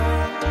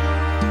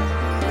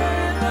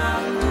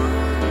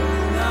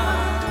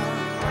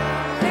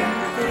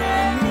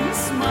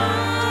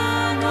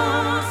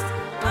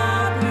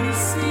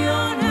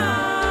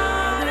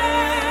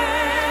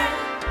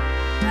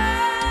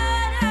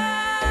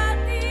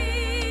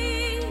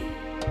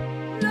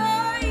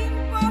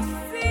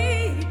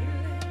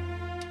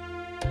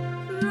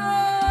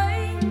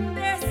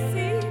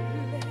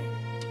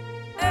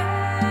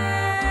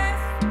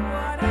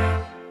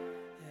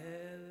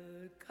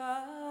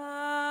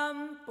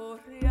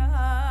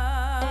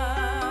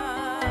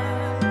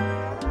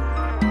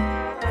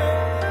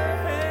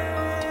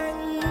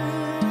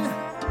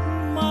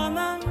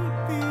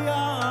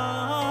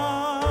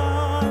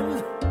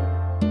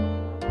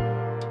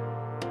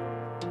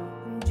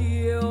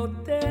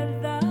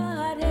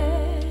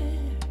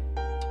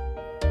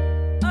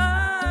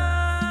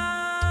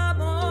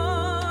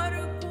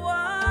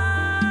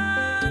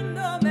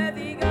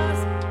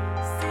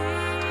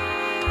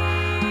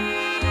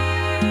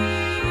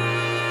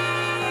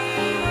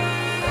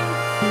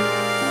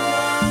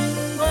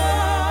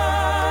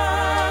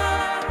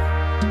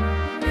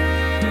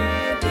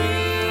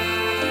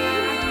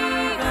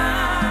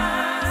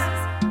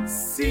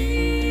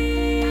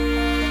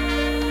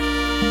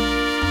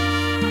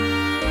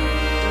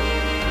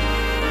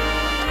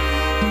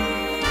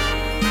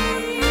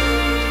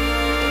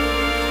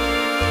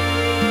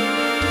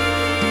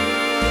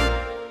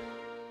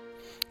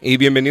Y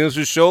bienvenido a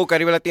su show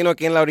Caribe Latino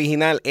aquí en la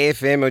original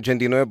FM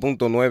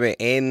 89.9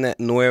 en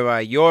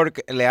Nueva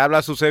York. Le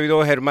habla su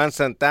servidor Germán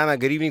Santana.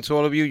 Good evening to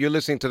all of you. You're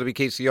listening to the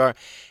BKCR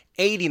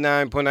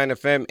 89.9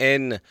 FM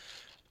en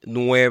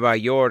Nueva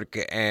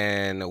York.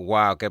 And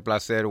wow, qué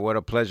placer. What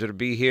a pleasure to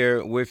be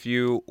here with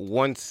you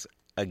once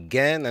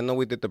again. I know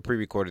we did the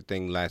pre-recorded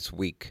thing last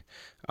week.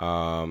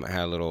 I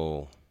had a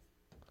little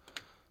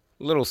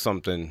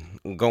something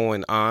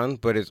going on,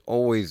 but it's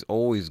always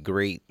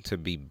great to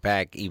be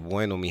back. Y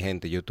bueno, mi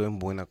gente, yo estoy en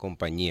buena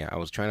compañía. I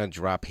was trying to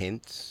drop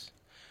hints.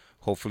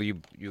 Hopefully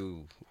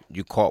you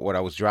caught what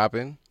I was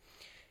dropping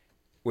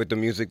with the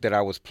music that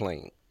I was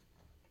playing.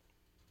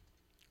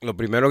 Lo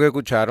primero que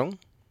escucharon,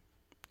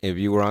 if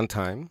you were on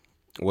time,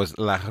 was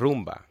La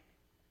Rumba.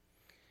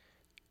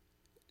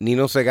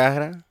 Nino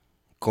Segarra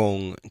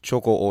con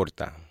Choco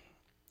Orta.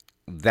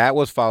 That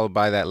was followed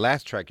by that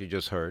last track you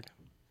just heard,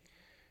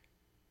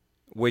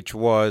 which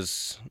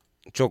was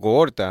Choco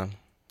Orta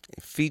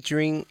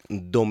featuring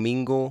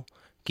Domingo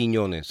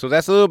Quiñones. So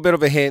that's a little bit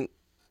of a hint.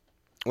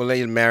 We'll let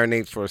you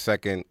marinate for a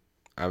second.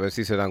 A ver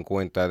si se dan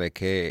cuenta de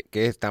qué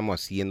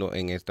estamos haciendo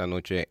en esta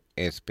noche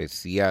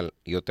especial.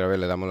 Y otra vez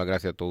le damos las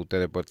gracias a todos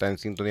ustedes por estar en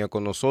sintonía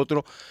con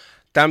nosotros.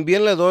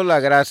 También le doy la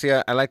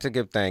gracia. I like to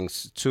give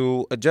thanks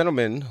to a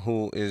gentleman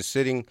who is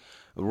sitting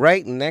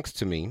right next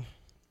to me.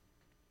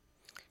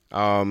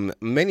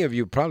 Many of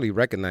you probably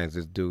recognize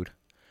this dude.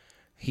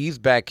 He's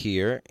back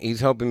here. He's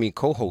helping me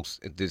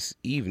co-host this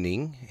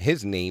evening.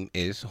 His name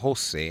is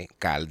José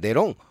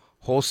Calderón.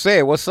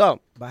 José, what's up?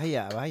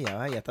 Vaya.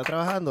 Está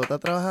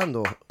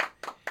trabajando.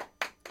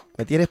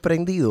 Me tienes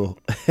prendido.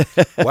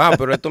 Wow,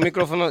 pero estos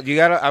micrófonos,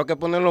 hay que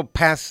ponerlo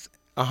past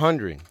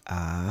 100.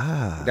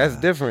 Ah. That's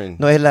different.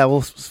 No es la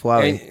voz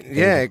suave.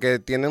 Yeah, que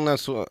tiene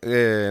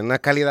una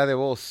calidad de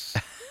voz.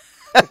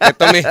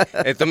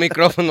 Estos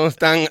micrófonos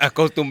están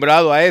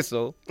acostumbrados a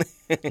eso.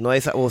 No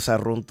esa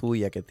vozarrón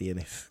tuya que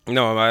tienes.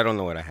 No, I don't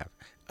know what I have.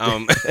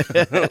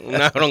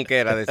 Una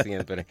ronquera de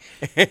siempre.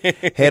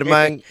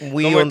 Germán,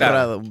 muy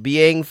honrado.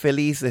 Bien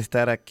feliz de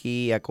estar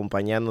aquí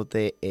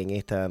acompañándote en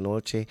esta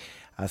noche.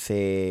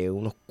 Hace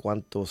unos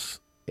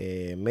cuantos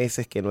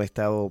meses que no he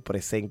estado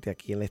presente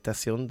aquí en la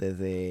estación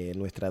desde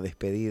nuestra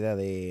despedida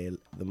de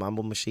The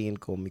Mambo Machine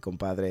con mi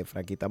compadre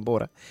Frankie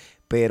Tambora.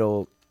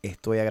 Pero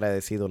estoy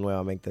agradecido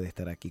nuevamente de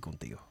estar aquí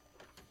contigo.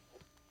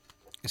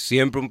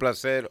 Siempre un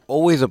placer.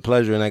 Always a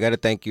pleasure. And I got to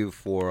thank you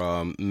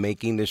for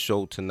making the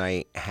show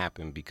tonight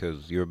happen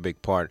because you're a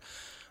big part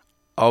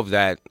of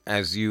that,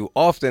 as you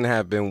often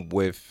have been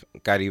with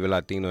Caribe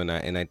Latino.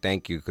 And I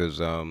thank you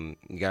because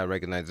you got to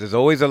recognize there's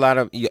always a lot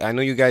of, I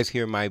know you guys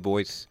hear my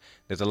voice.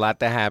 There's a lot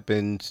that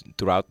happens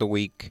throughout the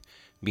week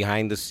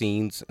behind the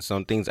scenes.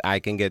 Some things I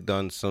can get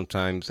done.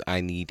 Sometimes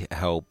I need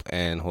help.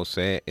 And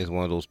Jose is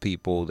one of those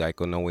people that I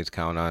can always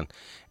count on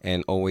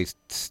and always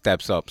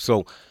steps up.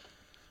 So,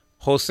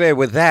 Jose,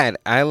 with that,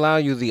 I allow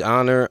you the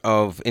honor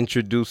of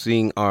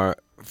introducing our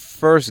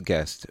first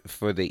guest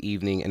for the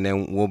evening, and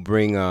then we'll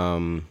bring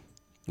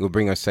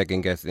our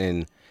second guest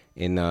in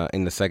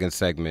the second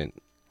segment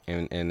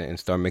and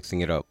start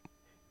mixing it up.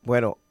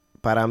 Bueno,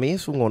 para mí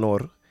es un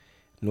honor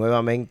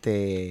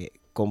nuevamente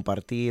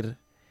compartir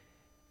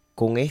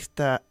con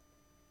esta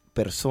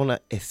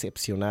persona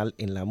excepcional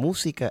en la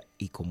música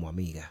y como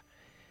amiga.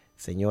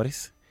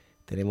 Señores,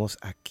 tenemos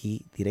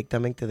aquí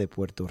directamente de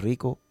Puerto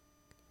Rico,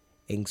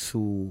 en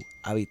su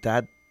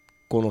hábitat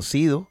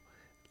conocido,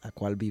 la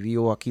cual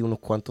vivió aquí unos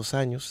cuantos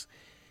años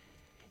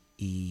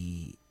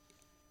y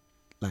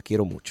la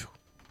quiero mucho.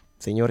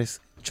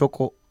 Señores,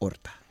 Choco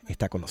Orta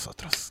está con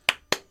nosotros.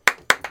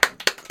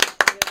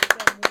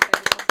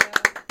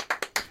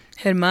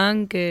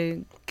 Germán,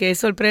 qué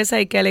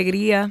sorpresa y qué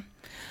alegría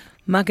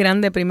más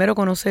grande primero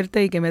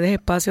conocerte y que me des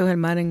espacio,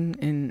 Germán,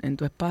 en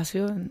tu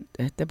espacio, en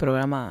este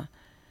programa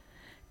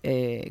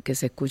que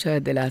se escucha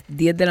desde las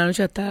 10 de la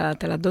noche hasta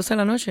las 12 de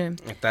la noche.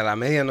 Hasta la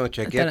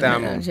medianoche, aquí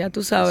estamos. Ya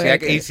tú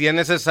sabes. Y si es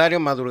necesario,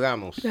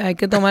 madrugamos. Hay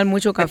que tomar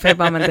mucho café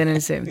para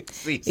mantenerse.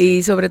 Sí.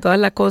 Y sobre todas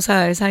las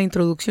cosas, esa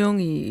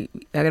introducción y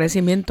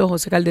agradecimiento a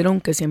José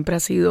Calderón, que siempre ha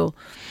sido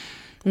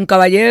un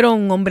caballero,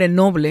 un hombre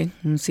noble,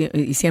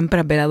 y siempre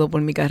ha velado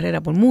por mi carrera.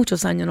 Por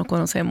muchos años nos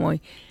conocemos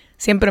y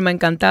siempre me ha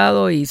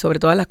encantado, y sobre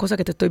todas las cosas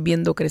que te estoy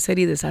viendo crecer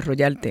y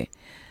desarrollarte.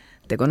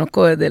 Te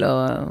conozco desde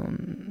la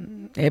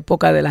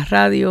época de la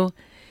radio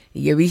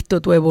y he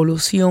visto tu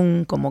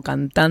evolución como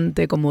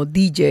cantante, como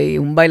DJ,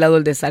 un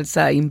bailador de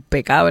salsa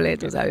impecable,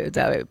 tú sabes,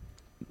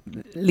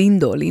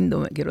 lindo,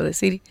 me quiero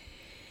decir.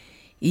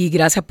 Y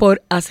gracias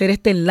por hacer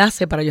este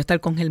enlace para yo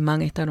estar con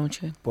Germán esta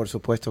noche. Por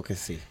supuesto que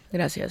sí.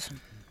 Gracias.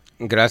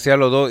 Gracias a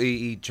los dos.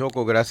 Y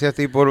Choco, gracias a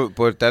ti por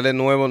estar de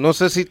nuevo. No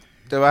sé si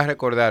te vas a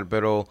recordar,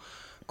 pero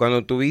cuando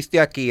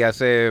estuviste aquí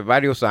hace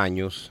varios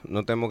años,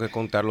 no tenemos que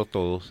contarlos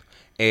todos,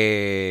 no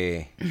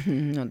te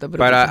preocupes.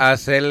 Para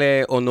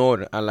hacerle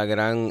honor a la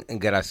gran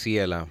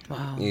Graciela,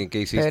 Wow.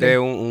 Que hiciste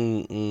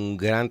un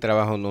gran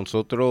trabajo.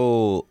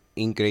 Nosotros,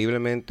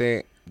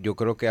 increíblemente, yo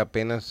creo que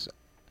apenas,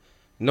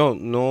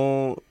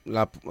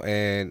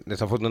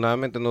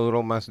 desafortunadamente no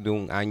duró más de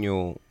un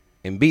año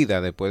en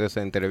vida después de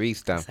esa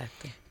entrevista.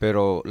 Exacto.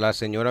 Pero la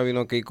señora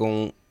vino aquí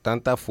con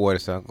tanta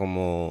fuerza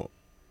como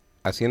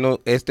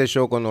haciendo este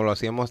show cuando lo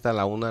hacíamos hasta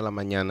la 1 de la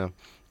mañana.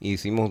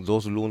 Hicimos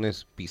 2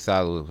 lunes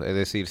pisados, es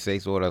decir,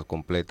 6 horas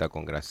completas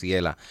con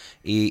Graciela.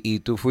 Y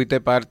tú fuiste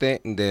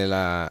parte de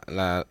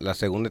la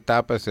segunda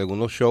etapa, el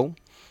segundo show,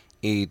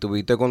 y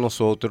tuviste con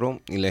nosotros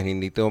y les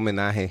rindiste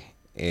homenaje,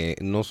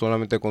 no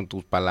solamente con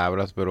tus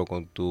palabras, pero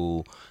con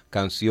tu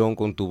canción,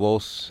 con tu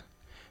voz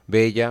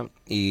bella.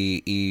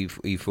 Y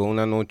fue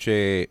una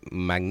noche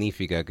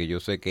magnífica que yo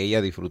sé que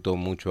ella disfrutó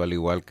mucho, al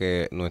igual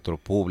que nuestro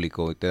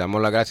público. Y te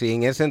damos las gracias. Y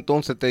en ese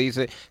entonces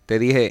te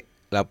dije,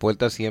 la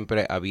puerta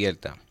siempre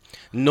abierta.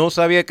 No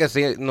sabía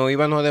que nos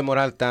íbamos a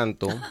demorar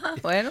tanto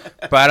Bueno,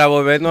 para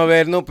volvernos a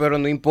vernos, pero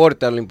no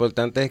importa. Lo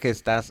importante es que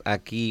estás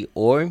aquí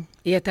hoy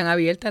y están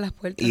abiertas las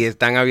puertas. y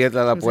están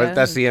abiertas las O sea,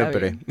 puertas está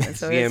siempre. bien.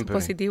 Eso es Siempre.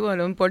 positivo,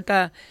 no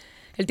importa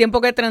el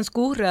tiempo que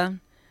transcurra,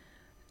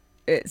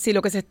 si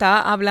lo que se está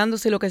hablando,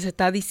 si lo que se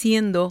está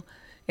diciendo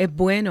es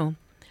bueno.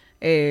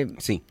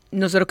 Sí.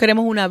 Nosotros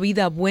queremos una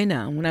vida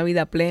buena, una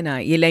vida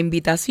plena, y la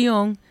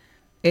invitación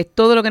es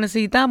todo lo que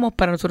necesitamos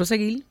para nosotros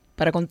seguir,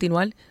 para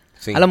continuar.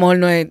 Sí. A lo mejor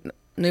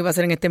no iba a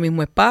ser en este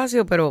mismo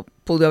espacio, pero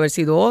pudo haber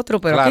sido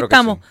otro, pero Claro aquí que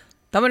estamos, sí.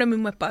 estamos en el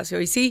mismo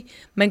espacio. Y sí,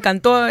 me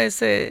encantó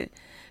esa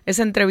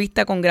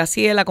entrevista con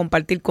Graciela,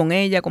 compartir con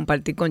ella,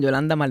 compartir con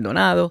Yolanda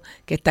Maldonado,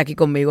 que está aquí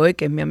conmigo hoy,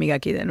 que es mi amiga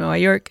aquí de Nueva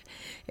York.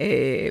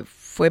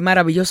 Fue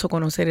maravilloso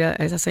conocer a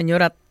esa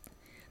señora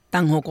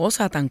tan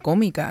jocosa, tan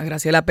cómica,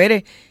 Graciela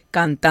Pérez,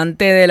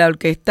 cantante de la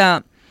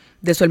orquesta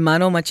de su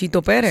hermano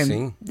Machito Pérez,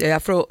 Sí.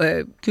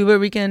 de Cuban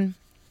Rican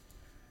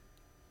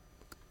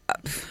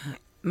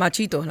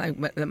Machito,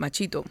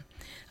 Machito.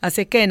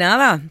 Así que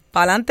nada,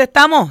 para adelante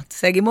estamos,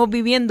 seguimos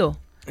viviendo.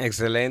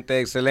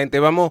 Excelente, excelente.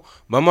 Vamos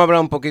a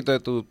hablar un poquito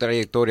de tu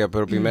trayectoria,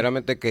 pero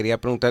primeramente quería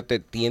preguntarte,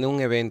 ¿tiene un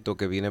evento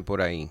que viene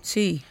por ahí?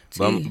 Sí,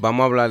 sí.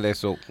 Vamos a hablar de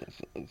eso.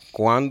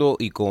 ¿Cuándo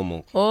y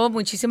cómo? Oh,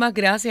 muchísimas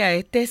gracias.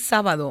 Este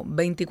sábado,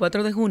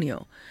 24 de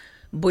junio,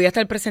 voy a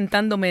estar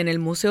presentándome en el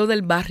Museo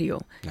del Barrio,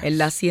 Nice. en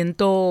la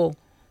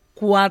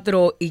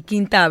 104 y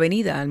Quinta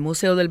Avenida, el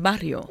Museo del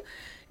Barrio.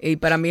 Y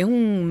para mí es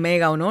un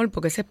mega honor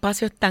porque ese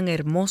espacio es tan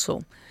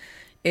hermoso.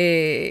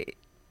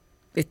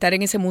 Estar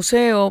en ese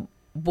museo,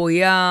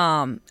 voy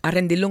a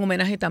rendirle un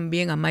homenaje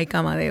también a Mike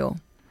Amadeo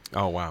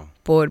Oh, wow.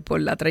 por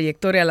la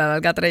trayectoria, la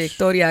larga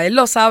trayectoria. Él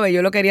lo sabe,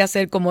 yo lo quería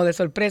hacer como de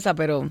sorpresa,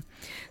 pero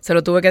se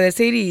lo tuve que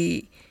decir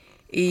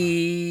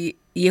y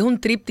es un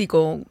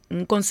tríptico,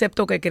 un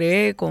concepto que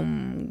creé con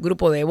un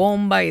grupo de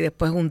bomba y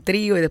después un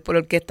trío y después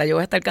la orquesta. Yo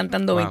voy a estar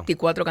cantando Wow.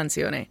 24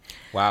 canciones,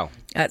 Wow.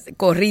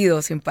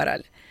 corridos sin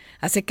parar.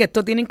 Así que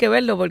esto tienen que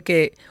verlo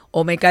porque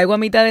o me caigo a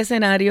mitad de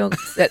escenario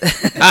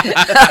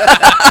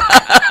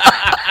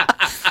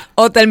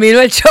o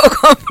termino el show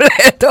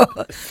completo.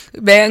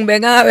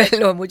 Vengan a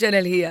verlo, mucha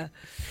energía.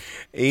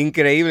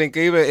 Increíble,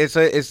 increíble.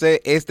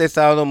 Este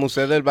sábado,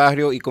 Museo del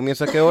Barrio, ¿y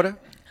comienza a qué hora?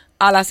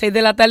 A las 6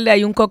 de la tarde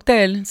hay un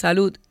cóctel,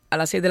 salud. A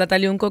las 6 de la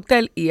tarde hay un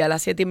cóctel y a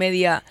las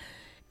 7:30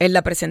 es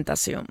la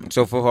presentación.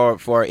 So for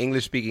our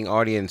English speaking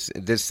audience,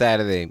 this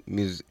Saturday,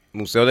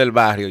 Museo del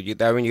Barrio,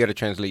 that one you gotta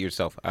translate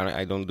yourself.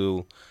 I don't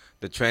do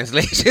the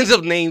translations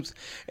of names,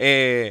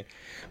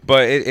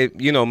 but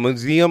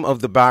Museum of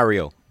the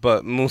Barrio.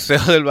 But Museo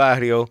del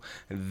Barrio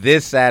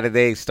this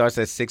Saturday starts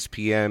at 6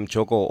 p.m.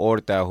 Choco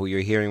Orta, who you're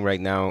hearing right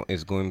now,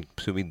 is going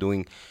to be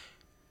doing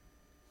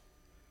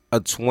a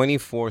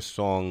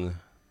 24-song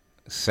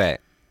set.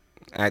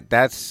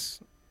 That's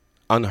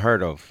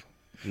unheard of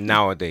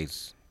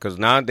nowadays. Because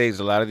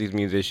nowadays, a lot of these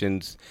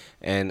musicians,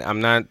 and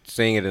I'm not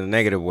saying it in a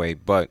negative way,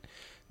 but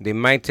they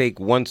might take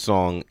one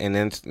song and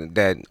then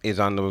that is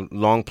on the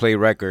long play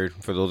record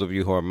for those of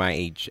you who are my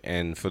age,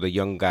 and for the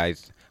young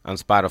guys on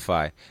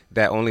Spotify,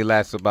 that only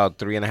lasts about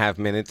 3.5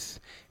 minutes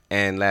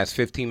and lasts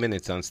 15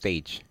 minutes on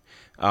stage.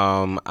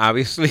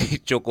 Obviously,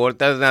 Choco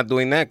Orta is not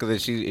doing that,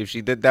 because if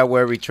she did that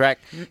with every track,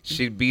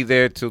 she'd be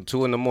there till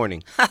 2 in the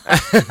morning.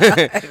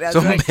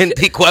 Son right.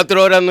 24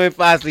 horas, no es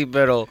fácil,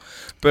 pero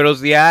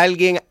si hay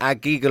alguien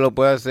aquí que lo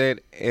puede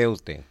hacer, es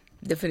usted.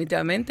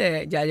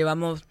 Definitivamente, ya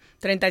llevamos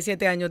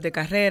 37 años de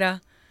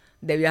carrera,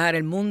 de viajar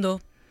el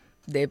mundo.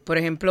 Por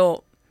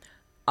ejemplo,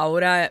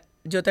 ahora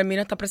yo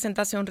termino esta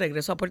presentación,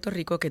 regreso a Puerto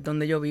Rico, que es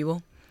donde yo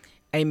vivo,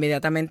 e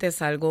inmediatamente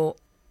salgo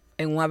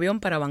en un avión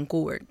para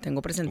Vancouver.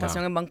 Tengo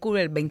presentación en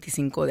Vancouver el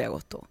 25 de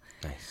agosto.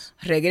 Nice.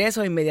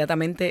 Regreso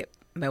inmediatamente,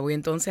 me voy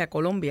entonces a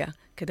Colombia,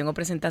 que tengo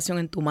presentación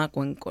en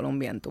Tumaco, en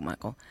Colombia, en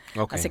Tumaco.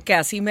 Okay. Así que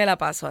así me la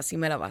paso.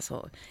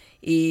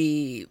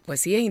 Y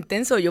pues sí, es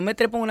intenso. Yo me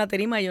trepo en una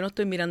tarima y yo no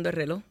estoy mirando el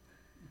reloj.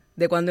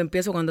 De cuando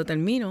empiezo, cuando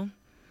termino.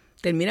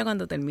 Termina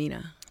cuando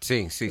termina.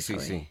 Sí.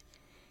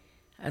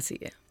 Así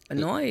es.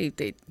 No,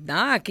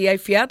 nada, aquí hay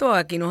fiato,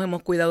 aquí nos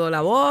hemos cuidado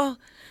la voz,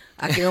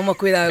 aquí nos hemos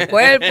cuidado el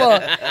cuerpo.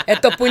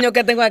 Estos puños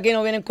que tengo aquí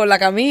no vienen con la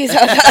camisa.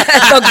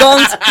 Estos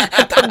guns.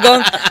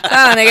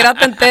 La negra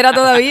está entera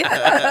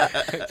todavía.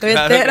 Estoy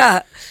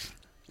entera.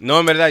 No,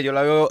 en verdad, yo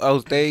la veo a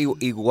usted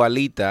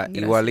igualita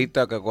Gracias.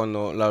 igualita que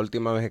cuando la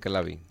última vez que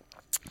la vi.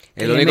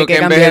 El único que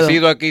ha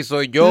envejecido aquí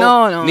soy yo.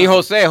 No. Ni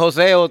José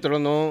otro,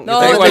 no.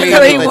 No, está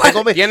yo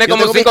igualito. Tiene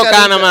como 5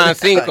 canas más,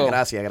 5.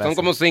 Gracias. Son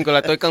como 5, la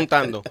estoy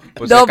contando.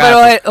 No, pero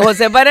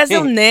José parece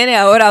un nene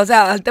ahora. O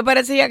sea, antes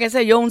parecía, qué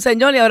sé yo, un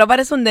señor y ahora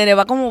parece un nene.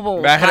 Va como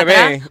va al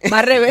revés. Va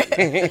al revés.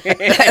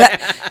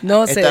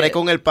 No sé. Estaré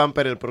con el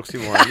pamper el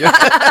próximo año.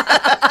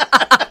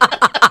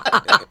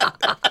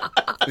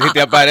 Si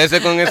te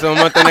aparece con eso,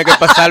 vamos a tener que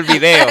pasar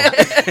video.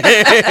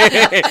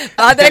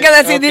 Vas a tener que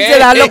decidir si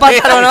dejarlo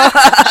pasar o no.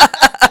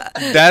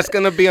 That's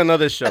gonna be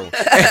another show.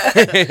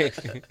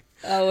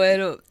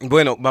 Bueno.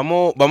 Bueno,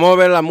 vamos a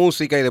ver la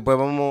música y después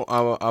vamos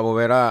a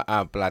volver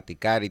a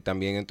platicar y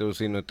también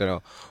introducir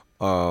nuestro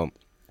our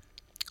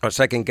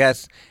second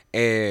guest.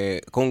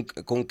 ¿Con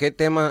qué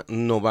tema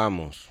nos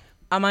vamos?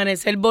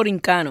 Amanecer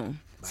Borincano. Vaya.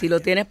 Si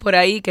lo tienes por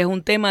ahí, que es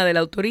un tema de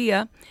la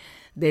autoría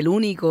del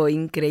único,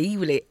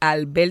 increíble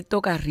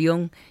Alberto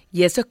Carrión.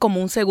 Y eso es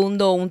como un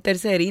segundo o un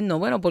tercer himno.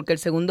 Bueno, porque el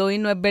segundo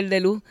himno es Verde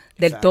Luz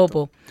del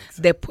Topo.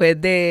 Exacto. Después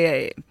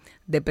de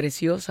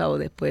Preciosa o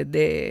después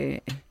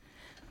de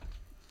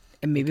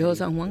En mi viejo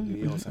San Juan.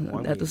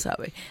 Ya tú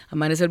sabes.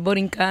 Amanecer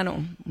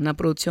Borincano, una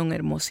producción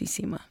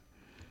hermosísima.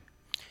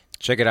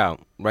 Check it out.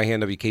 Right here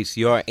on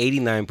WKCR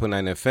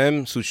 89.9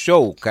 FM. Su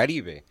show,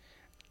 Caribe,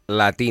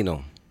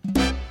 Latino.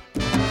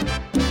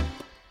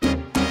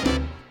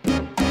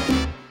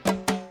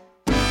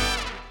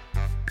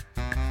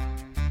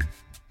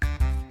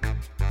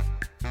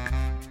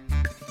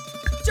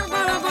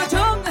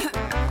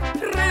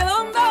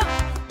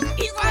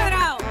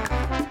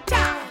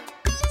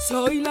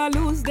 Soy la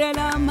luz de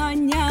la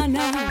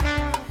mañana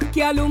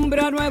que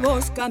alumbra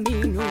nuevos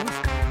caminos,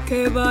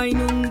 que va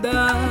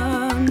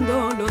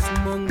inundando los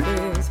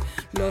montes,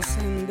 los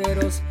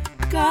senderos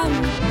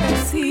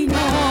campesinos.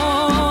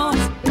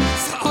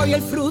 Soy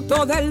el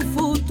fruto del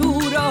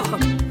futuro,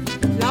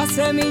 la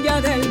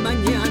semilla del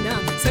mañana,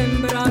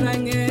 sembrada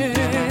en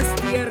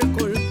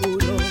estiércol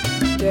puro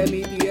de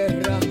mi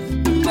tierra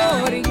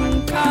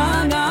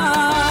borincana.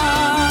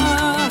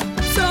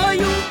 Soy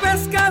un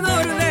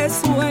pescador de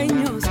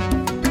sueños,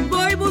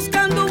 voy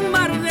buscando un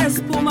mar de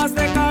espumas,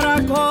 de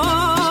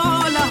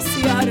caracolas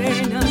y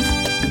arenas,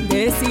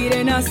 de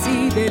sirenas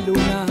y de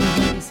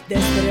lunas, de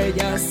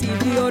estrellas y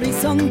de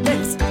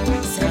horizontes.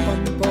 Se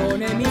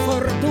compone mi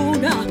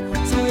fortuna,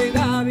 soy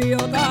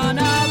gaviota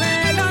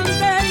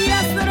navegante y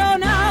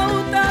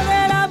astronauta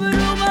de la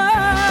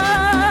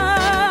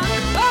bruma.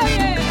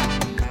 ¡Oye!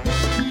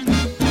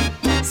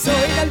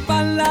 Soy del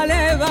pan la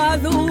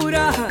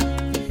levadura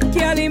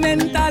que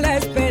alimenta la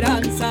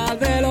esperanza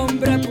del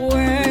hombre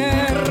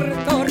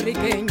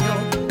puertorriqueño,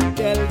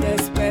 del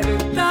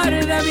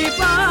despertar de mi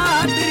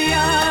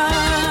patria.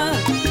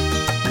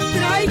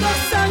 Traigo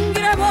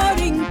sangre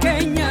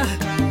borinqueña,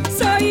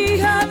 soy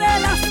hija de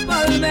las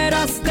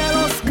palmeras, de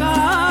los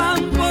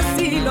campos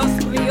y los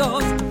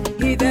ríos,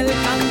 y del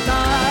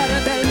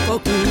cantar del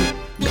coquí,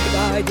 de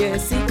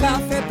valles y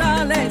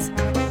cafetales,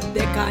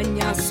 de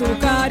caña,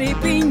 azúcar y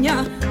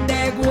piña,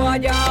 de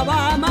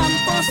guayaba,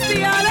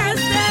 mampostiales,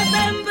 de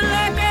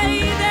tembleque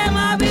y de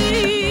maví.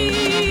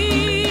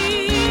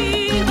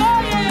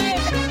 ¡Oye!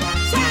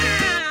 ¡Cha!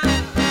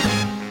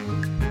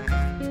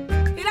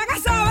 ¡Mira qué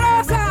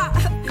sabrosa!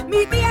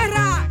 Mi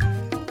tierra,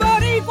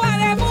 boricua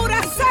de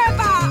pura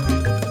cepa.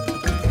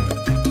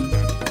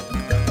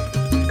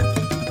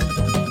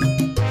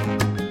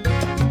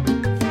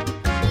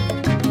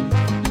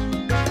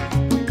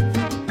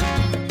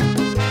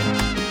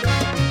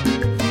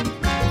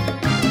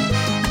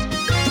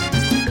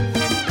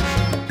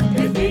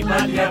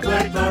 Patria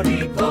Puerto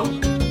Rico,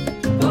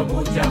 con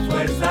mucha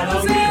fuerza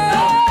lo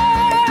grito.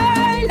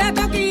 Soy la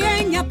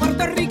toquilleña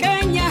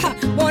puertorriqueña,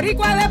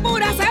 boricua de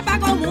pura cepa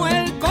como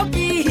el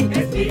coquí.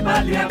 Es mi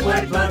patria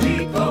Puerto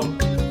Rico,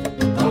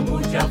 con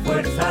mucha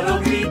fuerza lo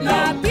grito.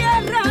 La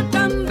tierra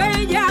tan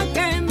bella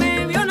que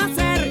me vio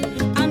nacer,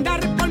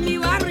 andar por mi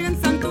barrio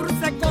en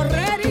Santurce,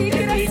 correr y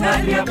crecer. Es mi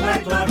patria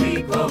Puerto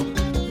Rico,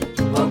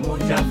 con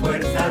mucha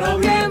fuerza lo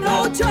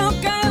grito.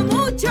 Que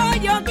mucho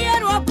yo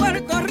quiero a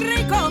Puerto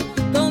Rico.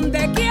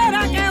 Donde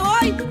quiera que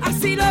voy,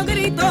 así lo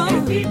grito.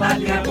 Es mi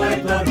patria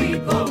Puerto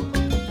Rico,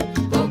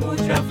 con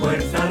mucha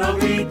fuerza lo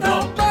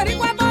grito.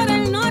 Boricua por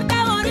el norte,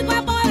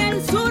 boricua por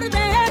el sur,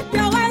 de este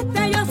a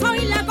oeste, yo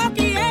soy la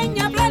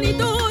coquilleña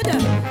plenitud.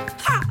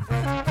 ¡Ja!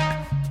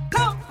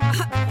 ¡Ja!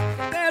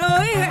 Te lo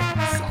dije.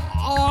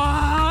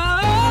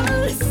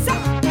 ¡Salsa!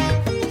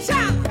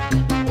 ¡Ya!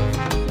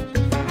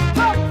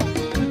 ¡Ja!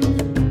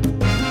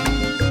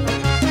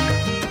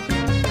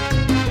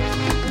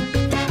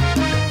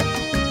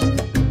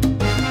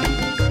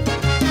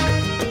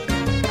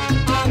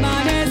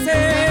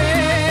 Amanecer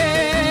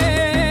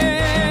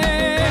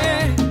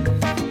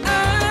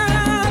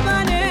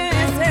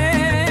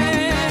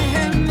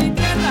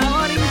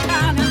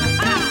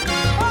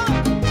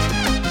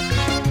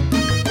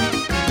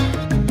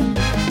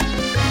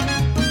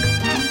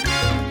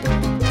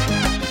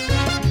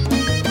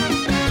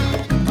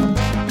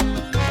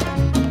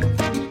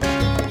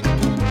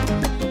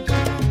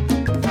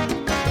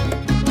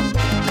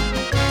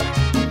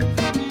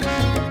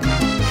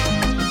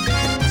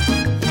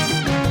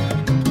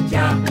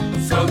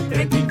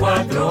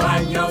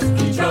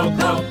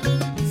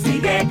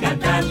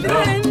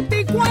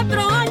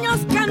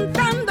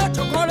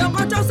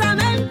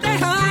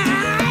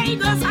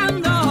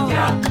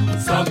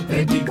Son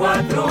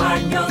 34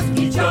 años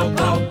y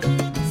Choco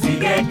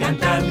sigue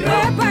cantando.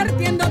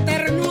 Repartiendo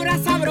ternura,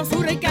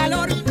 sabrosura y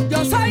calor.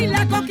 Yo soy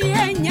la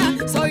coquieña,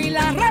 soy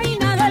la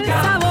reina del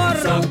sabor.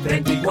 Son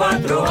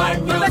 34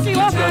 años y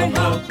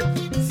Choco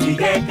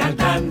sigue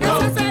cantando.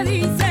 Eso se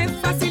dice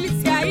fácil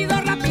y se ha ido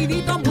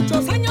rapidito.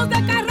 Muchos años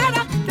de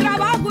carrera,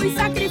 trabajo y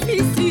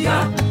sacrificio.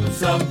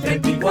 Son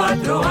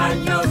 34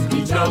 años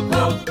y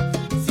Choco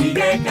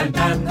sigue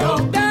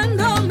cantando.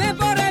 Dándome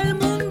por el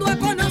mundo a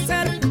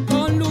conocer,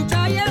 con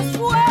lucha y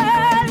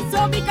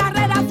esfuerzo mi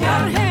carrera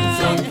forjé.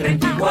 Son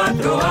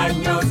 34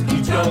 años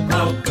y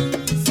Choco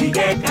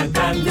sigue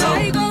cantando.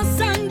 Traigo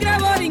sangre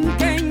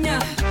borinqueña,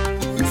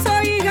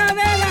 soy hija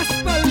de las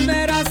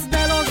palmeras,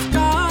 de los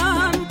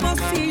campos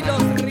y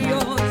los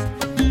ríos,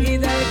 y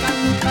del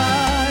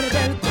cantar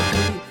del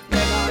coquí,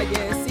 de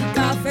valles y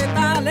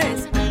cafetales,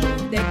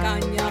 de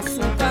caña,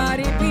 azúcar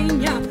y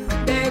piña,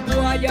 de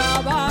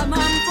guayaba,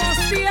 mampos,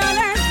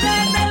 pieles, de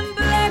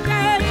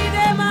tembleque y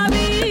de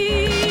maví.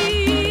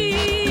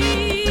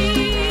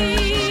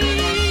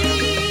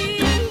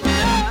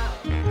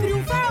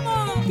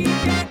 ¡Triunfamos! ¿Y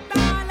qué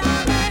tal la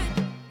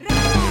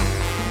guerra?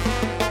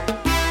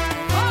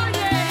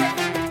 ¡Oye!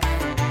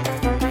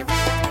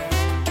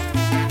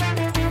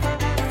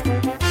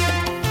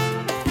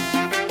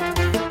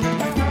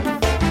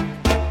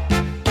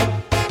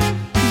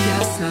 Ya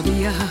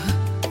sabía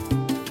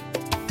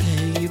que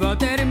iba a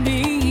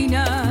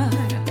terminar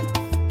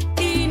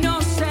y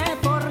no sé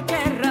por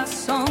qué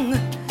razón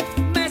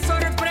me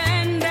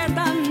sorprende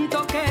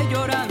tanto que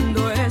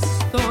llorando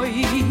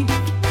estoy.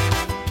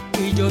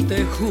 Y yo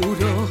te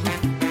juro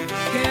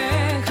que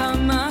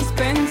jamás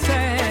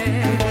pensé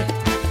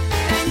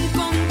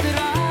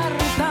encontrar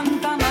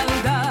tanta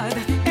maldad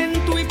en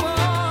tu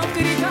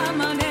hipócrita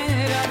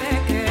manera de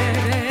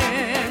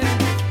querer.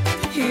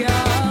 Y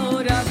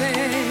ahora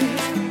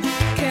ves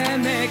que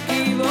me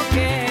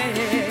equivoqué,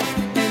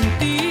 en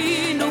ti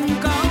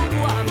nunca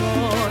hubo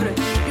amor,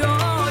 yo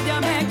ya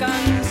me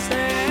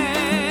cansé.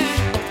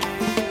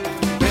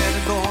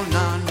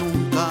 Perdona,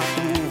 nunca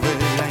tuve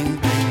la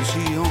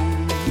intención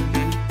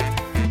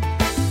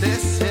de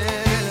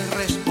ser el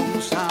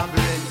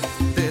responsable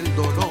del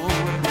dolor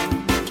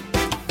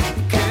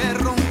que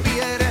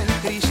rompiera el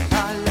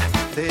cristal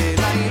de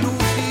la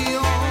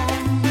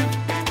ilusión,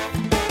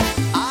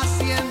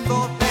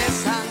 haciéndote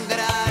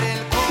sangrar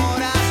el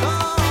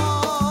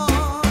corazón.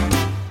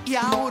 Y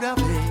ahora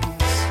ves,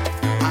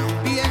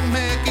 también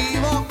me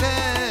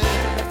equivoqué.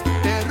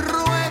 Te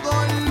ruego,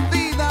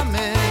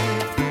 olvídame,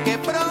 que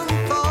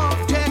pronto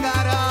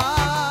llegará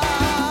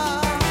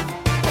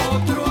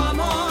Otro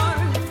amor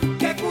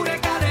que cure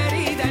cada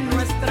herida en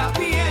nuestra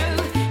piel,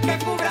 que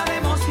cubra de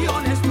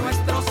emociones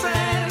nuestro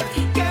ser,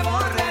 que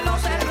borre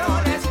los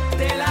errores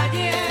del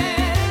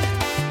ayer.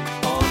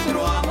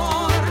 Otro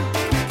amor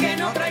que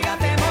no traiga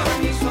temor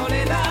ni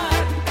soledad,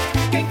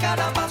 que en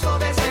cada paso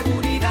de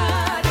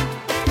seguridad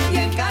y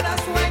en cada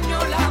sueño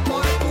la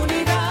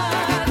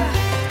oportunidad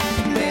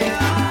de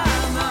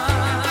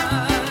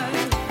amar.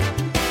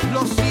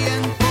 Lo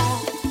siento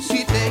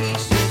si te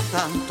hice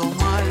tanto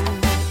mal.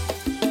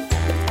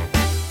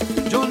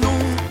 Yo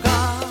nunca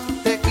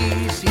te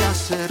quise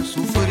hacer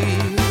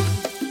sufrir,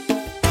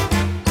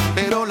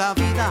 pero la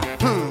vida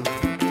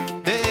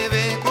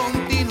debe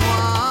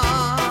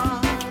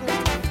continuar.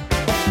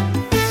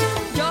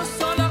 Yo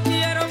solo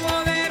quiero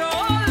poder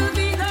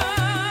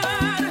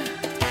olvidar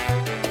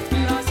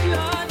las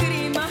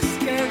lágrimas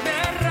que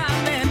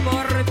derramé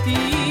por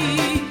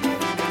ti,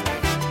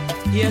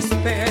 y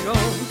espero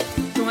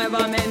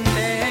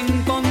nuevamente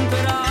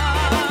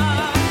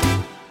encontrar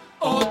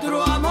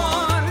otro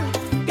amor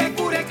que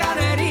cure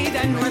cada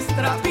herida en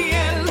nuestra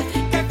piel,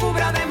 que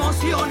cubra de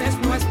emociones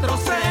nuestro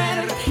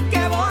ser,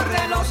 que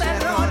borre los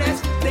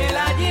errores del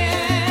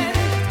ayer.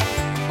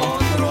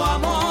 Otro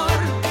amor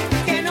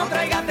que no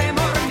traiga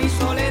temor ni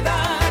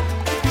soledad,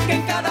 que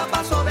en cada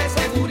paso de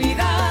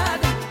seguridad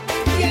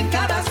y en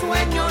cada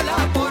sueño la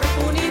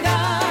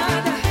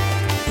oportunidad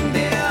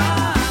de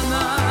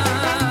amar.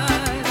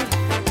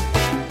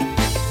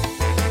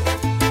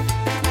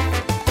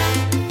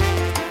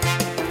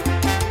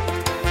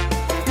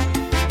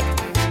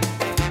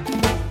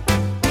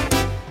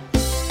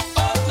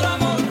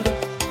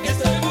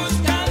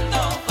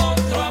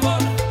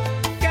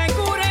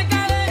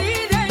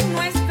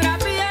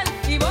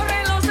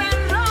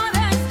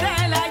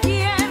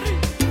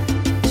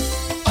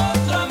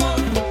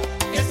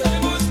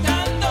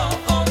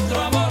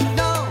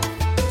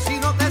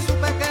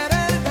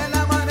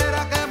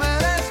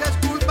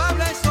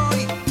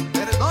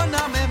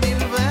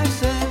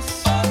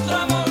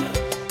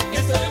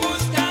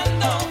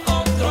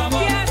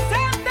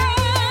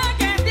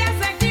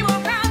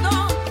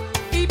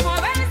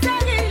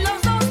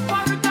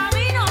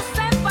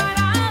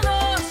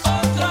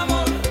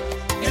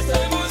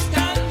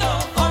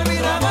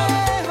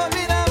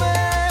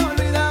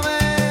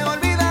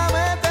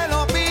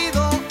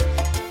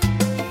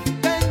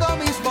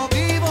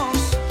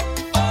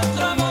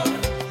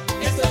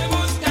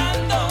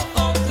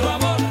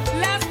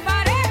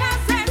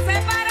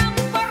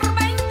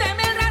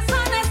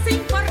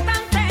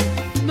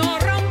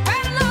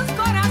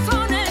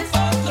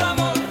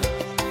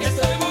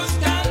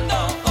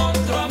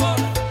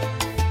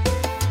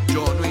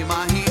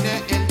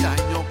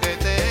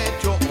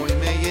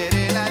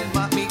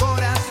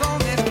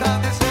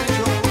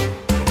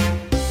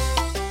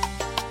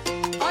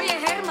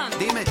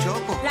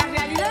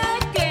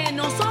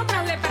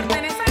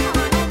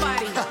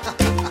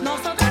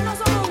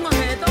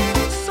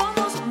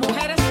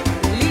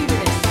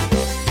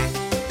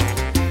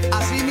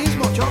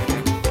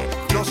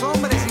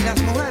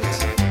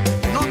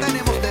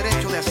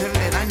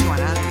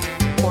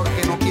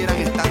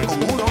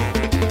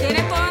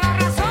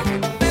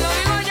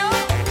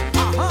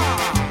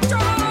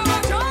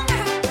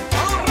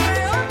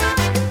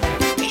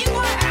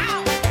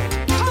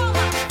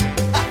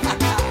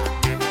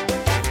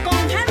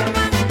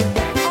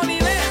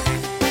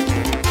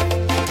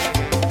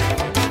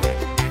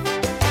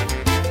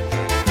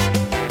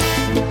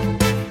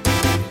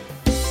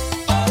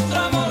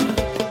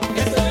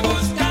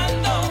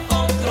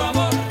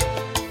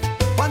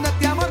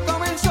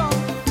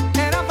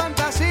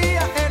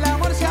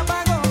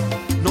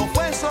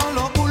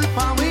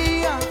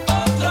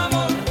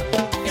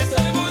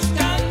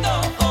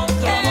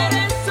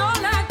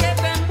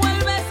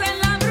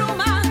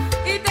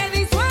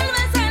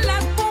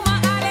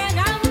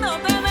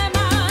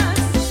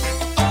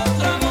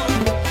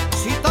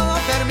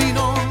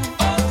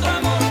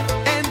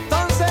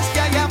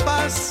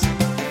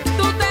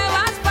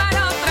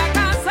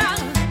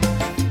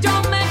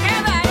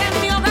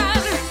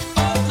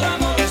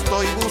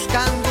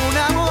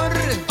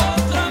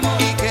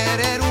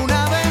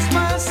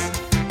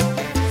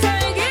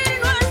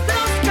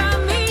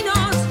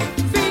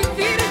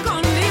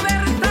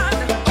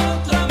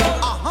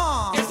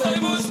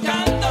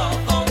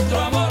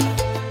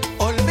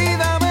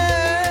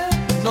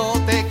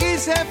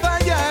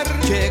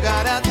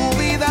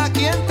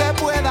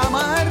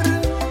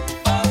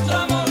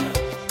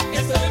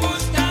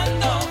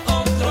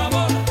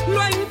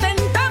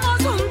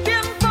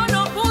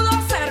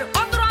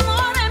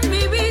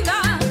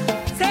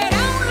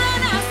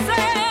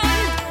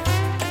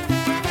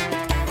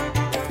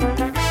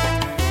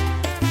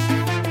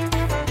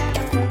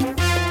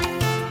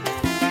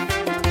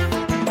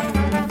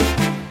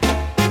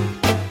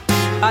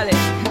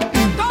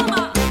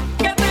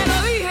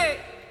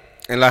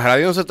 En la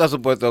radio no se está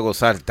supuesto a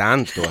gozar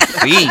tanto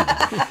así.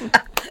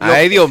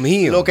 Ay, Dios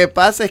mío. Lo que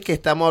pasa es que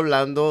estamos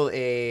hablando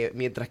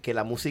mientras que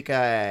la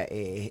música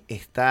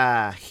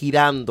está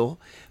girando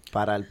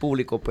para el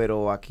público,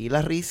 pero aquí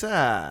la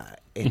risa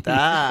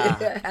está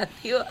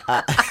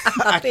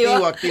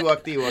Activo.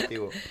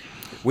 activo.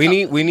 We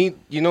need,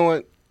 you know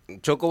what?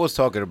 Choco was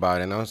talking about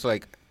it, and I was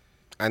like,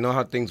 I know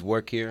how things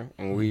work here,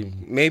 and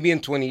maybe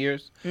in 20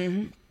 years,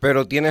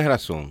 pero tienes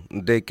razón,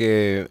 de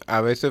que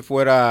a veces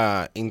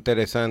fuera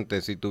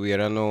interesante si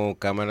tuviéramos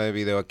cámara de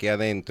video aquí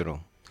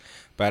adentro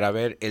para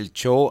ver el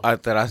show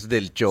atrás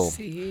del show.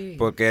 Sí.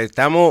 Porque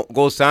estamos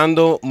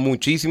gozando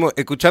muchísimo,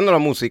 escuchando la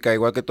música,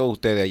 igual que todos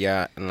ustedes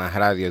allá en las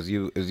radios. As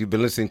you've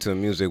been listening to the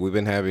music, we've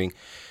been having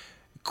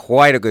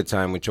quite a good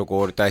time with Choco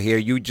Orta here.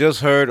 You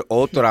just heard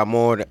Otro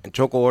Amor,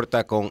 Choco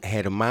Orta con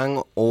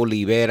Germán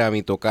Olivera,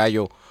 mi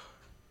tocayo.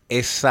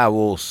 Esa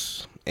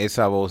voz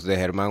de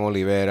Germán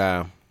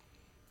Olivera,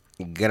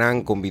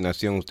 gran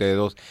combinación ustedes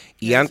dos.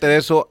 Y antes de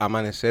eso,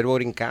 Amanecer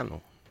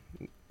Borincano,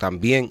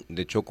 también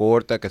de Choco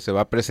Orta, que se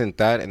va a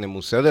presentar en el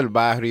Museo del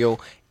Barrio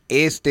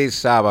este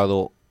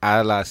sábado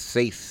a las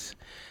 6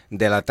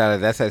 de la tarde.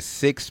 That's at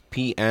 6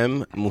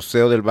 p.m.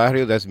 Museo del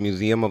Barrio, that's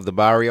Museum of the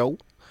Barrio.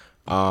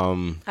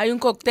 Hay un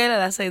cóctel a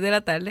las 6 de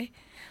la tarde.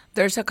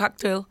 There's a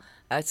cocktail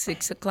at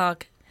 6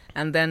 o'clock,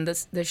 and then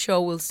the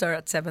show will start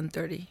at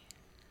 7:30.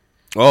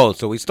 Oh,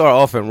 so we start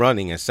off and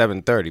running at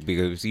 7:30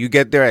 because you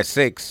get there at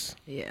 6.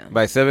 Yeah.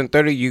 By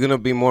 7:30, you're going to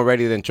be more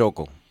ready than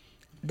Choco.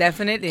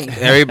 Definitely.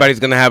 Everybody's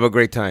going to have a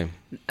great time.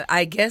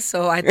 I guess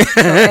so. I think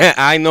so.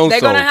 I know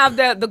They're so. going to have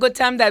the good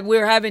time that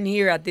we're having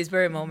here at this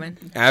very moment.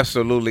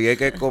 Absolutely. Es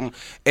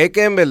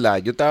que en verdad,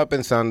 yo estaba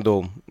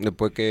pensando,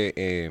 después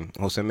que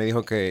José me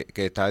dijo que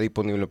estaba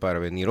disponible para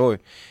venir hoy,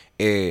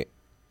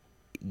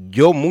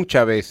 yo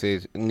muchas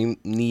veces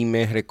ni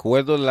me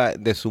recuerdo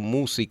de su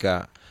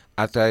música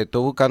hasta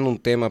estoy buscando un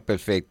tema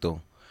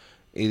perfecto.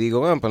 Y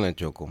digo, vamos a poner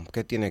Choco,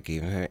 ¿qué tiene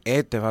aquí?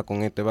 Este va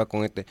con este, va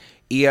con este.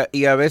 Y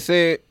a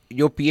veces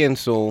yo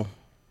pienso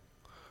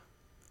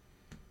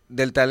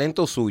del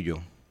talento suyo.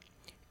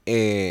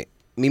 Me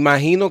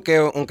imagino que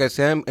aunque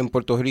sea en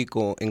Puerto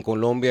Rico, en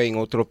Colombia y en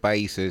otros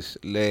países,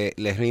 le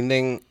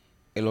rinden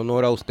el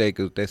honor a usted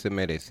que usted se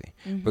merece.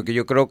 Porque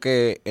yo creo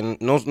que,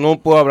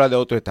 no puedo hablar de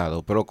otro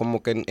estado, pero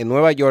como que en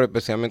Nueva York,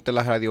 especialmente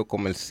la radio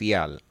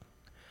comercial,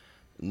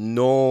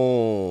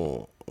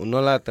 no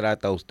la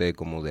trata a usted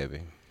como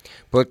debe.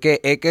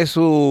 Porque es que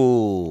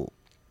su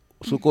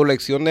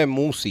colección de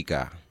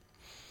música,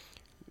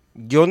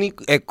 yo ni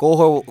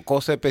escojo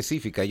cosas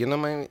específicas,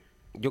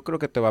 yo creo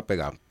que te va a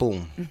pegar,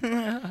 pum.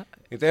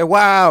 Y entonces,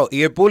 wow,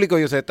 y el público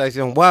yo se está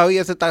diciendo, wow, y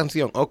esa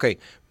canción, ok,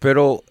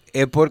 pero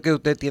es porque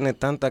usted tiene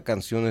tantas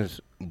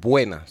canciones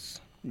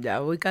buenas. Ya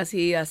voy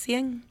casi a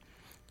 100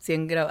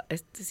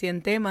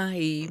 temas,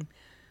 y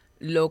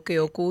lo que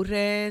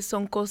ocurre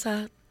son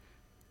cosas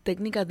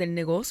técnicas del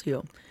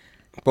negocio.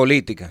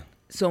 Política.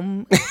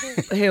 Son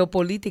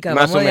geopolíticas,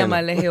 Más vamos o a menos.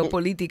 llamarle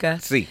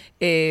geopolíticas. Sí.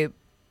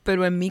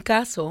 Pero en mi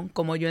caso,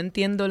 como yo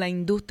entiendo la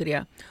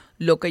industria,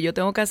 lo que yo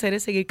tengo que hacer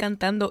es seguir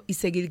cantando y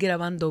seguir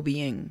grabando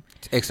bien.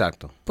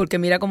 Exacto. Porque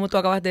mira, como tú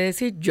acabas de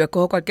decir, yo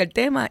escojo cualquier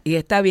tema y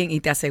está bien,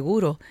 y te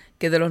aseguro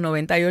que de los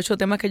 98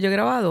 temas que yo he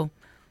grabado,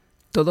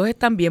 todos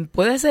están bien.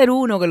 Puede ser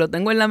uno que lo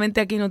tengo en la mente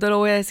aquí, no te lo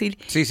voy a decir,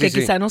 Sí, que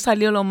quizá no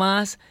salió lo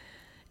más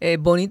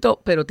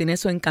bonito, pero tiene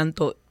su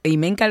encanto. Y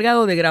me he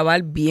encargado de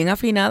grabar bien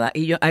afinada,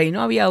 y ahí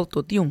no había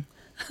autotune.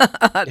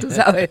 Tú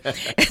sabes,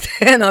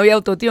 no había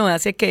autotune,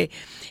 así es que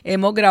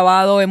hemos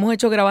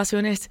hecho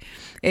grabaciones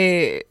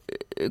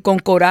con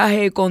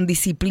coraje, con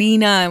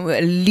disciplina,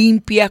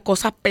 limpias,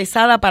 cosas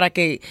pesadas, para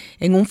que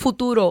en un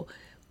futuro,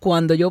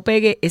 cuando yo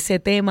pegue ese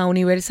tema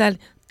universal,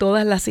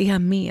 todas las hijas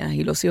mías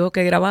y los hijos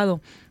que he grabado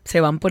se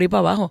van por ahí para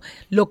abajo.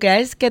 Lo que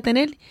hay es que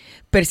tener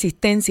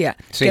persistencia.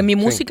 Sí, que mi sí.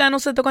 música no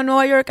se toca en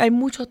Nueva York, hay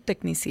muchos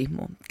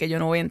tecnicismos que yo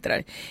no voy a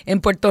entrar.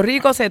 En Puerto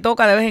Rico se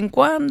toca de vez en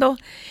cuando,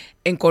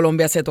 en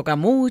Colombia se toca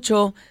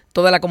mucho,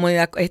 toda la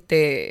comunidad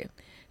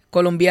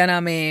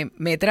colombiana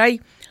me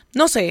trae.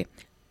 No sé,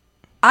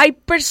 hay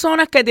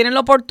personas que tienen la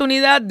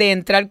oportunidad de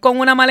entrar con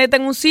una maleta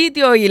en un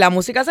sitio y la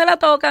música se la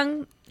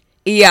tocan,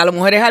 y a lo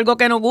mejor es algo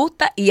que nos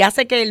gusta y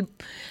hace que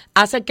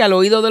al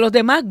oído de los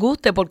demás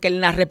guste, porque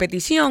en la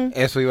repetición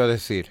Eso iba a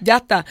decir. ya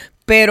está.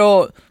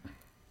 Pero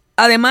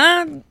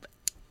además,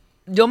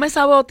 yo me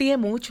saboteé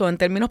mucho en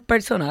términos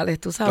personales,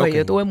 tú sabes. Ok.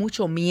 Yo tuve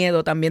mucho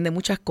miedo también de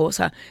muchas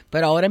cosas,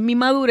 pero ahora en mi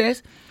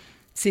madurez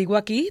sigo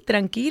aquí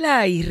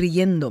tranquila y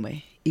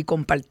riéndome y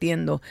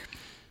compartiendo.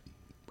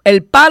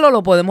 El palo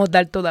lo podemos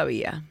dar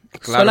todavía.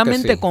 Claro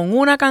Solamente que sí. con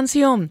una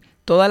canción,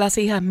 todas las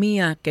hijas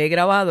mías que he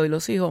grabado y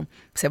los hijos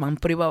se van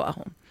por ahí para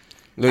abajo.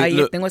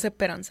 Ahí tengo esa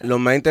esperanza. Lo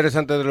más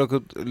interesante de lo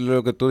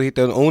que tú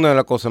dijiste, una de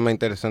las cosas más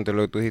interesantes de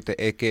lo que tú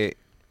dijiste, es que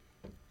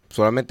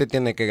solamente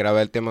tienes que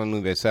grabar el tema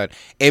universal.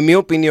 En mi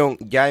opinión,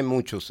 ya hay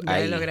muchos Ya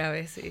ahí. lo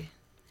grabé, sí.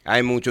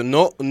 Hay muchos.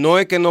 No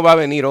es que no va a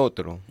venir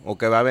otro, o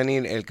que va a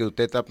venir el que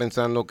usted está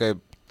pensando que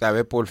tal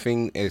vez por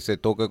fin se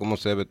toque como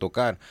se debe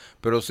tocar.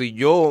 Pero si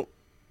yo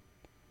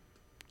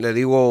le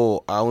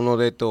digo a uno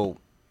de estos,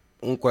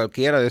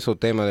 cualquiera de esos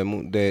temas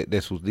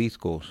de sus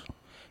discos,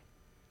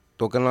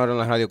 tóquenlo ahora en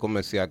la radio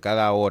comercial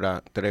cada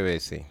hora 3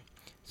 veces.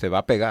 Se va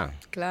a pegar.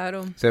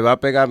 Claro. Se va a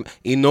pegar.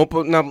 Y no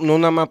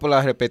nada más por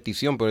la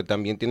repetición, pero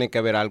también tiene que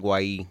haber algo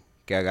ahí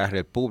que agarre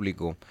el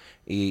público.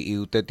 Y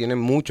usted tiene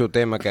muchos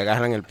temas que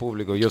agarran el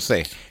público, yo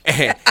sé.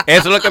 Eso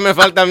es lo que me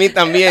falta a mí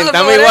también.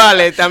 Estamos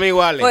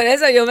iguales. Por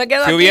eso yo me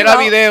quedo si aquí. hubiera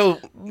video,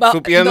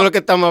 supiendo lo que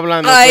estamos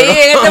hablando. Ahí, pero...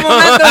 en este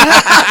momento,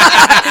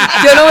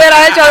 yo no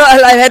hubiera hecho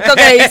el gesto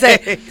que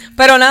hice.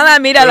 Pero nada,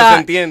 mira, se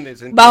entiende,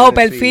 bajo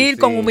perfil, sí,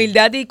 con sí.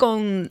 humildad y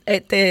con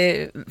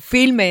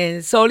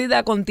firme,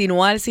 sólida,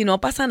 continuar, si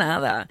no pasa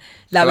nada.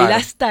 La Claro. vida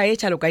está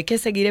hecha, lo que hay que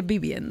seguir es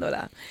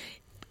viviéndola.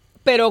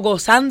 Pero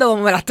gozando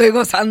como me la estoy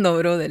gozando,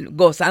 brother.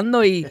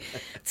 Gozando y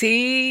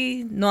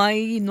sí, no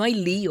hay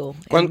lío.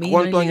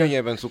 ¿Cuántos años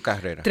lleva en su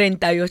carrera?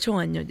 38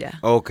 años ya.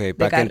 Okay,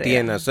 para que carrera.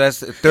 entienda. So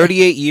that's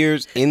 38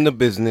 years in the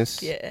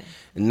business. Yeah.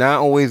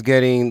 Not always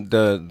getting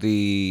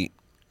the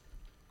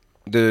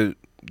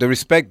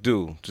respect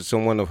due to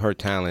someone of her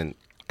talent,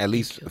 at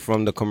least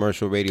from the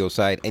commercial radio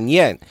side, and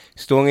yet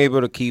still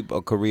able to keep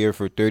a career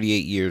for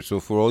 38 years. So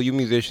for all you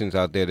musicians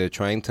out there that are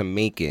trying to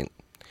make it,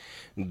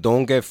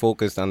 don't get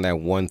focused on that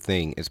one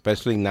thing,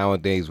 especially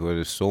nowadays where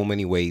there's so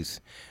many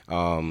ways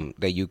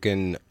that you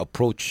can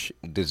approach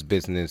this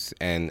business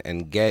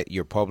and get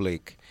your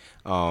public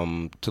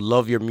to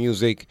love your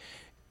music.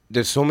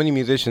 There's so many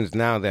musicians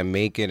now that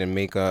make it and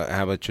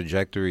have a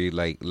trajectory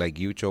like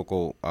you,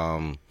 Choco,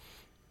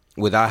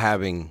 without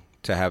having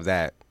to have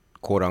that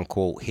quote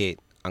unquote hit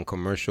on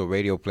commercial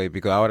radio play,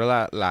 because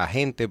ahora la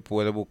gente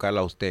puede buscarla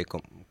a usted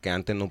que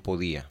antes no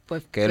podía.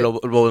 Pues, que es lo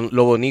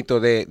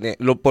bonito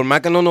por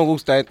más que no nos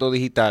gusta esto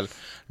digital,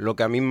 lo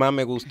que a mí más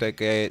me gusta es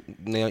que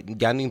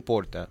ya no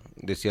importa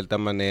de cierta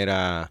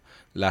manera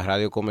la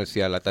radio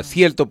comercial hasta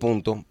cierto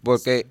punto,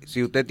 porque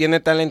si usted tiene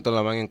talento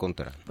la van a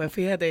encontrar. Pues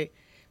fíjate,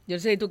 yo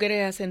sé si tú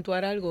quieres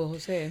acentuar algo,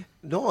 José.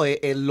 No,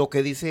 lo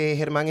que dice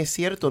Germán es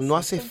cierto. No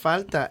hace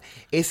falta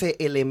ese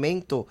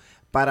elemento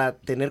para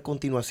tener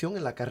continuación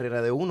en la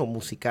carrera de uno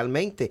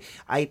musicalmente.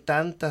 Hay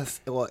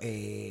tantos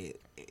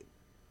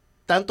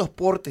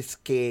portes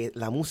que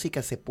la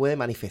música se puede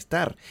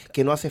manifestar,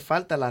 que no hace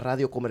falta la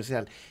radio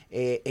comercial.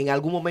 En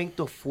algún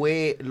momento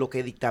fue lo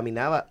que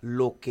dictaminaba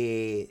lo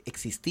que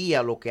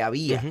existía, lo que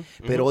había,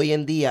 pero hoy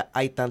en día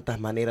hay tantas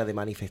maneras de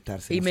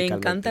manifestarse. Y me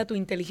musicalmente. encanta tu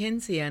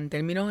inteligencia en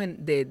términos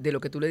de lo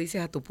que tú le dices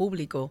a tu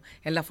público,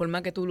 en la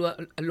forma que tú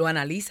lo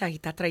analizas y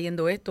estás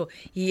trayendo esto.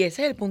 Y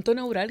ese es el punto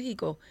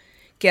neurálgico,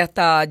 que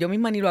hasta yo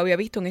misma ni lo había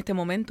visto en este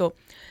momento.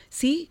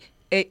 Sí,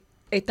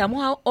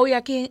 estamos hoy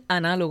aquí en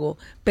análogo,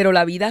 pero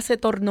la vida se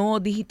tornó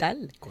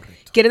digital.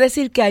 Correcto. Quiere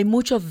decir que hay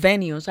muchos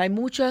venues, hay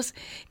muchos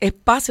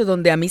espacios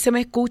donde a mí se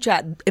me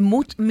escucha.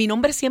 Mi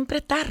nombre siempre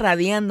está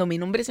radiando, mi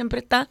nombre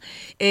siempre está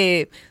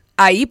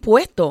ahí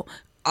puesto.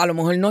 A lo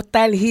mejor no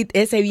está el hit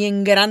ese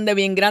bien grande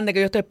que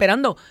yo estoy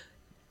esperando.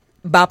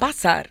 Va a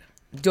pasar.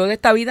 Yo de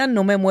esta vida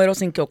no me muero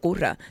sin que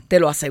ocurra, te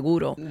lo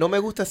aseguro. No me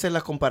gusta hacer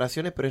las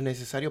comparaciones, pero es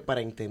necesario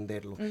para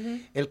entenderlo.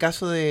 El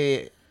caso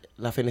de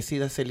la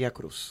fenecida Celia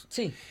Cruz.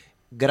 Sí.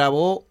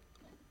 Grabó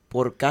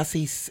por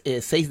casi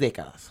 6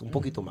 décadas, un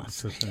poquito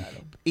más. Claro.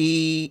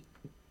 Y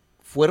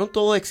fueron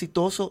todos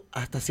exitosos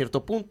hasta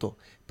cierto punto,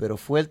 pero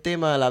fue el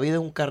tema de La vida de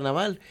un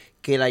carnaval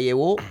que la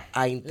llevó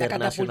a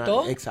internacional.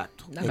 catapultó.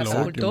 Exacto. La Lo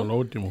catapultó.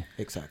 último.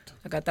 Exacto.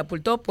 La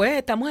catapultó, pues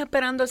estamos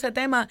esperando ese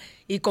tema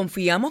y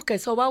confiamos que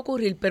eso va a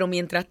ocurrir, pero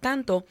mientras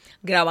tanto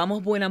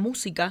grabamos buena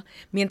música,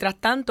 mientras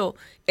tanto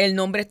el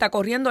nombre está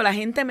corriendo, la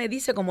gente me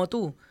dice como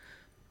tú,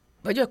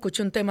 pues yo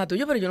escuché un tema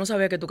tuyo, pero yo no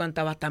sabía que tú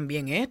cantabas tan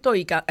bien esto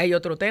y hay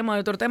otro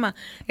tema.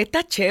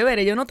 Está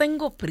chévere, yo no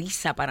tengo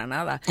prisa para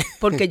nada,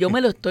 porque yo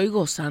me lo estoy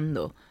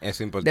gozando.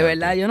 Es importante. De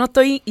verdad, yo no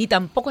estoy, y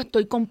tampoco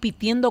estoy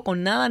compitiendo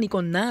con nada ni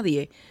con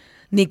nadie.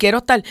 Ni quiero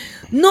estar,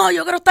 no,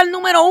 yo quiero estar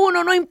número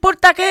 1, no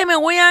importa qué, me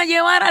voy a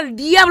llevar al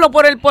diablo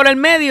por el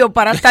medio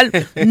para estar.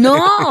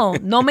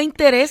 No me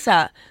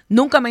interesa,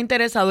 nunca me ha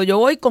interesado. Yo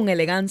voy con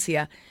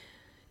elegancia.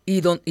 Y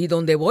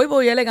donde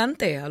voy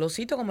elegante, a los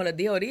sitios, como les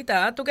dije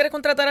ahorita. ¿Tú quieres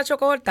contratar a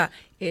Choco Orta?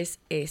 Es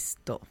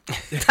esto.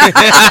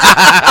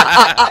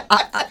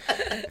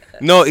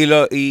 No,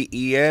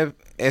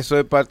 eso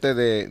es parte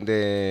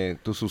de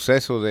tu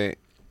suceso, de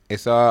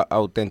esa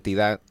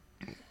autenticidad.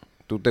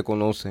 Tú te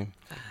conoces,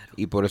 claro,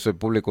 y por eso el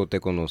público te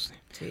conoce.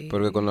 Sí.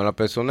 Porque cuando la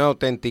persona es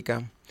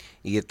auténtica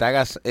y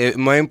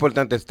más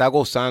importante, está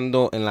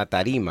gozando en la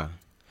tarima,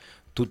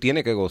 tú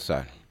tienes que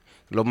gozar.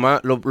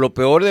 Lo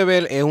peor de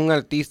ver es un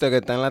artista que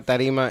está en la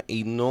tarima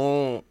y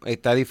no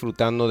está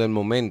disfrutando del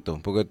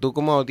momento, porque tú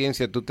como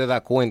audiencia tú te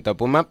das cuenta,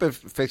 por más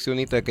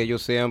perfeccionistas que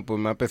ellos sean, por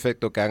más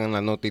perfecto que hagan la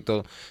nota y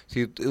todo,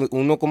 si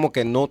uno como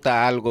que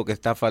nota algo que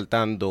está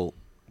faltando,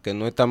 que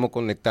no estamos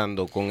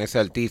conectando con ese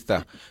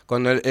artista,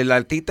 cuando el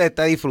artista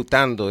está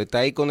disfrutando, está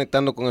ahí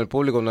conectando con el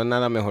público, no es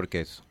nada mejor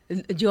que eso.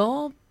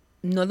 Yo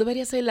no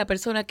debería ser la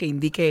persona que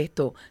indique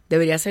esto,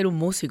 debería ser un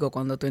músico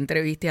cuando tú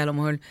entrevistes a lo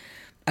mejor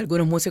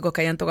algunos músicos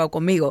que hayan tocado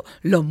conmigo,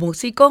 los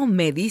músicos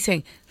me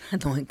dicen,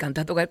 nos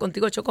encanta tocar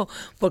contigo, Choco,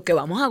 porque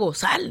vamos a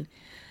gozar.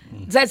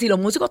 O sea, si los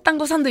músicos están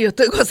gozando y yo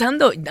estoy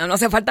gozando, no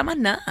hace falta más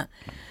nada.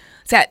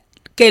 O sea,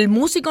 que el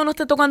músico no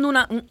esté tocando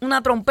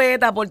una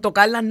trompeta por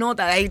tocar las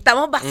notas, ahí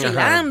estamos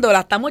vacilando, la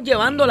estamos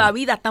llevando la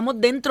vida,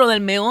 estamos dentro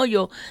del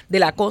meollo de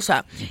la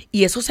cosa.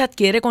 Y eso se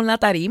adquiere con la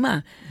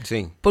tarima.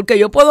 Sí. Porque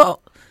yo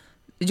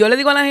le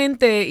digo a la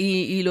gente,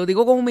 y lo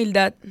digo con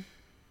humildad,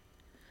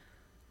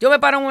 yo me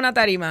paro en una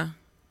tarima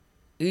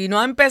y no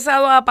ha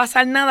empezado a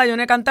pasar nada, yo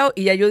no he cantado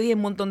y ya yo dije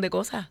un montón de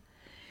cosas.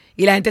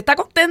 Y la gente está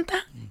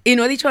contenta y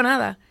no he dicho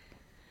nada.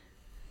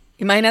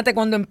 Imagínate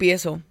cuando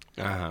empiezo.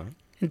 Ajá.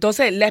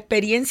 Entonces, la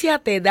experiencia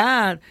te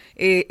da,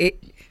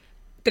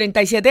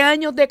 37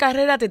 años de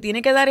carrera te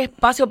tiene que dar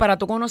espacio para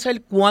tú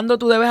conocer cuándo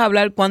tú debes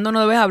hablar, cuándo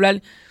no debes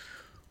hablar,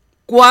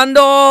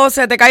 cuándo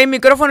se te cae el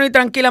micrófono y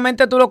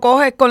tranquilamente tú lo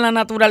coges con la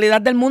naturalidad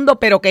del mundo,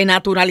 pero que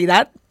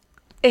naturalidad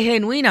es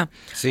genuina.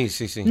 Sí,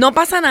 sí, sí. No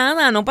pasa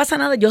nada, no pasa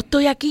nada. Yo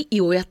estoy aquí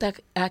y voy a estar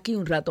aquí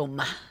un rato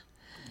más.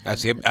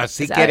 Así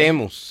 ¿Sabes?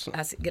 queremos.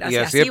 Gracias, Y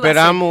así va a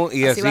esperamos ser,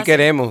 y así va a ser.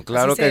 queremos,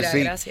 claro Así que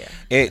será, sí.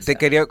 Gracias. Te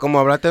quería, como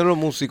hablaste de los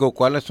músicos,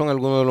 ¿cuáles son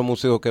algunos de los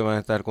músicos que van a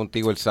estar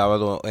contigo el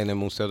sábado en el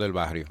Museo del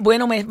Barrio?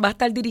 Bueno, me va a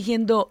estar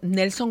dirigiendo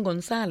Nelson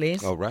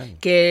González, All right.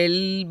 que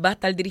él va a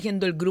estar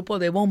dirigiendo el grupo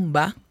de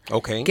bomba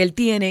Okay. que él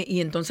tiene,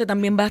 y entonces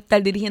también va a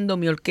estar dirigiendo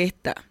mi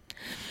orquesta.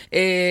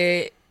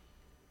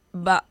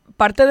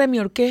 Parte de mi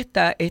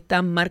orquesta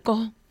está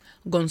Marcos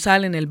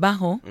González en el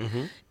bajo,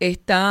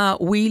 está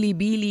Willy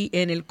Billy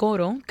en el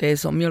coro, que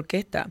son mi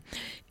orquesta.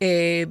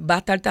 Va a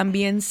estar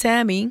también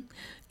Sammy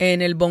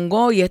en el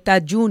bongo y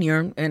está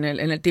Junior en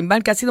el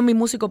timbal, que ha sido mi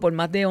músico por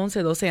más de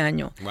 11, 12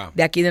 años, Wow.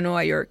 de aquí de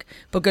Nueva York.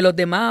 Porque los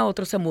demás,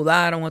 otros se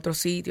mudaron a otros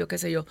sitios, qué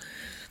sé yo.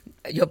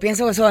 Yo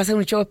pienso que eso va a ser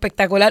un show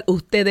espectacular.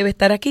 Usted debe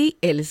estar aquí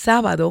el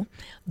sábado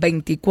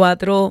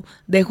 24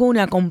 de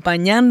junio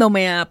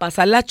acompañándome a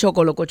pasar la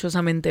Choco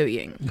locochosamente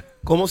bien.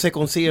 ¿Cómo se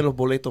consiguen los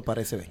boletos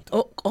para ese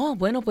evento?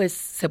 Bueno, pues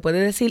se puede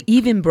decir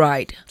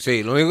Eventbrite.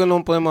 Sí, lo único que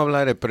no podemos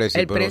hablar es precio,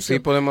 El pero precio. sí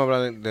podemos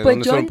hablar de Pues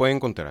dónde yo se lo pueden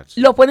encontrar.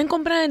 Lo pueden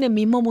comprar en el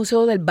mismo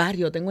Museo del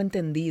Barrio, tengo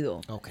entendido.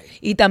 Okay.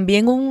 Y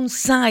también un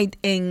site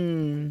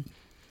en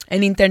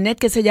internet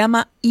que se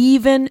llama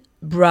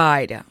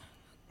Eventbrite.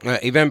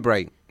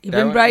 Eventbrite.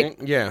 Eventbrite.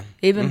 Yeah.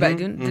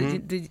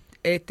 Eventbrite.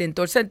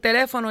 Entonces el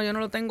teléfono yo no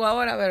lo tengo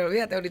ahora, pero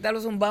fíjate, ahorita lo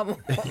zumbamos.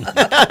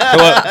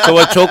 So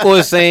what Choco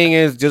is saying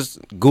is just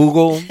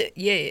Google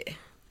Yeah.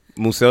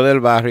 Museo del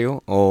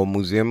Barrio or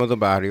Museum of the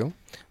Barrio.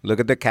 Look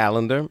at the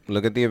calendar.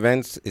 Look at the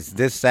events. It's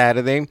this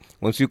Saturday.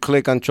 Once you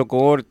click on Choco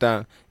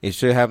Orta, it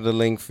should have the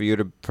link for you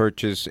to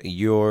purchase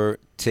your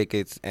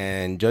tickets.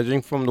 And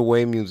judging from the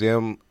way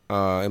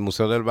El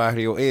Museo del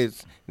Barrio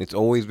is, it's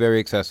always very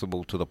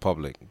accessible to the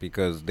public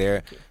because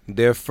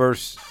their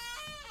first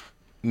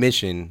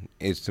mission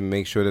is to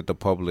make sure that the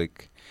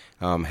public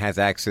has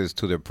access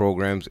to their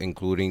programs,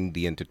 including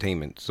the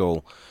entertainment.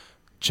 So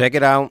check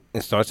it out.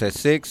 It starts at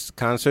 6.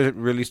 Concert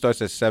really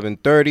starts at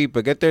 7:30,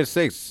 but get there at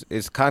 6.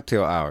 It's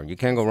cocktail hour. You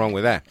can't go wrong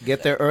with that.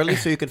 Get there early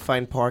so you can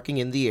find parking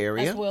in the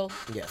area. As well.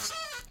 Yes.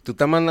 ¿Tú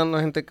estás mandando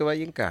a gente que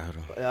vaya en carro?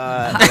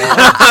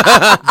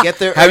 Get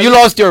there Have early. you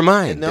lost your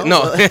mind?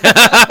 No.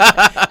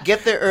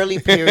 Get there early,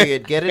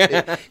 period. Get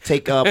it.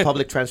 Take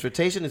public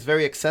transportation. It's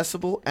very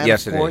accessible. And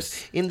Yes, of it course,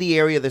 is. in the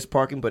area there's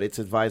parking, but it's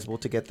advisable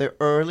to get there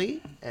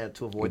early and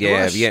to avoid the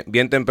Yeah, rush.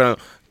 bien temprano.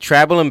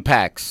 Travel in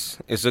packs.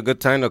 It's a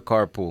good time to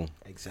carpool.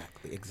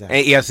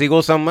 Exactly. Y así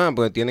gozan más,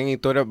 porque tienen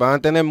historias, van a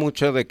tener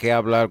mucho de qué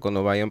hablar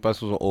cuando vayan para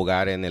sus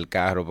hogares en el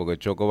carro, porque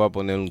Choco va a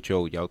poner un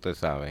show, ya ustedes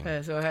saben.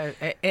 Eso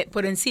es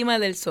por encima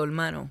del sol,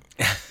 mano.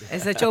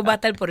 Ese show va a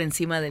estar por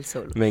encima del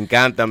sol. Me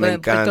encanta, me Pues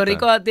encanta. En Puerto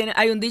Rico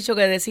hay un dicho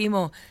que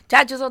decimos,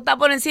 chacho, eso está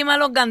por encima de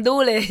los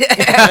gandules.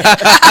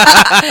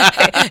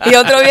 Y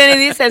otro viene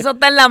y dice, eso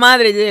está en la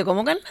madre. Y yo digo,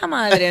 ¿cómo que en la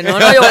madre? No,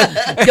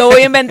 yo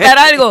voy a inventar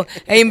algo.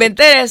 E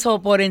inventé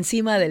eso por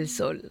encima del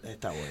sol.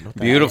 Está bueno.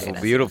 Beautiful,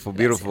 beautiful,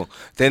 beautiful.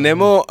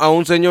 Tenemos a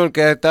un señor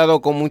que ha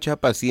estado con mucha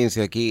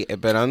paciencia aquí,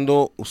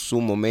 esperando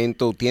su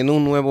momento. Tiene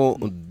un nuevo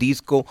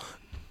disco.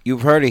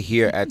 You've heard it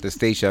here at the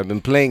station. I've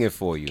been playing it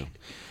for you.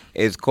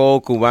 It's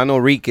called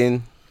Cubano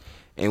Rican,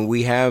 and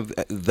we have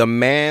the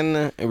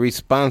man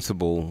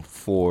responsible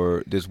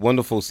for this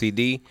wonderful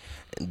CD,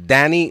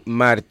 Dany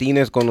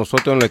Martinez, con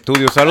nosotros en el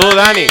estudio. Saludos,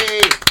 Dany.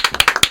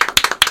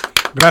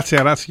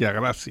 Gracias.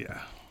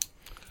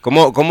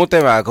 ¿Cómo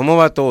te va? ¿Cómo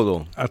va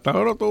todo? Hasta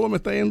ahora todo me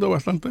está yendo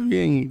bastante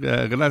bien.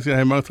 Gracias,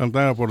 hermano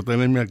Santana, por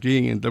tenerme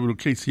aquí en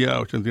WKCA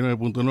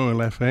 89.9 en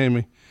la FM.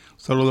 Un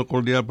saludo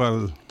cordial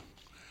para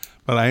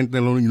la gente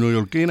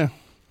neoyorquina.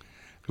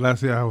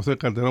 Gracias a José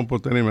Calderón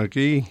por tenerme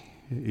aquí.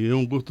 Y es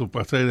un gusto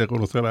pasar de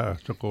conocer a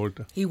Choco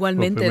Orta.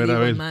 Igualmente,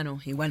 digo, hermano,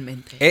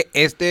 igualmente.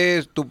 Este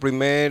es tu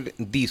primer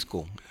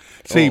disco.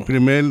 Sí,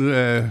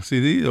 primer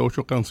CD de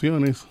 8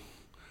 canciones.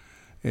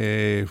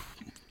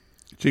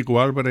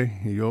 Chico Álvarez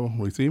y yo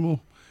lo hicimos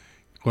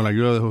con la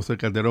ayuda de José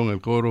Calderón,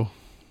 el coro,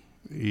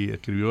 y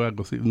escribió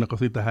unas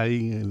cositas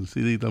ahí en el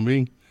CD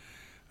también.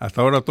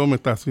 hasta ahora todo me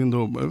está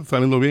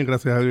saliendo bien,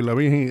 gracias a Dios y la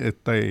Virgen.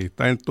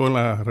 Está en todas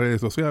las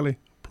redes sociales,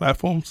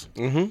 platforms.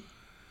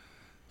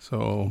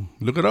 So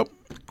look it up,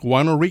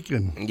 Cubano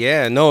Rican.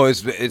 Yeah, no,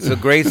 it's a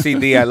great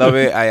CD. I love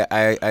it.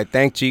 I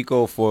thank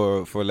Chico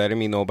for letting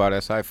me know about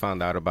it. So I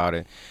found out about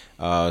it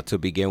to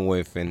begin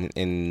with,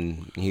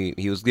 and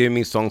he was giving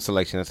me song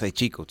selection. I say,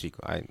 Chico,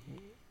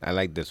 I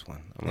like this one.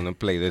 I'm gonna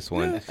play this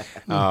one.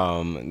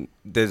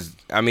 There's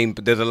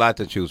a lot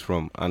to choose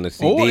from on the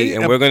CD,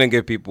 and we're gonna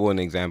give people an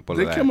example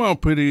of that. They came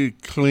out pretty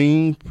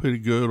clean, pretty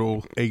good.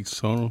 Old 8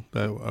 songs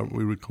that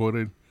we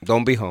recorded.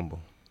 Don't be humble.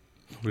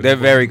 They're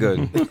very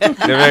good.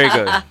 They're very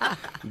good.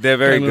 They're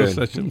very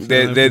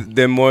good.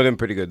 They're more than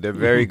pretty good. They're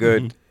very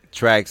good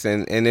tracks,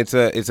 and it's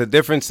a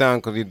different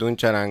sound because you're doing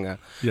charanga.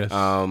 Yes.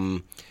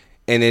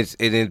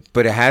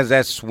 But it has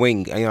that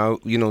swing.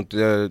 You know,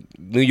 the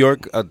New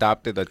York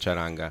adopted the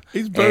charanga.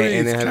 It's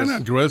kind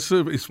of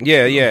aggressive. It's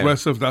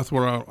aggressive. That's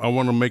what I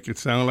want to make it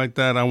sound like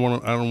that. I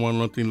don't want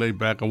nothing laid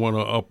back. I want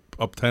to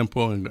up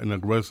tempo and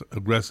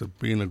aggressive,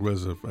 being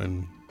aggressive,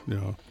 and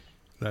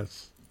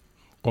that's.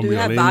 Do you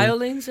have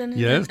violins?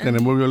 Yes,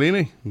 tenemos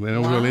violines.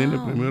 Tenemos violines,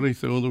 primero y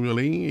segundo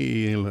violín,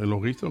 y en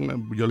los ritmos,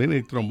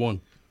 violines y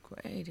trombón.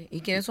 Great.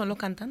 ¿Y quiénes son los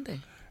cantantes?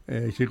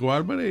 Chico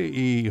Álvarez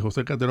y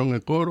José Calderón en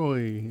el coro,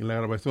 y en la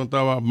grabación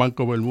estaba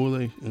Marco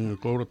Bermúdez en el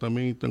coro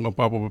también. Tengo a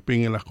Papo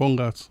Pepín en las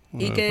congas.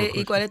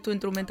 ¿Y cuál es tu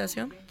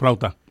instrumentación?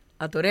 Flauta.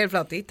 Tú eres el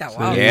flautista,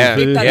 wow. Yeah.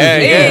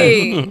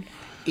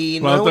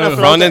 Y no, es una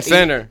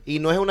flauta, y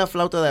no es una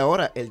flauta de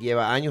ahora, él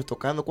lleva años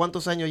tocando.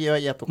 ¿Cuántos años lleva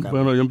ya tocando?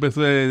 Bueno, yo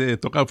empecé a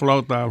tocar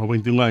flauta a los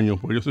 21 años,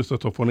 porque yo soy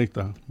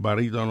saxofonista,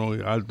 barítono,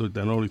 alto y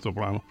tenor y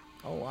soprano.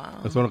 Oh, wow.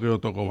 Eso es lo que yo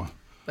toco más.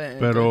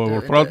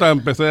 Pero flauta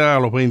empecé a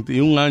los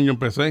 21 años,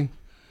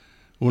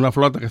 una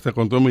flauta que se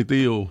contó mi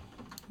tío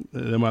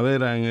de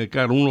madera en el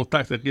carro, unos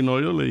taxis aquí en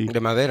Nueva York. ¿De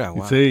madera?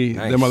 Wow. Sí,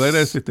 nice. De madera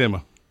del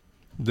sistema.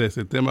 De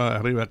sistema de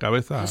arriba,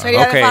 cabeza. ¿No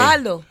sería de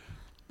Fajardo?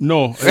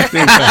 No, es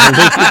tinta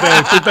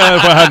de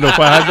Fajardo.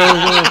 Fajardo,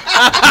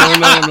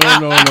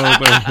 no.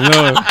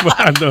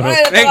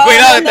 Ten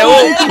cuidado,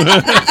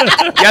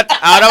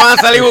 ahora van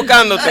a salir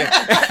buscándote.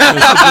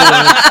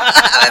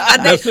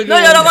 No,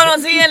 yo lo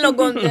conocí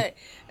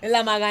en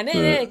la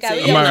Magané que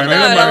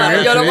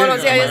había. Yo lo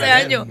conocí ahí ese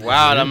año.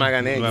 Wow, la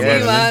Magané. Sí,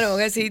 claro,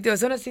 qué sitio.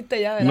 Eso no existe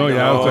ya, ¿verdad? No,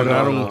 ya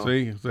cerraron,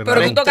 sí.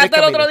 Pero tú tocaste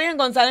el otro día en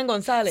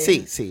González.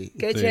 Sí.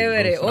 Qué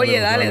chévere. Oye,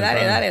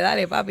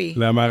 dale, papi.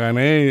 La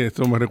Magané,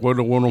 esto me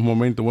recuerdo buenos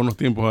momentos, buenos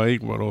tiempos ahí,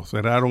 pero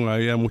cerraron,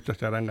 había muchas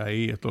charangas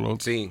ahí,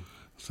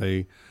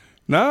 Sí.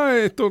 Nada,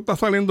 esto está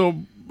saliendo,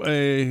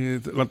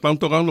 la están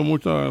tocando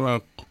mucho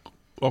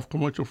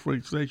off-commercial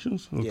free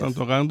stations, lo están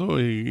tocando,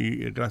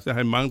 y gracias a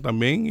Germán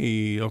también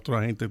y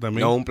otra gente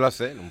también. No, un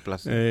placer.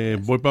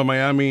 Voy para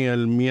Miami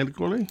el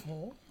miércoles,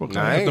 porque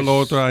tengo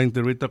otra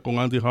entrevista con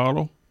Andy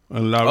Harlow.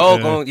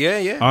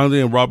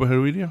 Andy and Robert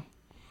Heredia,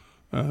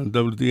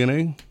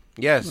 WDNA.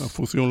 Yes,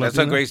 Fusión that's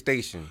Latina. a great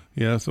station.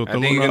 Yeah, so I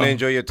think you're going to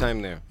enjoy your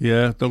time there.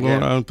 Yeah, tengo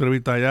una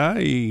entrevista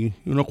allá y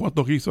unos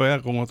cuantos guisos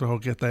allá con otras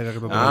orquestas allá que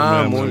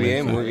muy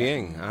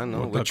bien.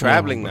 No, we're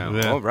traveling now.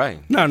 Yeah. All right.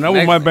 No, not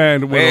with my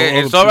band.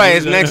 It's all right.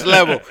 It's next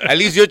level. At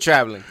least you're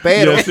traveling.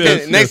 Pero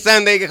next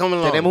time they can come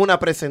along. Tenemos una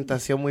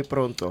presentación muy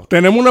pronto.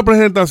 Tenemos una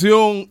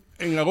presentación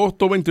en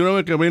agosto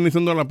 29 que viene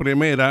siendo la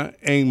primera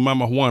en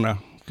Mama Juana.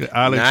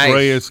 Alex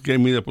Reyes gave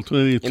me the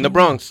opportunity in the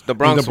Bronx and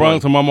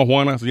Mama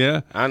Juana's,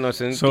 yeah. I know.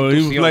 So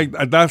he was like,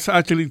 that's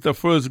actually the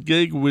first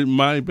gig with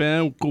my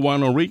band,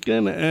 Cubano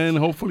Rican, and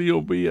hopefully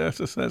it'll be a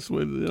success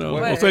with,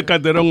 Jose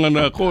Calderón and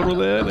the coro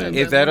there.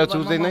 Is that a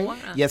Tuesday night?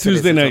 Yes,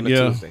 Tuesday night,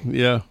 Tuesday.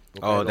 Yeah.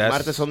 Los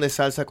martes son de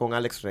salsa con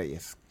Alex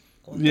Reyes.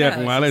 Con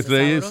Alex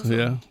Reyes,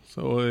 yeah.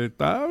 So,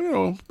 está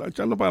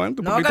echando para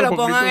adelante. No, que lo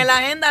pongan en la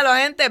agenda la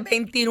gente.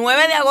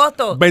 29 de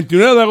agosto.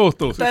 29 de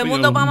agosto. Todo el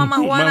mundo para Mamá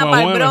Juana,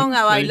 para el Bronx,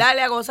 a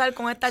bailarle, a gozar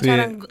con esta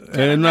charanga.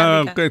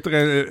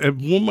 Es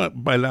muy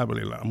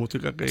bailable la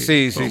música que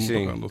estamos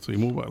tocando. Sí,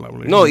 muy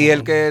bailable. No, y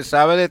el que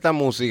sabe de esta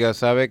música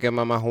sabe que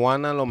Mamá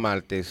Juana los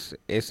martes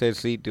es el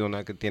sitio en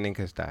el que tienen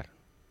que estar.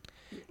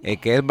 El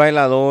que es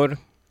bailador,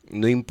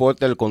 no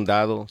importa el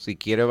condado, si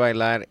quiere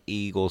bailar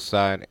y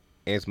gozar,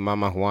 es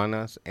Mamá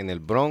Juana's en el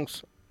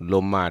Bronx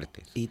los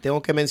martes. Y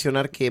tengo que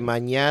mencionar que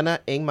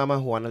mañana en Mamá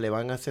Juana le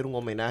van a hacer un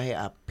homenaje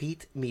a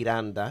Pete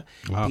Miranda.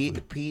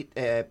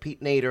 Pete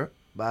Nader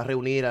va a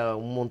reunir a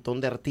un montón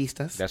de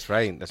artistas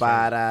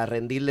para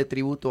rendirle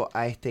tributo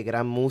a este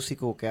gran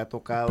músico que ha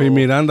tocado. Pete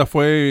Miranda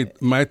fue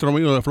maestro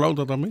mío de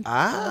flauta también.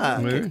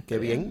 Qué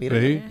bien, mira,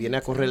 viene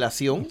a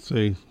correlación.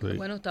 Sí.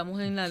 Bueno,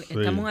 estamos en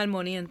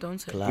armonía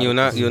entonces. Claro,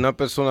 y una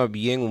persona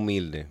bien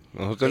humilde.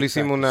 Nosotros le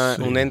hicimos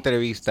una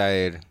entrevista a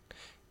él.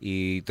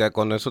 Y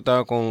cuando eso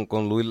estaba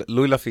con Luis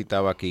Lafitte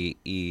estaba aquí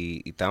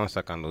y estaban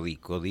sacando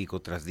disco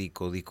tras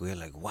disco. Y you're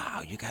like,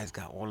 wow, you guys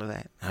got all of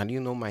that. How do you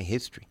know my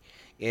history?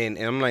 And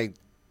I'm like,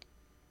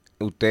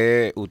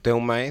 usted es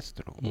un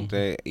maestro.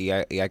 Y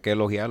hay que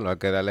elogiarlo, hay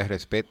que darle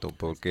respeto,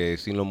 porque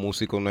sin los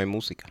músicos no hay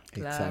música.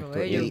 Claro, exacto.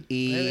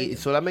 Y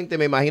solamente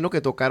me imagino que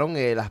tocaron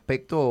el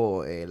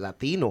aspecto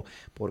latino,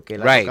 porque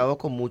él ha tocado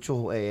con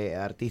muchos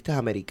artistas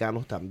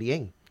americanos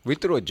también. We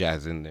threw a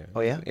jazz in there.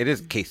 Oh, yeah? It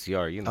is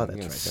KCR, you know. Oh, that's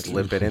you right, that's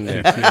slip it in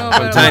there No,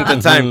 from time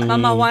to time.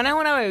 Mamá Juana es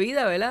una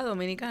bebida, ¿verdad?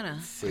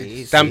 Dominicana.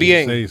 Sí,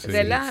 También.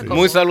 ¿Verdad?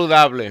 Muy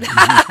saludable.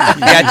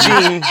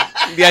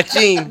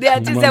 Diachín. De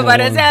hecho, se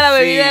parece a la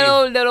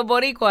bebida de los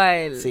boricuas a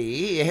él.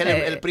 Sí, es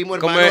el primo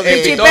como hermano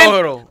el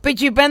pitorro.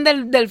 Pichipén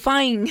del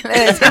Fine. Le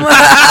decimos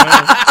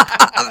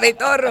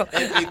pitorro.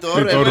 El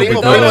pitorro, Pitorro, el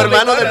primo pitorro.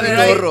 hermano del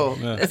pitorro.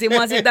 Decimos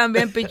así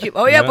también,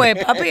 Oye,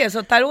 pues, papi, eso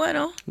está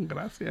bueno.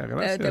 Gracias.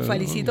 Te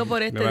felicito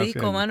por este Gracias,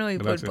 disco, mano, y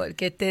por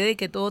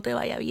que todo te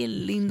vaya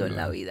bien lindo en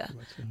la vida.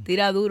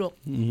 Tira duro.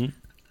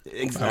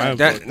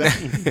 Exacto.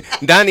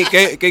 Dany,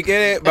 ¿qué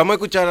quiere? Vamos a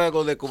escuchar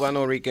algo de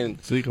Cubano Rican.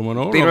 Sí, como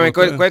no. Dígame,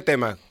 ¿cuál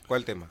tema?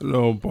 ¿Cuál tema?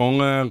 Lo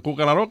pongan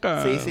Cuca la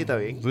Loca. Sí, está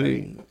bien.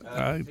 Sí.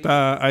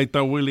 Ahí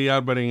está Willie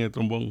Albert en el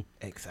trombón.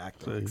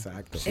 Exacto, Sí.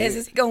 exacto.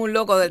 Ese sí que es un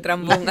loco del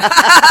trombón. Un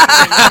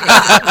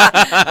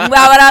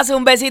abrazo,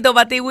 un besito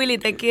para ti, Willy.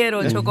 Te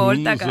quiero. Choco,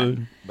 Orta acá. Sí.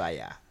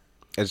 Vaya.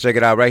 Let's check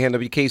it out right here on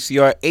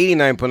WKCR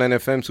 89.9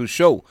 FM, su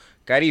show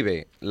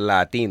Caribe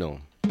Latino.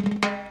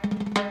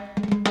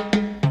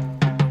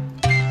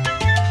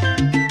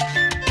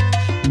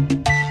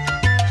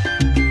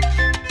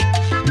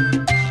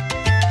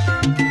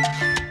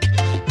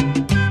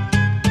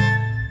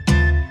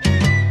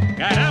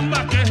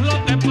 Caramba, ¿qué es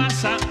lo que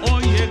pasa?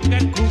 Oye,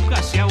 que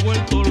Cuca se ha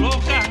vuelto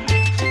loca.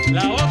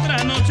 La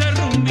otra noche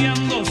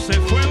rumbeando se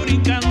fue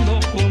brincando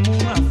como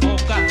una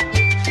foca.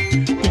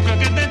 Cuca,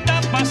 ¿qué te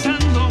está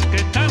pasando? Que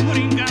estás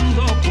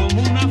brincando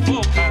como una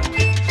foca.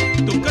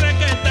 ¿Tú crees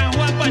que estás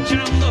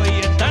guapachando y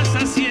estás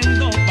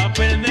haciendo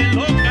papel de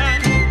loca?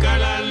 Cuca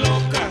la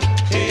loca,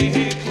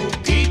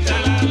 Cuquita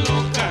la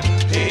loca,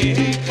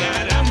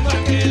 caramba,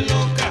 qué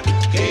loca,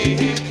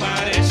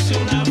 parece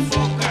una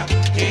foca,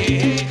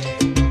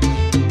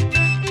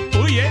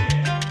 Oye,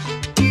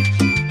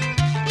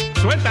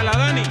 suéltala,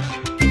 Dany,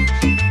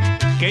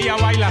 que ella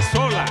baila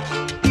sola.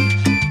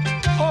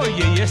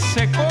 Oye, y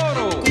ese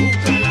coro.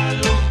 Cuca la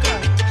loca,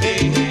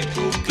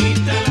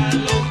 Cuquita la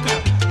loca,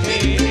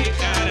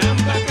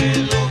 caramba, qué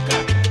loca,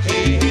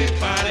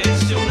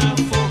 parece una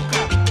foca,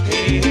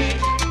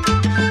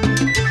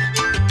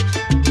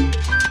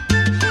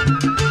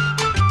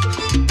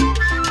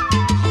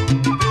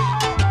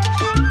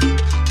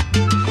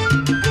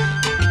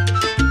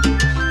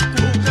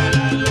 Cuca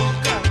la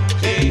loca,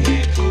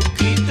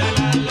 Cuquita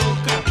la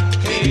loca,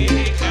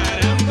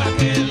 caramba,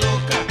 qué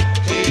loca,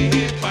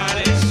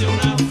 parece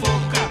una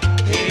foca,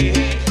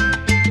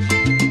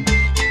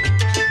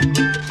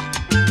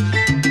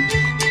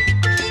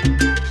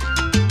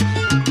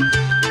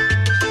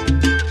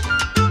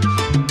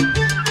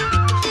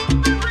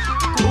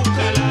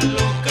 Cuca la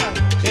loca,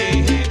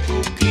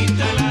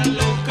 Cuquita la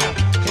loca,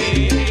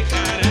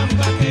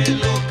 caramba, qué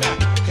loca,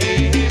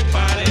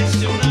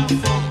 parece una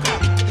foca,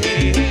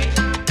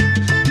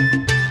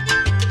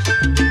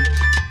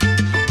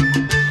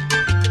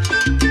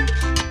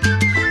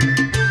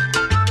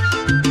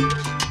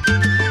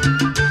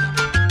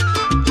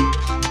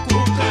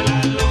 Cuca la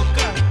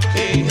loca,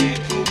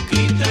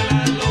 Cuquita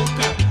la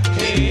loca,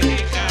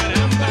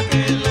 caramba,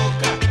 qué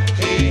loca,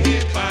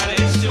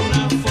 parece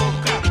una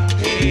foca,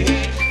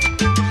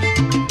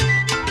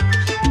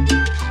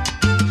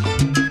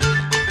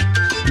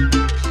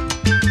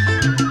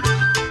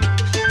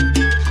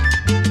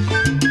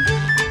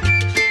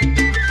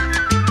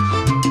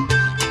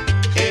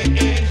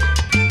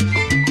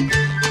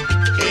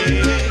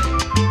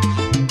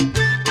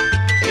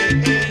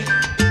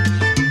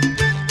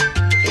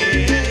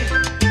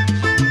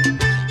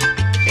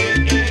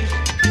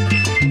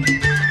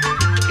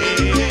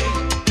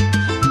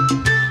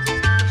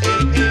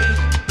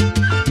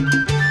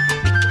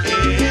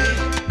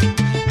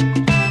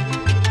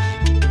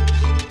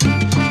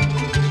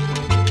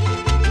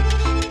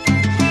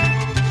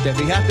 ¿Te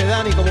fijaste,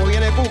 Dany, cómo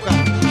viene Cuca?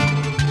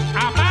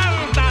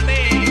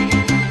 ¡Apártate!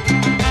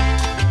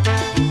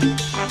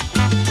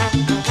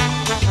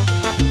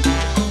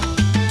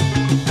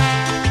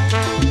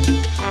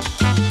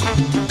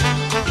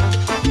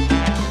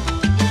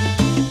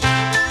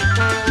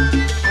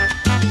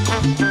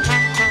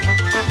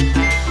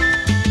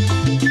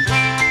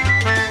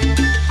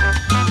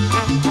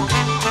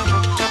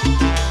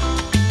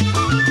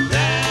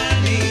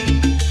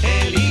 Dany,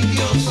 el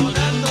indio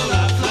sonando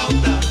la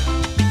flauta.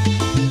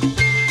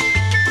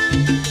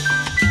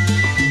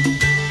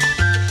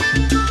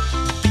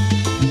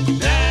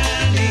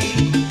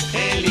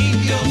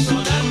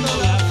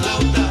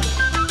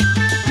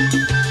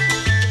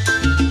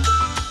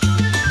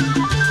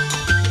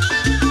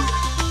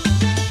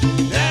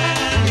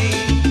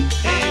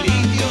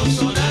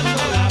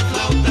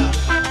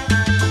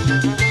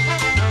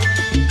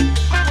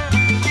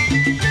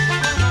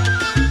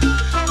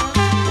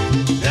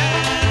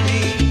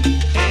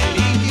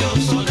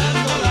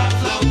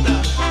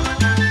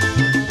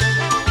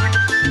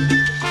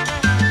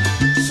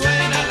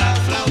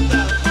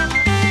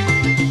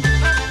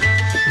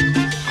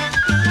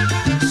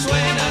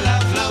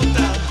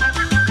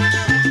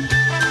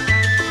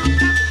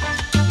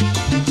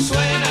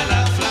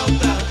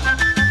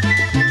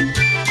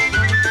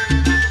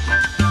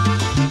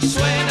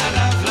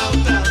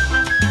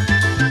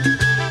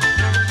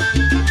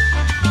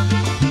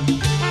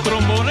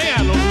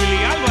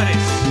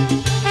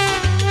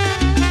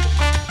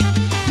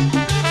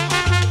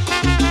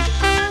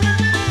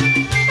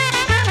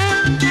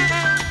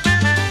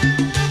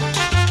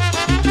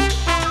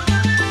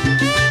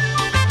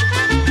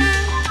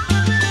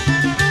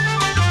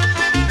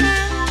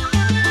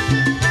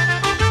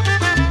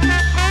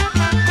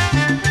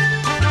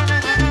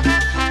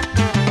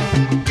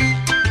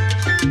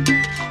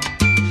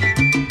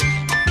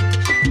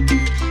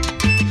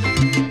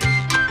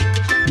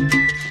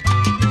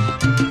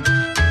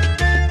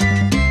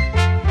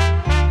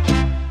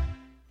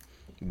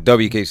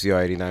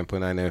 WKCR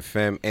 89.9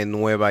 FM en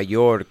Nueva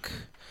York.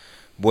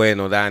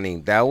 Bueno,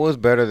 Dany, that was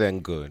better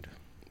than good.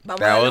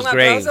 Vamos a That darle was un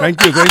great. aplauso.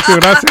 Thank you.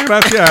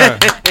 Gracias.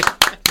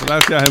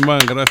 Gracias,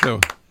 Germán, gracias.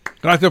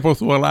 Gracias por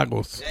sus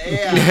halagos.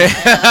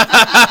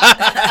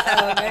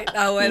 Okay,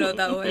 está bueno.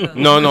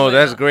 No,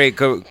 that's great.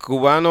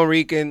 Cubano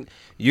Rican,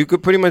 you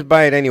could pretty much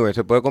buy it anywhere.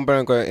 Se puede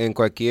comprar en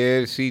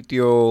cualquier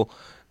sitio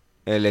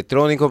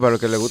electrónico para los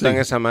que le gustan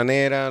esa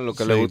manera, los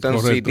que le gustan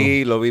correcto.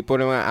 CD, lo vi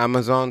por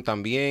Amazon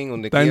también,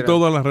 donde Está quiera. en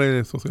todas las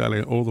redes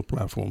sociales, all the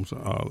platforms.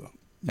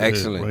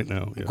 Excellent. Right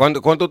now, yeah.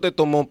 ¿Cuánto te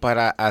tomó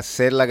para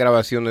hacer la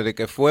grabación desde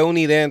que fue una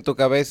idea en tu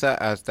cabeza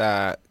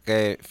hasta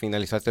que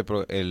finalizaste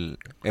el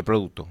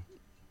producto?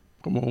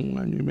 Como un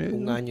año y medio.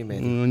 Un año y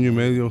medio. Un año y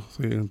medio,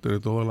 sí, entre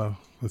todas las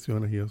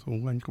sesiones y eso.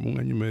 Como un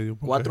año y medio.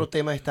 porque- 4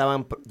 temas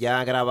estaban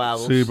ya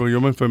grabados. Sí, porque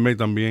yo me enfermé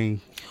también.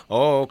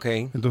 Oh, ok.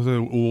 Entonces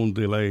hubo un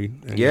delay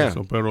en Yeah.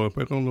 eso. Pero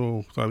después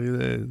cuando salí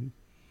de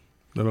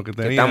lo que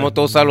tenía... Estamos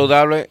todos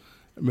saludables.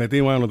 Metí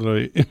mano otra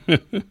vez.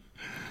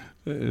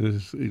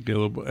 Y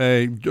quedó.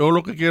 Yo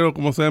lo que quiero,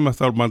 ¿cómo se llama?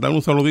 Mandar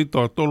un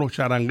saludito a todos los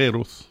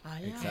charangueros.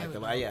 Exacto,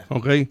 vaya.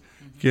 ¿Ok?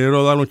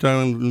 Quiero dar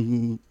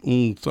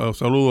un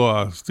saludo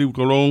a Steve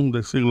Colón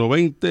del siglo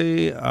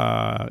XX,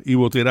 a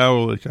Ivo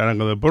Tirado de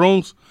Charanga del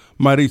Bronx,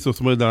 Mariso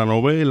Smith de la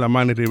Novela,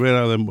 Manny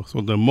Rivera de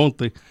Son del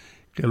Monte,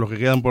 que los que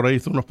quedan por ahí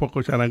son unos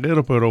pocos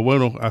charangueros, pero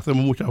bueno,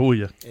 hacemos mucha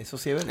bulla. Eso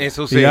sí es verdad.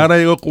 Eso sí. Y ahora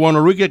llegó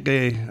Cubano Rique,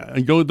 que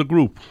enjoy the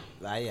group.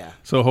 Vaya.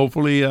 So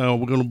hopefully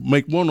we're going to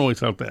make more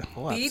noise out there.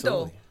 Oh, Pito,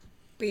 absolutely.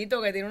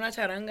 Pito que tiene una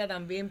charanga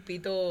también,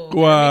 Pito.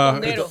 Cua-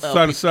 que era mi conguero.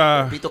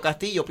 Salsa. Pito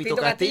Castillo. Pito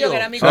Castillo, que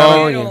era mi Oh,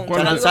 conguero. yeah. Un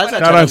saludo para-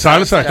 Charan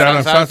salsa con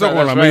el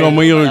that's amigo right.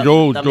 mío,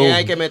 yo, También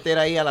hay que meter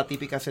ahí a la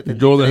típica 73.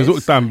 yo de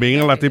Jesús,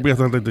 también en la típica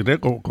 73,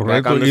 correcto,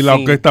 Back on the y la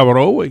scene. orquesta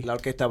Broadway, La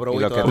orquesta Y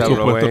Broadway la todavía. orquesta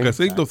por supuesto Broadway. que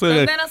sí, entonces,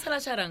 ¿Dónde nace la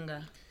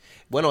charanga?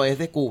 Bueno, es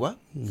de Cuba.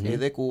 Es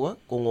de Cuba,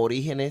 con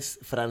orígenes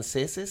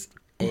franceses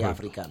e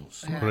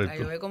africanos.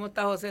 Correcto. Yo veo cómo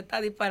está José,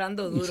 está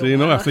disparando duro. Sí,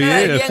 no, mano. así Bien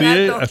es, así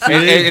es, alto. así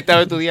Él es,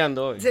 estaba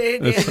estudiando hoy. Sí,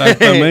 tiene-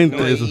 exactamente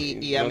No, eso.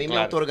 y a No, mí me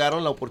claro.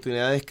 otorgaron la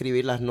oportunidad de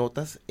escribir las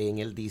notas en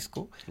el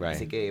disco. Right.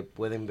 Así que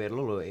pueden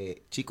verlo.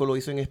 Chico lo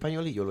hizo en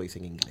español y yo lo hice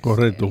en inglés.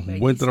 Correcto, Bellísimo.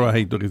 buen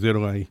trabajito que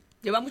hicieron ahí.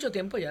 Lleva mucho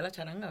tiempo ya la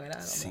charanga, ¿verdad?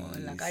 Como Sí,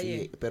 en la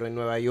calle. sí, pero en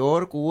Nueva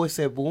York hubo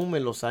ese boom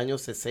en los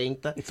años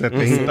 60,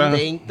 70,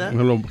 70.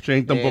 en los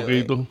 80 un Eh,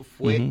 poquito.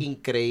 Fue Ujú.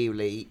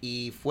 increíble.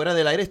 Y fuera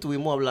del aire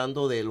estuvimos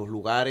hablando de los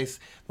lugares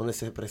donde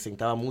se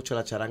presentaba mucho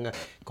la charanga,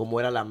 como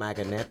era la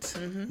Maganet.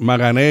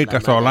 Magané, La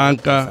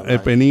Casablanca, Casablanca.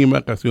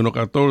 Epenima, Casino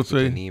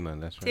 14. Neiman,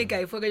 that's Sí, right. que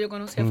ahí fue que yo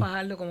conocí a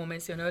Fajardo, como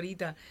mencioné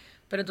ahorita.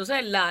 Pero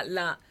entonces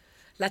la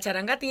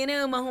charanga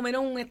tiene más o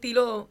menos un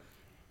estilo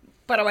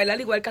para bailar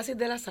igual casi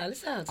de la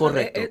salsa. ¿sabes?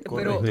 Correcto,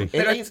 Pero, correcto.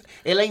 pero Es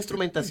la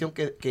instrumentación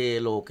que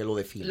lo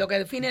define. lo que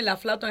define la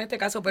flauta en este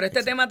caso. Pero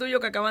este tema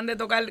tuyo que acaban de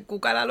tocar,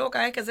 Cuca la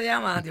Loca, es que se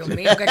llama. Dios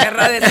mío, ¿qué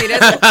querrá decir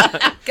eso?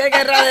 ¿Qué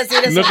querrá decir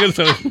eso? No quiero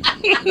saber.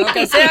 Lo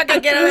que sea que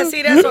quiera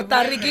decir eso,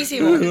 está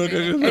riquísimo.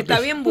 Está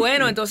bien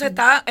bueno. Entonces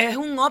es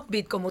un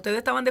upbeat, como ustedes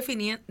estaban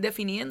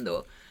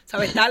definiendo.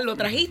 ¿Sabes? Lo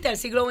trajiste al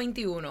siglo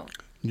XXI.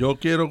 Yo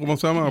quiero, ¿cómo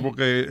se llama?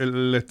 Porque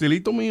el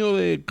estilito mío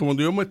de, como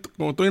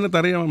estoy en la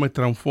tarea, me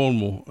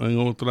transformo en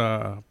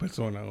otra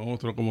persona, en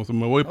otro, como si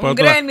me voy para Un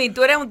otra. gremlin,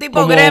 tú eres un tipo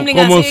Como, gremlin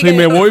como así. si que-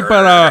 me voy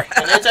para,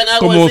 echan agua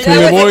como si encima.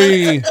 me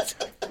voy,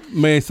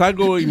 me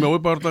salgo y me voy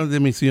para otra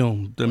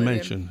dimension,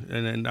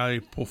 and I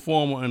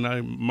perform,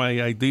 and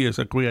my ideas,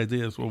 I create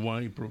ideas for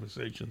my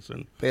improvisations,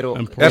 Pero-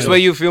 and That's projects.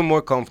 where you feel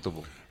more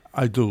comfortable.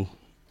 I do.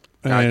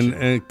 Gotcha.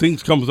 And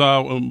things comes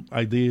out,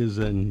 ideas,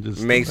 and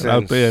just Makes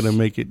out sense. there to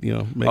make it,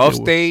 make Off it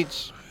work.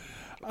 stage,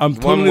 I'm one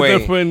totally way.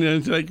 different.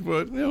 It's like,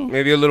 but,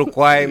 maybe a little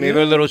quiet,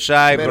 maybe a little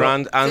shy, Pero-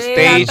 but on Sí,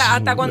 stage.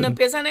 hasta cuando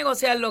empieza a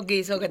negociar lo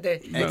quiso que te...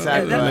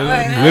 Exacto.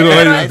 Little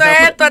Pero lady. esto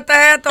es esto, esto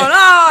es esto.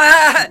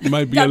 No,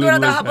 Might be ya a tú no te little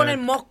vas a late. poner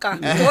mosca.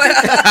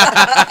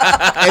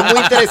 Es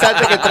muy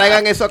interesante que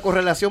traigan eso a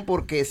correlación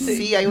porque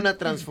sí hay una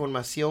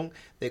transformación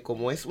de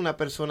cómo es una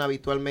persona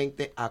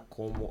habitualmente a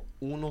cómo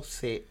uno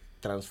se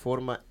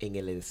transforma en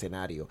el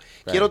escenario.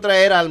 Quiero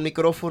traer al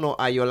micrófono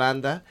a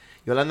Yolanda.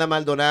 Yolanda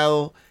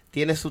Maldonado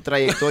tiene su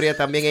trayectoria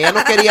también. Ella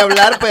no quería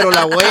hablar, pero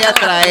la voy a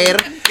traer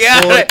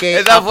porque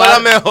Esa fue la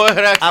mejor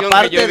reacción que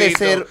aparte yo he de visto.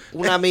 ser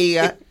una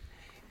amiga,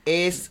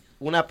 es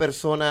una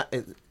persona,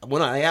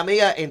 bueno, es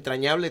amiga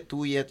entrañable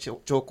tuya,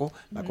 Choco,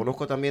 la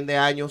conozco también de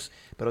años,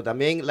 pero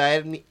también la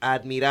he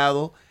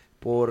admirado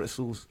por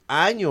sus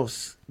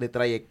años de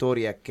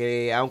trayectoria,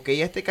 que aunque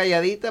ella esté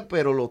calladita,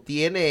 pero lo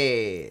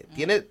tiene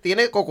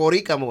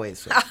cocorícamo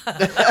eso.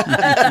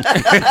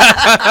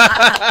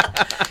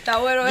 Está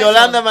bueno eso.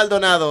 Yolanda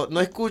Maldonado, ¿no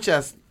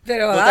escuchas?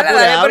 Pero No te dale,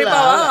 apures, dale por ahí habla,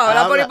 para abajo, habla,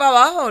 habla por ahí habla. para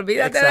abajo,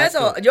 olvídate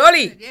Exacto. de eso.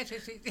 Yoli,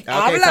 Ok,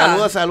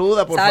 habla.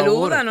 saluda, por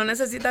Saluda, favor. no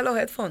necesitas los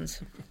headphones.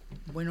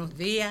 Buenos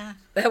días.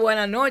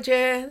 Buenas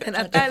noches,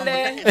 buenas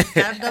tardes.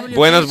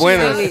 Buenas,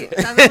 buenas.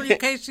 Está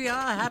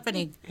WKCR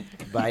happening.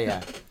 Vaya.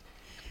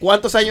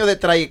 ¿Cuántos años de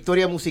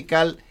trayectoria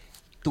musical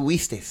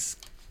tuviste?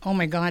 Oh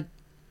my God.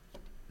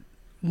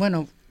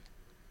 Bueno,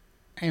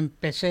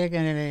 empecé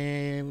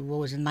en what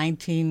was it,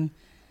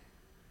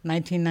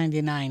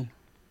 1999.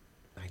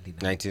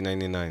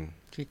 1999.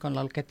 Sí, con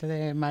la orquesta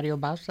de Mario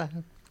Bausa.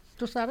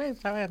 Tú sabes,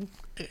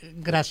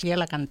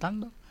 Graciela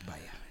cantando.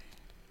 Vaya.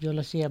 Yo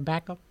lo hacía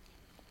backup.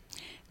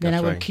 Then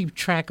That's I would right. keep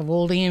track of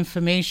all the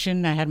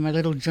information. I had my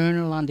little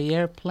journal on the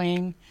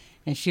airplane,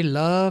 and she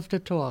loved to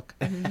talk.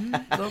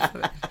 Go for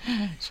it.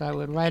 So I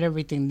would write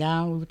everything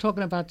down. We were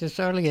talking about this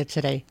earlier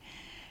today,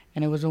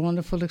 and it was a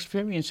wonderful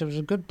experience. It was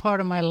a good part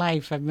of my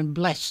life. I've been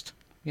blessed,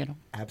 you know.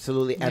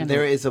 Absolutely. And You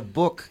there know. is a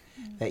book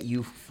that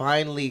you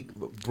finally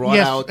brought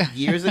Yes. out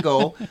years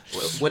ago.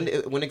 When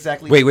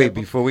exactly? Wait, did wait. that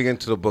book- Before we get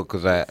into the book,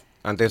 because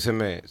antes se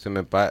me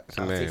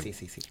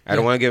Sí. I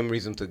don't want to give him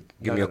reason to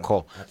give No, me no, a no.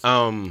 call.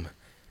 Absolutely.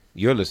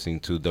 You're listening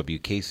to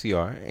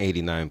WKCR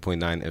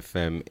 89.9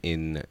 FM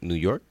in New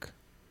York,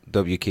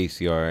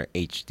 WKCR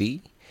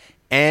HD,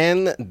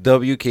 and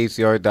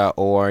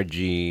WKCR.org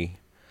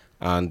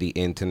on the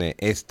internet.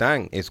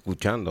 Están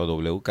escuchando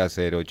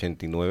WKCR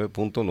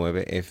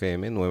 89.9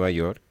 FM Nueva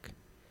York,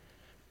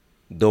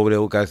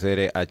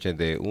 WKCR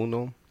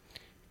HD1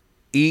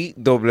 y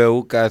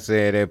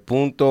WKCR.org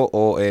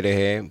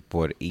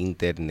por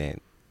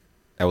internet.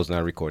 I was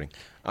not recording.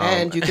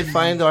 And you can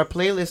find our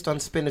playlist on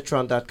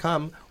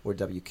spinatron.com or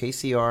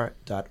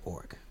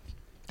WKCR.org.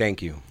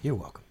 Thank you. You're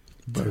welcome.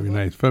 Very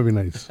nice, very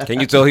nice.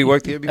 Can you tell he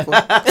worked here before?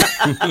 Se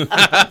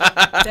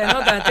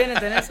nota, tiene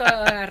eso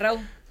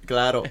agarrado.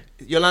 Claro.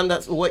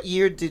 Yolanda, what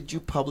year did you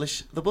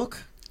publish the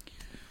book?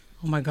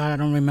 Oh my God, I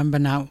don't remember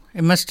now.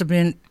 It must have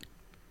been.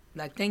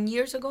 Like 10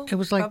 years ago? It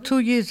was like probably? 2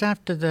 years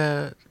after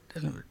the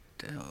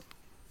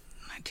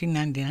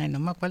 1999. No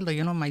me acuerdo.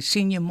 You know, my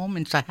senior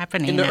moments are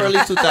happening In the now. early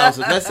 2000s.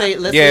 Let's say Yeah,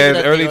 leave it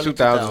at the early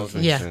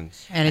 2000s. Yeah,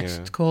 Sense. and it's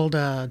Yeah. called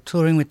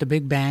Touring with the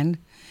Big Band,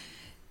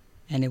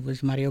 and it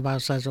was Mario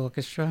Bausa's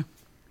orchestra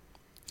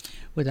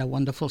with that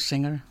wonderful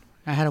singer.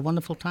 I had a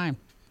wonderful time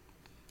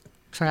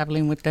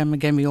traveling with them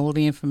and gave me all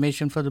the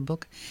information for the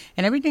book.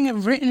 And everything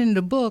I've written in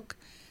the book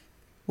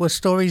was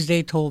stories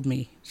they told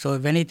me. So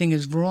if anything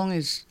is wrong,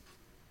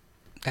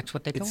 that's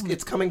what they told me.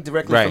 It's coming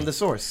directly Right. from the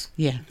source.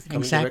 Yeah, It's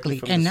coming exactly. directly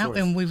from And the now, source.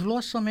 and we've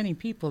lost so many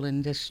people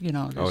in this,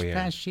 Oh, yeah.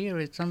 past year.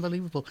 It's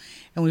unbelievable.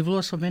 And we've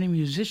lost so many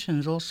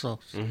musicians also.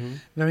 Mm-hmm.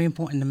 Very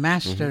important. The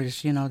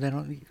masters,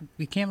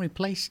 we can't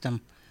replace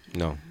them.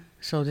 No.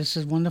 So this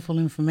is wonderful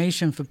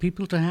information for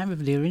people to have if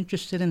they're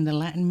interested in the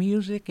Latin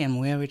music and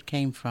where it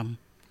came from.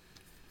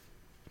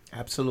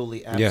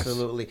 Absolutely, Yes.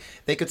 absolutely.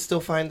 They could still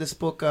find this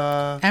book.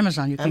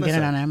 Amazon, you can get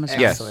it on Amazon.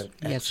 Yes. Excellent,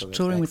 Yes, excellent,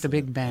 Touring with the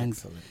Big excellent, Band.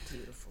 excellent.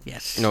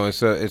 Yes. No,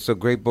 it's a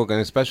great book,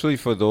 and especially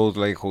for those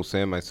like Jose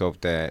and myself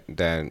that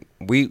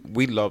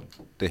we love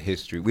the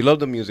history. We love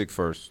the music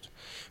first.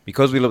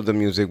 Because we love the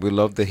music, we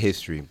love the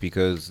history,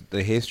 because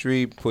the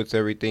history puts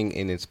everything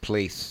in its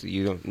place.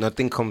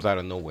 Nothing comes out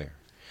of nowhere.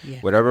 Yeah.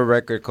 Whatever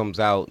record comes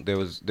out,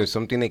 there's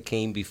something that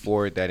came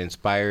before it that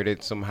inspired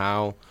it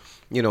somehow.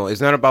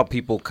 It's not about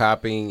people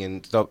copying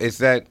and stuff. It's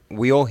that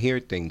we all hear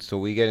things, so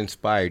we get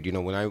inspired.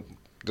 When I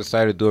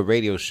decided to do a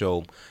radio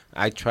show,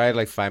 I tried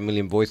like 5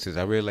 million voices.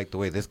 I really like the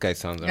way this guy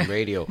sounds on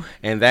radio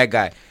and that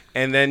guy.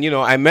 And then,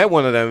 I met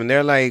one of them and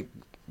they're like,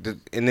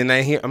 and then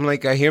I hear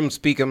him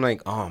speak. I'm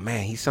like, oh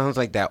man, he sounds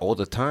like that all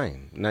the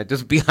time. Not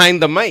just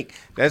behind the mic.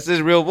 That's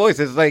his real voice.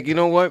 It's like, you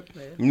know what?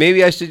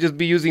 Maybe I should just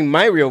be using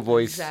my real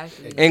voice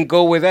and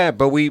go with that.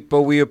 But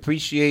we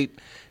appreciate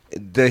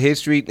the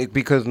history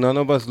because none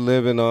of us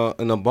live in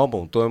a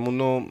bubble. Todo el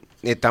mundo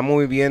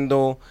estamos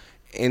viviendo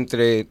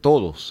entre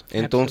todos.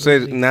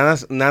 Entonces,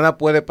 nada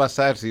puede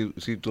pasar si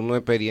tú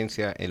no tienes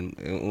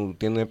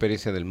una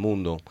experiencia del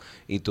mundo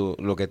y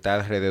lo que está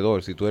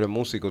alrededor. Si tú eres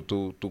músico,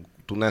 tú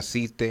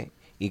naciste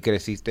y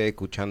creciste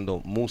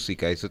escuchando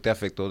música. Eso te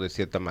afectó de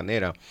cierta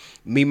manera.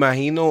 Me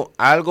imagino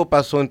algo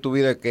pasó en tu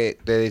vida que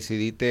te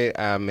decidiste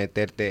a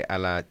meterte a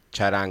la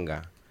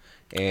charanga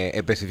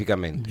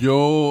específicamente.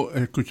 Yo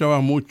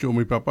escuchaba mucho,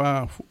 mi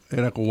papá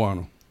era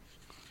cubano,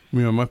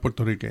 mi mamá es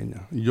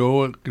puertorriqueña.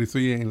 Yo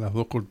crecí en las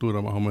dos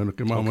culturas más o menos,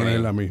 que más o menos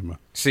es la misma.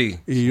 Sí.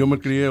 Y yo me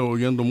crié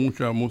oyendo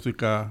mucha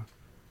música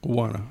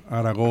cubana,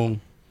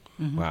 Aragón,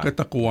 Wow.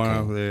 orquestas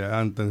cubanas de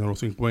antes, de los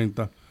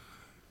 50.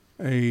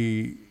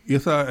 Y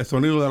el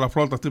sonido de la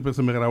flauta siempre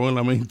se me grabó en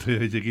la mente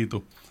de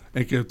chiquito.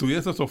 El que estudié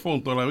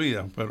saxofón toda la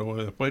vida, pero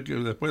después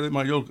de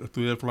mayor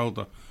estudié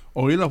flauta.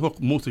 Oí las dos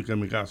músicas en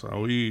mi casa.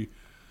 Oí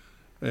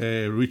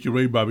Richie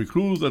Ray, Bobby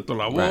Cruz, de toda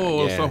la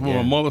voz, stuff from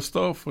my mother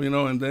stuff,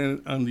 and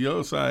then on the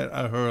other side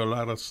I heard a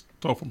lot of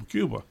stuff from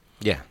Cuba.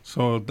 Yeah.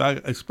 So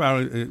that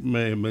experience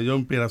me dio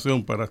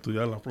inspiración para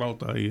estudiar la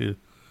flauta y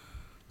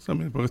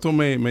porque esto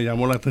me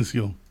llamó la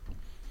atención.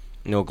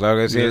 No, claro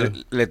que sí. Yeah.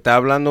 Le está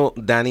hablando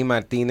Dany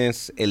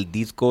Martinez. El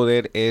disco de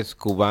él es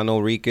Cubano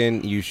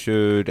Rican. You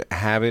should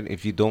have it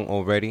if you don't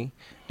already.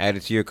 Add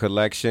it to your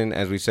collection.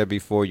 As we said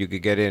before, you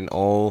could get it in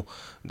all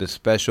the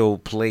special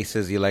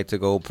places you like to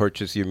go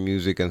purchase your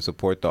music and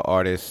support the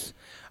artists.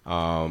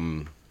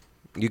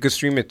 You could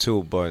stream it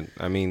too, but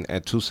I mean,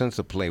 at 2 cents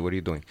a play, what are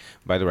you doing?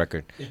 Buy the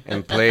record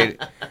and play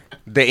it.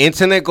 The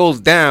internet goes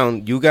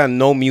down, you got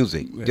no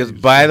music.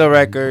 Just buy the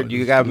record.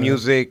 You got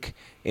music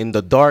in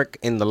the dark,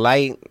 in the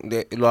light.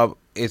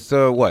 it's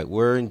what?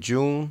 We're in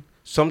June.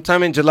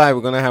 Sometime in July,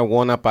 we're gonna have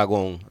one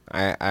apagón.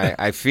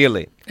 I feel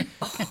it.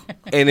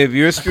 And if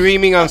you're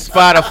streaming on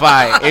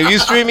Spotify,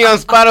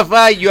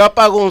 your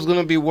apagón is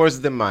gonna be worse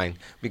than mine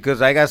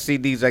because I got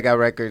CDs, I got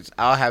records,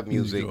 I'll have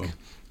music,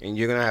 and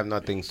you're gonna have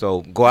nothing.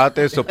 So go out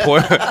there,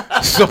 support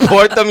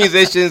the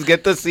musicians,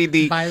 get the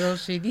CD. Buy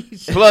those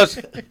CDs.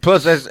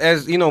 Plus,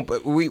 as you know,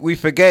 we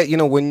forget. You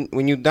know,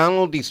 when you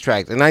download these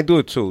tracks, and I do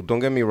it too. Don't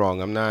get me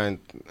wrong.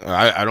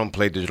 I don't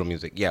play digital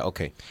music. Yeah,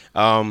 okay.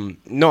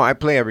 No, I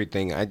play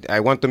everything. I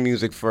want the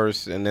music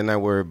first, and then I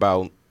worry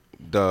about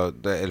the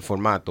el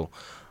formato.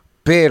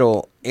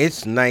 Pero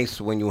it's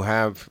nice when you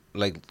have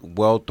like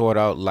well thought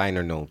out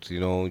liner notes. You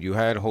know, you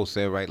had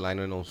Jose write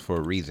liner notes for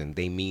a reason.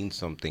 They mean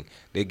something.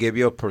 They give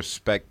you a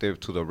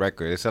perspective to the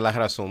record. Esa es la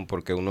razón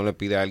porque uno le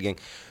pide a alguien.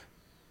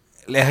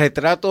 El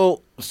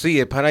retrato, sí,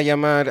 es para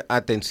llamar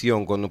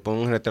atención cuando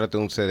pone un retrato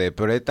en un CD,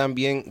 pero es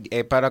también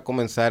es para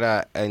comenzar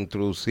a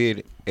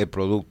introducir el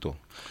producto.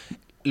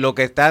 Lo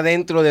que está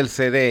dentro del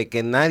CD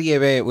que nadie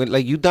ve,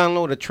 like you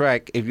download a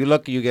track, if you're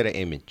lucky you get an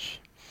image.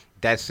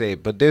 That's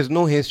it. But there's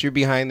no history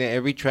behind it.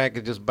 Every track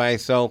is just by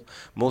itself.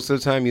 Most of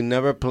the time, you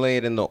never play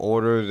it in the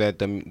order that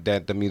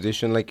the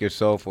musician like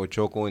yourself or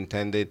Choco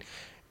intended.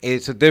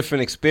 It's a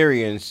different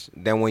experience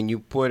than when you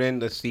put in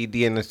the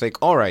CD and it's like,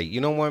 all right,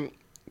 you know what?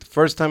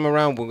 First time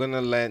around, we're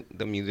gonna let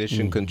the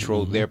musician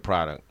control their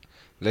product.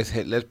 Let's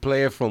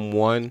play it from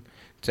 1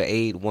 to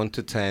 8, 1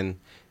 to 10.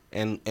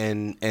 And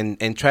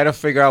try to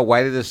figure out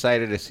why they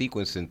decided to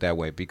sequence it that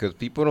way. Because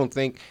people don't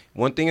think,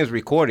 one thing is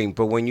recording,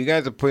 but when you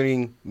guys are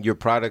putting your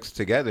products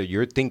together,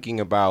 you're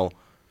thinking about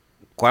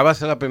cuál va a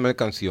ser la primera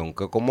canción,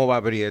 cómo va a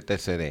abrir este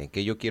CD,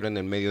 qué yo quiero en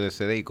el medio del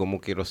CD y cómo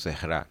quiero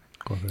cerrar.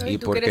 Correcto. Y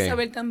tú quieres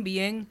saber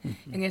también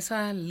en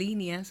esas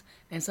líneas,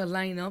 en esos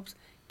lineups,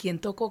 quién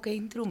tocó qué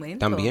instrumento.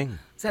 También.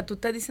 O sea, tú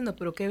estás diciendo,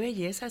 pero qué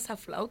belleza esa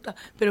flauta,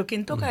 pero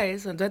 ¿quién toca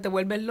eso? Entonces te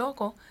vuelves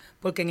loco,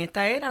 porque en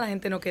esta era la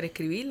gente no quiere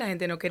escribir, la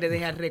gente no quiere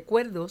dejar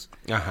recuerdos.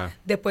 Ajá.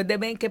 Después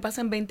de que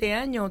pasan 20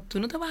 años,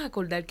 tú no te vas a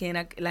acordar quién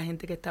era la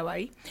gente que estaba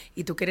ahí,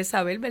 y tú quieres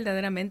saber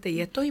verdaderamente,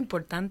 y esto es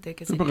importante.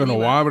 Que sí, porque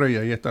lo abre y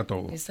ahí está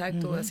todo.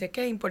 Exacto, así es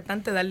que es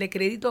importante darle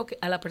crédito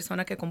a la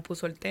persona que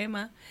compuso el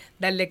tema,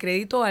 darle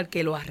crédito al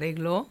que lo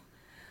arregló,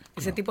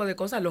 ese tipo de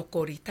cosas, los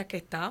coristas que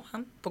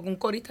estaban, porque un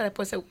corista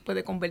después se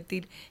puede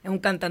convertir en un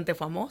cantante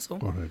famoso.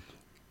 Correcto.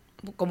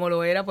 Como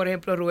lo era, por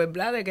ejemplo, Rubén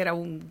Blades, que era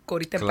un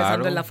corista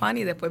empezando en la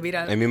Fania y después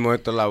mira... El mismo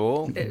Héctor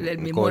Lavoe, el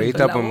mismo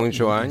corista por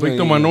muchos años.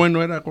 Víctor Manuel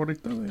no era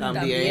corista.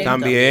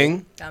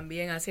 También,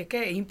 así es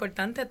que es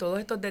importante todos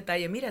estos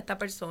detalles. Mira, esta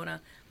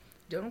persona,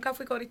 yo nunca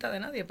fui corista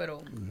de nadie,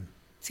 pero...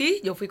 Sí,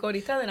 yo fui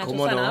corista de Nacho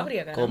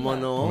Sanabria. No? ¿Cómo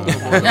no?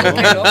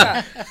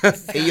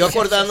 Y yo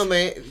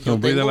acordándome, yo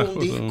tengo un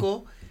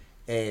disco...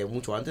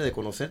 mucho antes de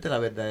conocerte, la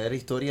verdadera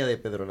historia de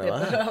Pedro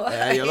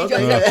Navaja. Yo lo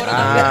tengo.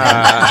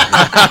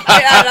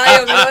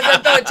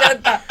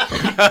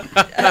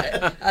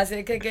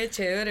 Así que qué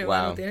chévere. Wow.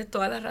 Bueno, tienes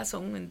toda la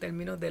razón en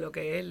términos de lo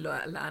que es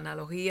la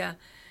analogía,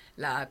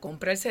 la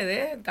compra el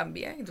CD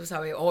también, tú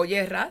sabes,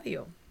 oye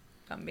radio.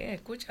 También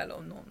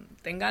escúchalo, no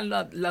tengan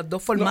los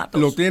dos formatos.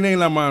 Lo tiene en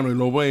la mano y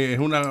lo ve, es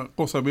una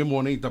cosa bien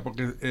bonita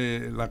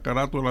porque la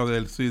carátula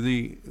del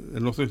CD,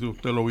 no sé si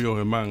usted lo vio,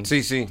 Germán.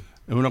 Sí, sí.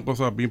 Es una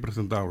cosa bien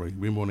presentable,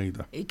 bien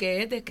bonita. ¿Y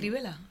qué es?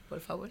 Descríbela,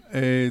 por favor.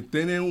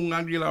 Tiene un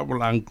águila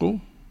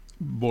blanco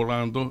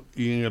volando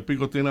y en el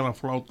pico tiene la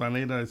flauta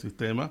negra del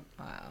sistema.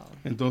 Wow.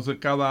 Entonces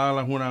cada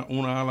ala es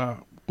una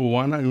ala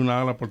cubana y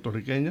una ala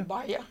puertorriqueña.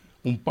 Vaya.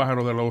 Un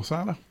pájaro de las dos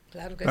alas.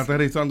 Claro que está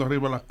aterrizando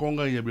arriba las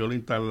congas y el violín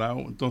está al lado.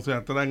 Entonces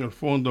atrás en el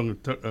fondo, en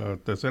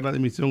tercera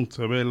dimisión,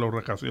 se ven los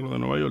rascacielos de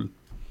Nueva York.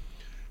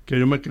 Que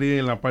yo me crié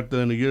en la parte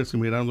de New Jersey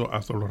mirando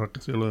hasta los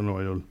rascacielos de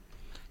Nueva York.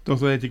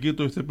 Entonces de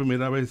chiquito hice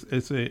primera vez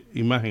esa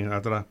imagen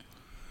atrás.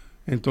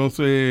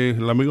 Entonces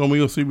el amigo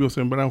mío Silvio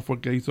Sembrán fue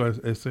el que hizo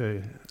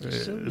ese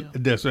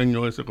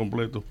diseño ese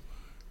completo.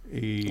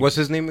 Y What's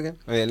his name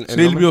again?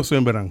 Silvio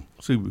Sembrán.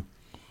 Silvio.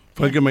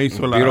 Fue el que me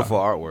hizo beautiful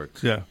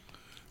artwork. Yeah.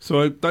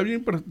 So, está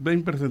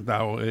bien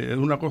presentado. Es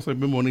una cosa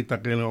bien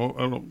bonita que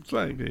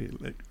 ¿sabes?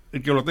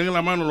 El que lo tenga en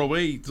la mano lo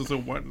ve y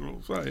entonces, bueno,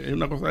 ¿sabes? Es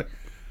una cosa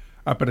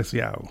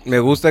apreciado. Me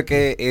gusta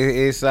que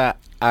esa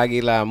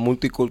águila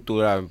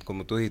multicultural,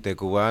 como tú dijiste,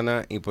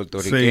 cubana y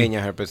puertorriqueña,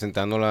 sí,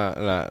 representando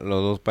los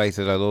dos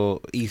países, las dos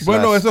islas.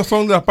 Bueno, esas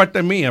son de las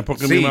partes mías,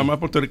 porque sí, mi mamá es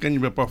puertorriqueña y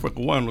mi papá fue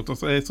cubano.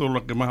 Entonces eso es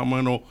lo que más o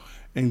menos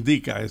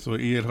indica eso.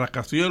 Y el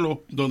rascacielos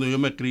donde yo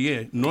me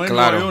crié, no es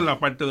Nueva York, en la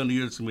parte de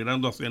New Jersey,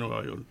 mirando hacia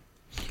Nueva York.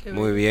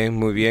 Muy bien,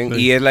 muy bien.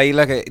 Sí. Y es la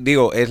isla que,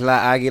 es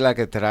la águila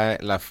que trae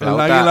la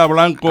flauta. El águila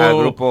blanco al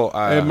grupo,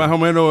 es más o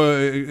menos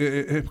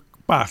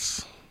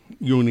paz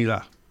y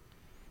unidad.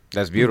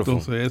 That's beautiful.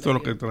 Entonces, eso es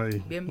lo que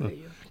trae. Bien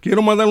bello.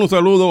 Quiero mandar un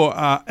saludo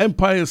a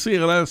Empire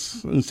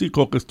Cigarettes en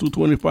Chico, que es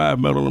 225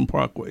 Maryland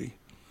Parkway.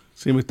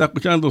 Si me está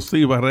escuchando,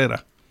 Steve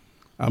Barrera.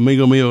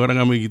 Amigo mío, gran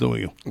amiguito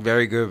mío.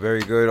 Very good,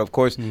 very good. Of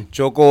course,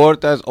 Choco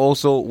Orta is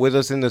also with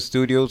us in the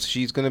studios.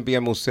 She's going to be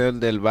at Museo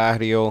del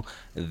Barrio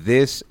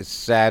this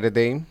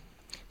Saturday.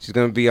 She's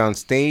going to be on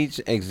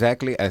stage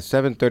exactly at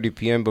 7:30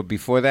 p.m. But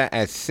before that,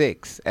 at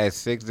 6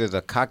 there's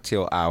a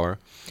cocktail hour.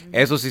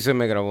 Eso sí se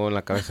me grabó en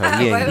la cabeza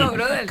bien. Bueno,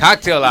 brother.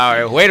 Cocktail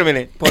hour. Wait a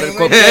minute. Por el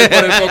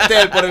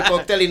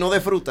cóctel y no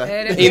de fruta.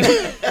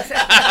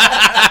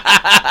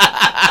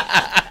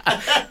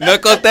 No es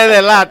cóctel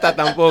de lata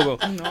tampoco.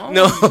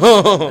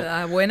 No.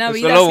 La buena Eso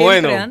vida es lo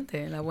siempre bueno.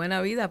 antes. La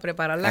buena vida,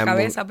 preparar la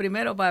cabeza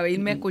primero para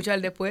irme a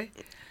escuchar después.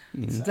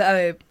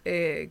 ¿Sabes?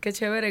 Qué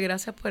chévere,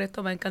 gracias por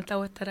esto. Me ha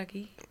encantado estar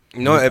aquí.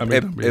 No, A mí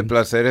el también.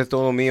 placer es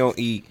todo mío.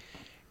 Y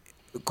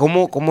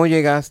 ¿cómo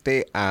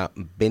llegaste a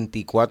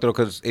 24?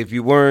 Because if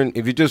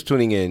you're just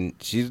tuning in,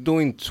 she's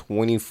doing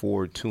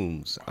 24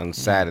 tunes on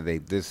Saturday.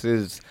 This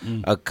is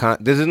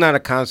this is not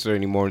a concert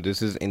anymore.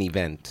 This is an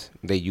event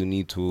that you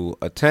need to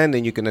attend,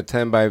 and you can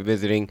attend by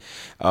visiting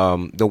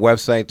the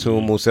website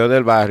to Museo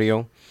del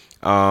Barrio.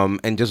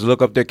 And just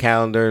look up their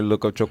calendar,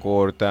 look up Choco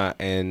Orta,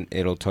 and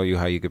it'll tell you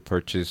how you could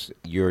purchase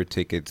your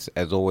tickets.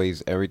 As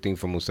always, everything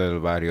from Museo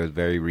del Barrio is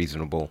very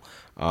reasonable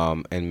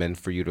and meant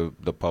for you,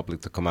 the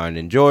public, to come out and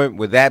enjoy.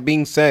 With that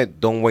being said,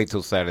 don't wait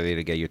till Saturday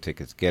to get your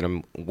tickets. Get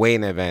them way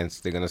in advance.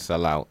 They're going to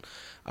sell out.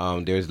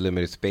 There's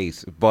limited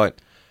space. But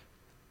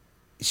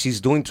she's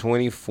doing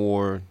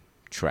 24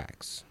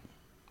 tracks.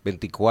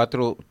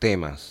 24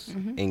 temas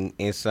en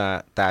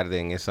esa tarde,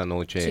 en esa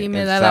noche, Sí,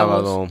 me el da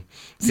sábado. la voz.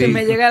 Sí,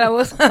 me llega la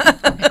voz.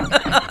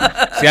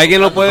 Si alguien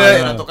lo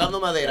puede, Tocando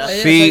madera.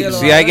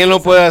 si alguien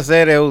lo puede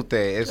hacer es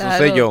usted, eso Claro.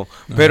 soy yo.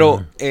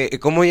 Pero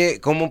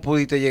 ¿cómo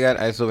pudiste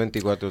llegar a esos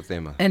 24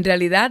 temas? En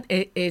realidad,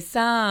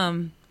 esa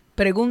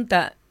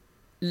pregunta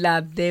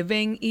la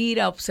deben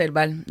ir a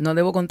observar. No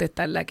debo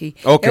contestarla aquí.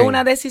 Ok. Es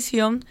una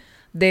decisión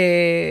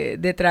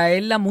de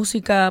traer la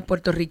música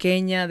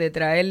puertorriqueña, de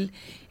traer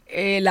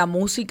la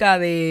música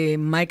de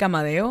Mike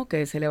Amadeo,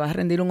 que se le va a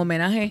rendir un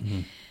homenaje.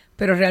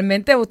 Pero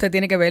realmente usted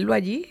tiene que verlo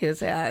allí. O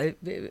sea, el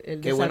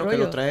Qué bueno que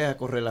lo trae a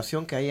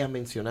correlación, que hayas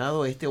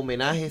mencionado este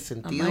homenaje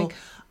sentido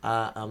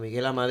a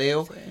Miguel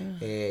Amadeo.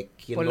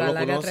 Quien Por no la lo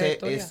larga conoce,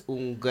 trayectoria. es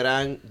un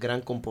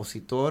gran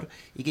compositor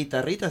y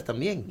guitarrista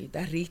también.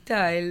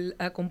 Guitarrista, él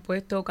ha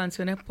compuesto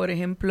canciones, por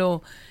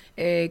ejemplo,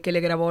 que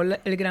le grabó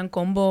el gran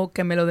combo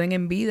Que me lo den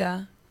en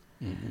vida.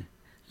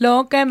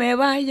 Lo que me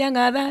vayan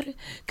a dar,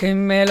 que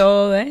me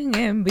lo den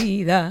en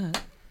vida.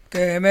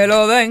 Que me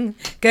lo den,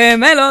 que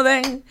me lo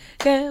den,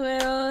 que me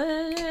lo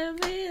den en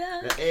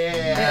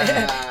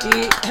vida.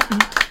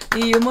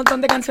 Y un montón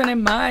de canciones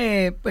más.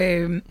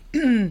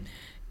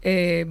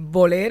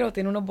 Boleros,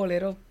 tiene unos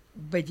boleros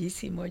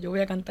bellísimos. Yo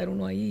voy a cantar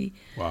uno ahí.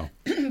 Wow.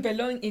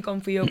 Perdón, y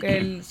confío que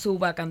él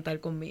suba a cantar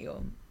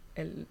conmigo.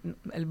 Él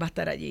va a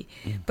estar allí.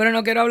 Pero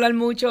no quiero hablar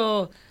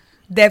mucho,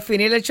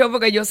 definir el show,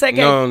 porque yo sé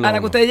que a la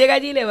que usted llegue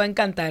allí le va a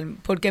encantar.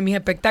 Porque mis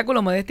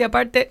espectáculos, modestia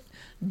aparte,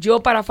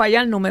 yo para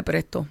fallar no me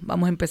presto.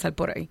 Vamos a empezar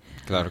por ahí.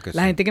 Claro que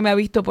La sí. gente que me ha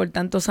visto por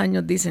tantos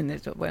años dicen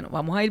eso. Bueno,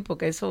 vamos a ir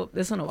porque eso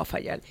no va a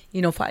fallar.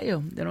 Y no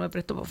fallo. Yo no me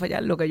presto para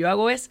fallar. Lo que yo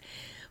hago es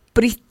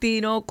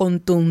prístino,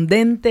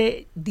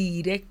 contundente,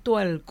 directo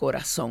al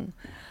corazón.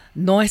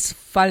 No es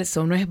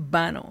falso, no es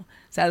vano. O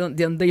sea,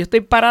 donde yo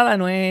estoy parada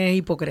no es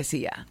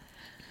hipocresía.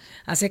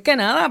 Así es que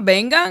nada,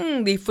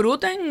 vengan,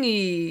 disfruten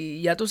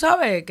y ya tú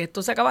sabes que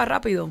esto se acaba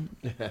rápido.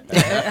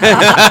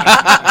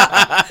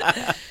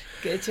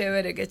 Qué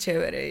chévere, qué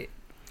chévere.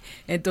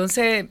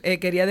 Entonces,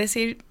 quería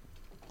decir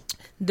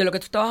de lo que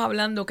tú estabas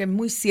hablando, que es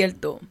muy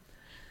cierto.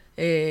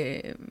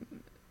 El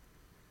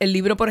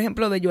libro, por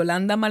ejemplo, de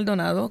Yolanda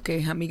Maldonado, que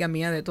es amiga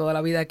mía de toda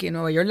la vida aquí en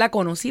Nueva York, la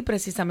conocí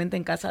precisamente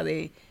en casa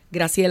de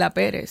Graciela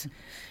Pérez,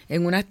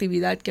 en una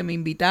actividad que me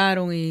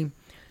invitaron y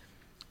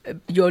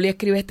yo le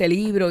escribí este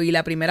libro y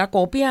la primera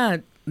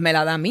copia me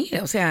la da a mí,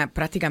 o sea,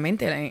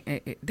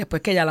 prácticamente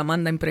después que ella la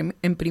manda a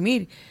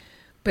imprimir.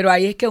 Pero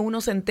ahí es que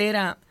uno se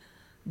entera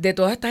de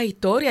todas estas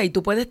historias y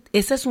tú puedes,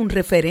 ese es un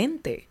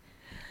referente.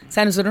 O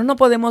sea, nosotros no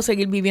podemos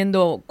seguir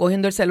viviendo,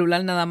 cogiendo el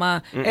celular nada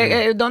más.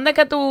 ¿Dónde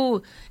que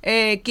tú,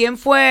 quién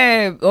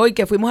fue hoy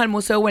que fuimos al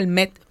Museo El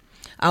Met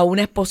a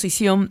una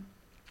exposición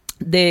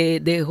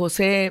de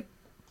José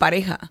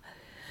Pareja?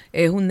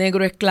 Es un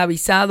negro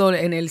esclavizado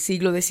en el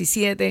siglo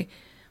XVII.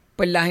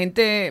 Pues la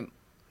gente,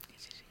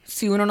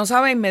 si uno no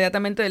sabe,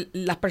 inmediatamente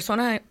las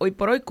personas hoy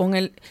por hoy con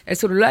el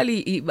celular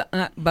y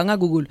van a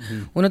Google.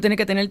 Uno tiene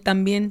que tener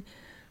también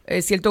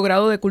cierto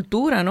grado de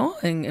cultura, ¿no?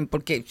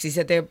 Porque si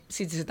se te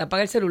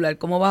apaga el celular,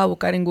 ¿cómo vas a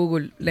buscar en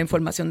Google la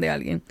información de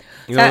alguien?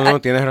 O sea, No,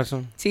 tienes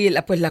razón. Sí,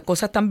 pues las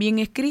cosas están bien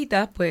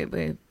escritas, pues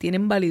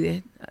tienen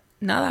validez.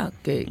 Nada,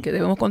 que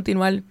debemos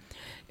continuar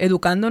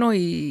educándonos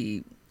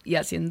y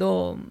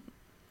haciendo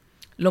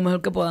lo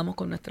mejor que podamos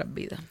con nuestras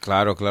vidas.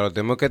 Claro,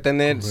 tenemos que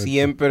tener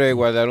siempre,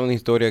 guardar una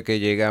historia que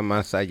llega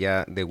más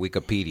allá de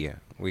Wikipedia.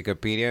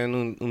 Wikipedia es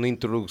una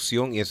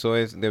introducción y eso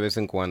es de vez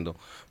en cuando,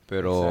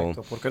 pero...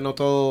 Exacto, porque no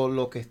todo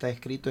lo que está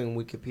escrito en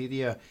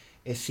Wikipedia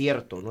es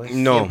cierto, no es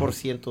No.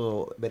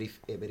 100%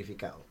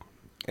 verificado.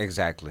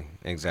 Exactly.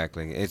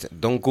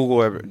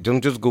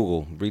 Don't just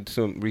Google. Read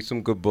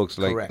some good books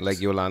like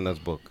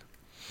Yolanda's book.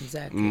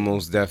 Exactly.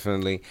 Most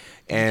definitely.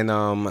 And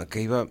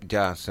que iba,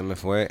 ya se me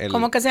fue el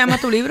 ¿Cómo que se llama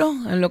tu libro?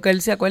 En lo que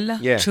él se acuerda.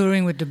 Yeah.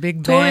 Touring with the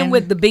Big Touring Band.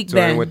 with the Big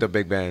Touring Band. with the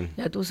Big Band.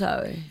 Ya tú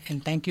sabes.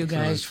 And thank you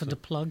guys for the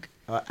plug.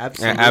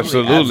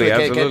 Absolutely, Que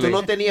absolutely. tú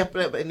no tenías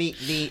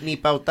ni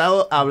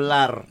pautado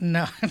hablar.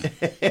 No.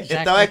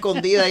 Estaba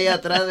escondida ahí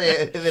atrás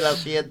del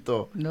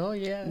asiento. No,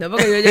 yeah. No,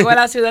 porque yo llego a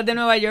la ciudad de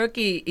Nueva York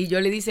y yo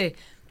le dice,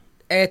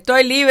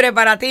 estoy libre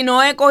para ti,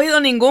 no he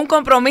cogido ningún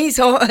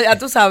compromiso, ya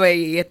tú sabes,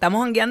 y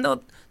estamos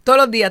jangueando todos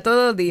los días.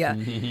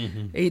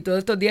 Y todos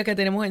estos días que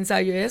tenemos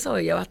ensayo y eso,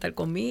 ella va a estar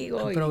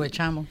conmigo.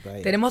 Aprovechamos.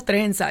 Tenemos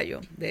 3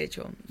 ensayos, de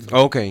hecho.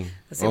 Okay.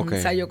 Hacemos un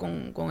ensayo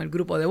con el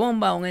grupo de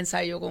bomba, un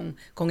ensayo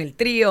con el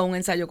trío, un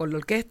ensayo con la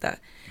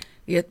orquesta.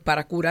 Y es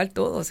para curar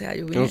todo, o sea,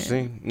 yo vine... No,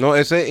 sí. No,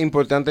 eso es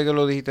importante que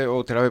lo dijiste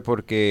otra vez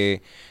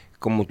porque,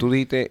 como tú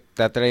dijiste,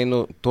 está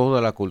trayendo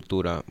toda la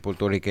cultura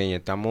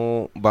puertorriqueña.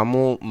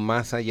 Vamos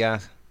más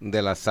allá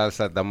de la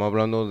salsa, estamos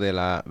hablando de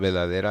la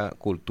verdadera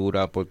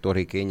cultura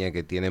puertorriqueña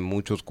que tiene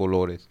muchos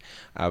colores.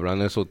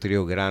 Hablando de esos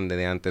tríos grandes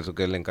de antes, eso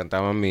que le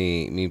encantaban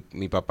mi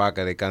papá,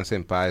 que descanse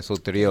en paz,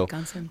 esos tríos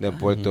de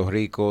Puerto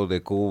Rico,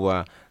 de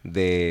Cuba,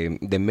 de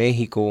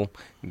México,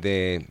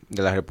 de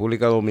la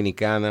República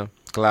Dominicana.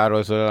 Claro,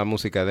 eso era la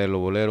música de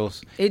los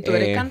boleros. ¿Y tú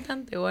eres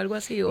cantante o algo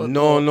así?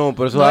 No,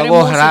 por eso ¿no eres hago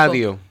músico?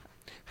 radio.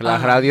 La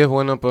radio es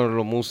buena para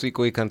los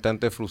músicos y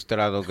cantantes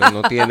frustrados que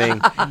no tienen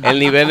el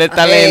nivel de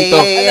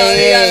talento.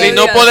 Si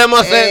no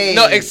podemos hacer...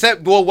 No,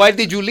 except... Well, why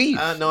did you leave?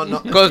 No.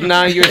 Because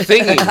now you're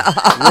singing.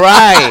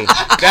 Right.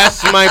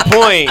 That's my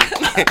point.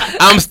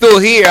 I'm still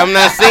here. I'm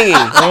not singing.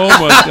 Oh,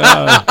 my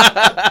God.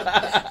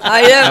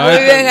 Ay,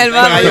 muy bien,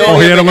 hermano. Te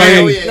cogieron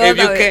ahí.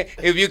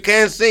 If you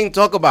can't sing,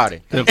 talk about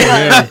it. Te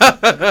cogieron.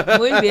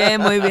 Muy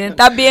bien.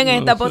 Estás bien en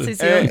esta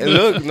posición.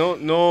 Look,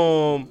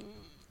 no...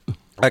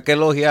 Hay que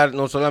elogiar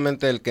no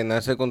solamente el que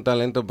nace con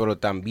talento, pero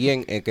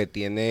también el que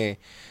tiene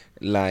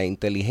la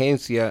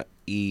inteligencia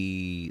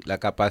y la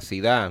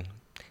capacidad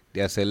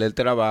de hacerle el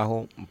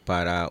trabajo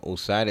para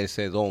usar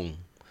ese don,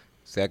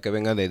 sea que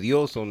venga de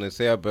Dios o donde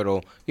sea,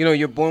 pero,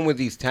 you're born with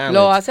these talents.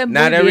 Lo hacen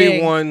muy Not bien.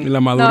 everyone... Y la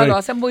madurez. No, lo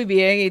hacen muy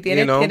bien y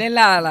tienen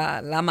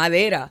la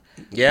madera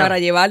Yeah. para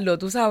llevarlo,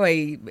 tú sabes,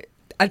 y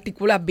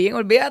articulas bien,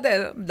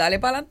 olvídate, dale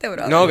para adelante,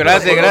 bro. No,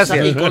 gracias.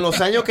 Y con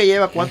los años que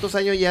lleva, ¿cuántos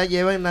años ya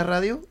lleva en la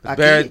radio?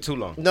 Aquí. Very too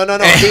long. No,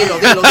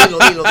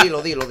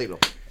 dilo.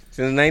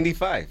 Since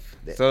 95.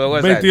 So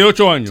what's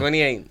 28 that? años.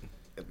 28.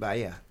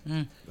 Vaya.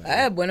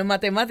 Bueno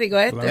matemático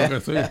este. Claro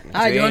que sí. Sí.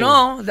 Yo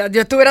no.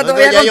 Yo estuviera No,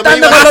 todavía ya yo me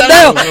contando iba con los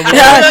dedos. matando.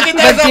 Ya,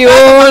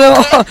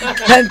 21,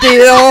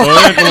 22.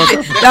 Oye, ¿cómo te-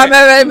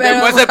 Dame ver.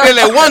 Después se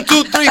pierde 1,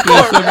 2, 3,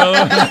 4.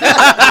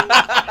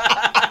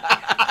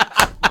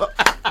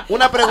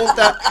 Una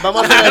pregunta,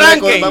 vamos a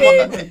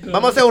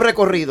hacer un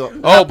recorrido.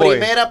 Oh, La boy.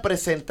 primera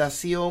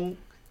presentación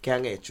que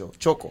han hecho.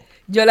 Choco,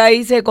 Yo la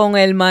hice con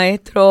el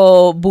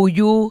maestro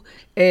Buyú,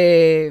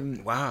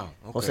 Wow.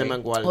 José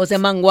Mangual. José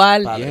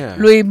Mangual, Yeah.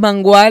 Luis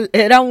Mangual.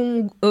 Era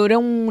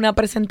una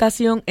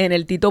presentación en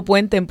el Tito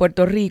Puente en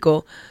Puerto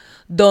Rico,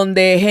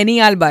 donde Jenny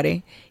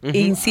Álvarez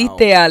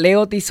insiste a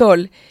Leo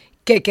Tisol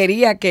que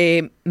quería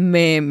que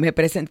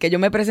que yo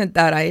me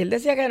presentara. Y él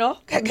decía que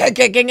no,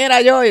 que quién era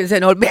yo. Y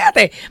dice, no,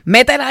 olvídate,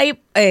 métela ahí,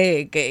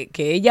 que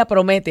ella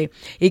promete.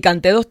 Y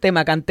canté 2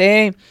 temas.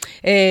 Canté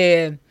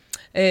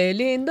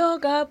lindo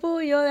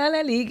capullo de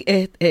Alelí.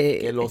 Que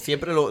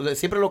siempre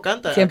lo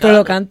canta. Siempre acá.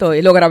 lo canto.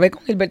 Y lo grabé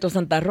con Gilberto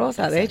Santa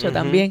Rosa, de hecho,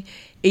 también.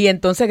 Y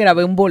entonces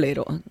grabé un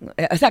bolero.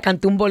 O sea,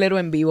 canté un bolero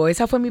en vivo.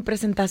 Esa fue mi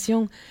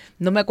presentación,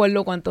 no me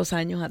acuerdo cuántos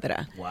años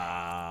atrás.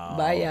 Wow.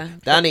 Vaya.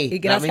 Dany. Y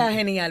gracias a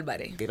Jenny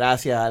Álvarez.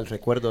 Gracias al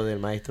recuerdo del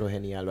maestro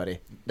Jenny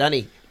Álvarez.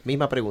 Dany,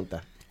 misma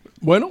pregunta.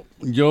 Bueno,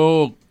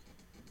 yo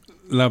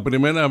la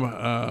primera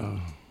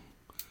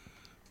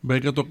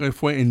vez que toqué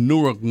fue en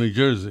Newark, New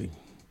Jersey,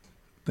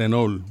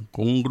 tenor,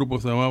 con un grupo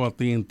que se llamaba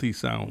TNT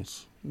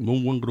Sounds,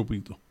 un buen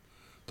grupito.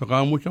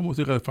 Tocaba mucha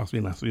música de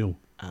fascinación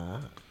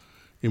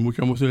y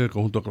mucha música de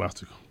conjunto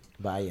clásico.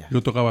 Vaya.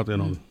 Yo tocaba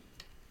tenor,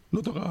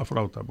 no tocaba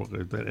flauta porque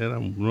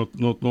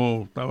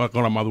no estaba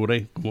con la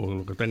madurez como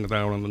lo que están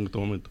hablando en este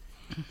momento.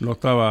 No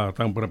estaba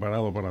tan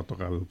preparado para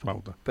tocar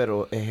flauta.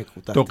 Pero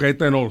ejecutaste. Toqué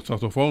tenor,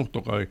 saxofón,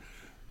 toqué.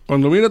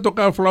 Cuando vine a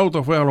tocar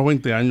flauta fue a los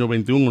 20 años,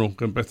 21,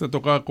 que empecé a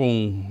tocar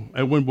con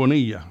Edwin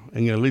Bonilla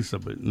en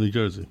Elizabeth, New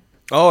Jersey.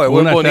 Oh, es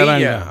Una bonilla.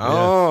 charanga,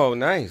 Oh,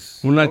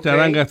 nice. Una Okay.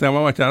 charanga se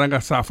llamaba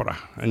Charanga Zafra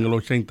en el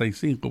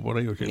 85, por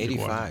ahí,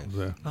 84. 85.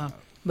 O sea,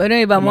 Bueno,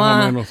 y vamos más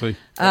o a, menos, sí.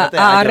 Espérate,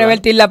 a Ángela.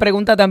 revertir la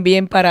pregunta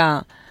también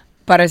para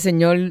el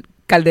señor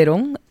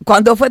Calderón.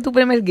 ¿Cuándo fue tu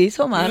primer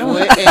guiso, mano?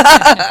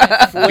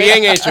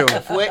 Bien hecho.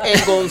 Fue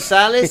en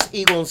González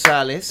y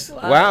González.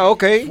 Wow,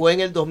 okay. Fue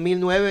en el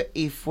 2009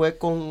 y fue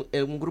con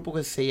un grupo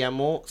que se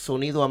llamó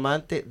Sonido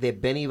Amante de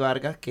Benny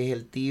Vargas, que es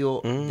el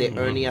tío de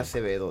Ernie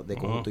Acevedo de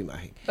Conjunto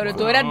Imagen. Pero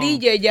tú eras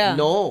DJ ya.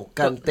 No,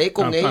 canté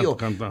con Cantando, ellos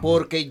cantando.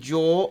 porque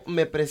yo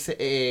me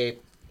se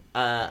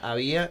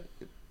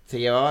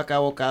llevaba a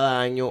cabo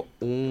cada año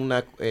un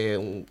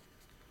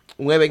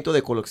evento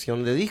de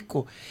colección de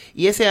discos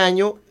y ese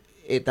año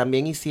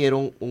también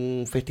hicieron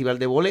un festival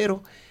de boleros,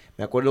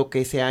 Me acuerdo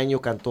que ese año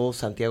cantó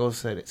Santiago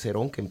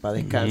Cerón, que en paz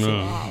descanse.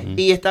 No.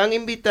 Y estaban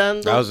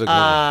invitando That was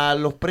a a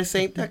los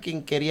presentes, a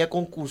quien quería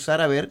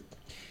concursar a ver.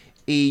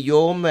 Y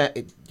yo me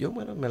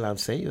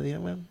lancé. Yo dije,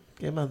 man,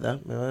 ¿qué más da?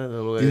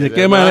 ¿Y de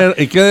qué manera,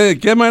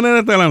 qué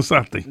manera te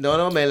lanzaste?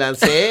 No, me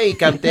lancé y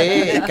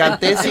canté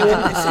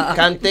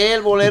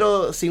el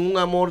bolero Sin un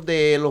amor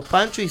de Los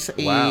Panchos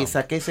y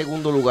saqué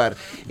segundo lugar.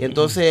 Y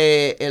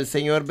entonces el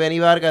señor Benny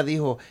Vargas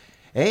dijo,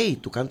 hey,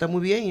 tú cantas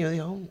muy bien. Y yo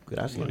dije, oh,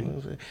 gracias.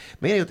 No sé.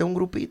 Mira, yo tengo un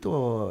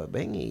grupito,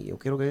 ven y yo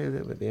quiero que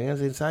vengan a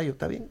hacer ensayo,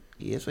 está bien.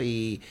 Y eso,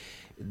 y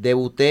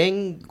debuté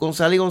en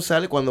González y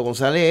González cuando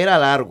González era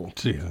largo.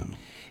 Sí.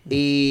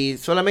 Y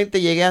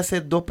solamente llegué a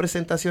hacer 2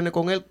 presentaciones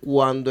con él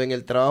cuando en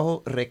el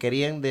trabajo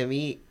requerían de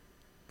mí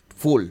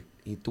full.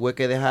 Y tuve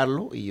que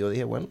dejarlo y yo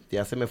dije, bueno,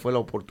 ya se me fue la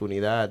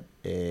oportunidad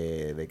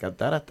de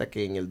cantar hasta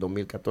que en el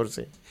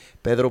 2014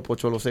 Pedro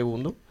Pocholo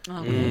II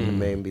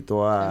me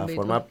invitó a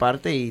formar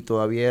parte y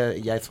todavía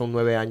ya son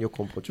 9 años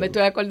con Pocholo. Me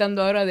estoy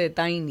acordando ahora de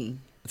Dany.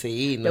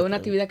 Sí. De una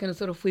actividad que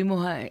nosotros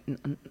fuimos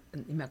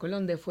me acuerdo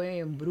dónde fue,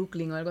 en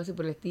Brooklyn o algo así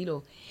por el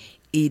estilo.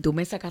 Y tú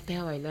me sacaste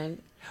a bailar.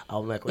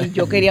 Y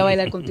yo quería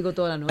bailar contigo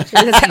toda la noche.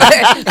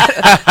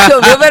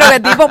 Pero qué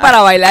tipo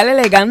para bailar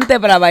elegante,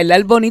 para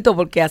bailar bonito,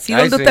 porque así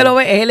donde usted lo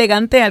ve, es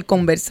elegante al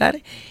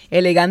conversar,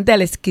 elegante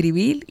al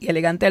escribir y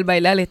elegante al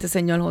bailar este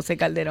señor José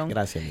Calderón.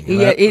 Gracias, y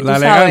la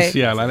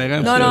elegancia, la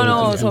elegancia.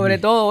 No, sobre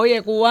todo,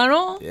 oye,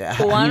 cubano,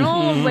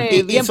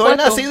 y bien soy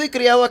puesto. nacido y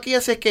criado aquí,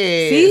 así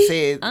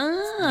que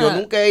yo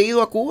nunca he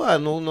ido a Cuba,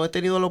 no he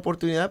tenido la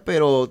oportunidad,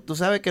 pero tú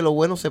sabes que lo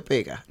bueno se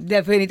pega.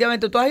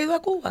 Definitivamente, ¿tú has ido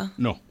a Cuba?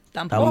 No.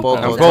 Tampoco.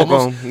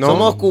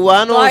 Somos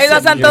cubanos. ¿Tú has ido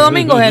a Santo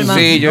Domingo, Germán?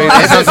 Sí, yo he ido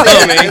a Santo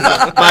Domingo.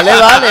 Vale.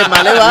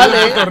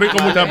 Puerto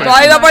Rico muchas ¿Tú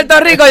has ido a Puerto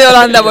Rico,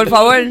 Yolanda, por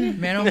favor?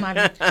 Menos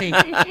mal, sí.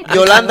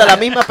 Yolanda, la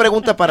misma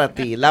pregunta para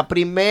ti. La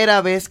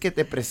primera vez que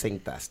te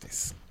presentaste.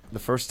 The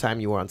first time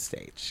you were on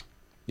stage.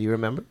 Do you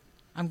remember?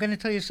 I'm going to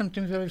tell you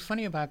something very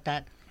funny about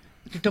that.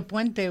 Tito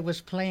Puente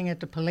was playing at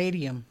the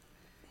Palladium,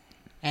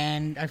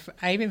 and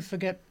I even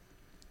forget,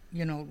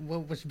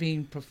 what was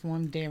being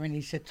performed there, and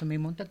he said to me,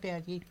 "Móntate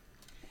allí."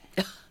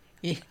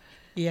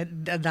 y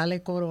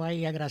dale coro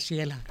ahí a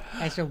Graciela.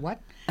 I said, what?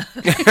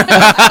 Sin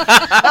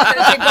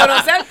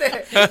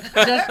conocerte.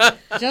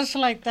 Just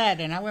like that.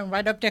 And I went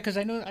right up there because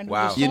I knew the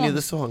song. You knew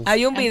the song.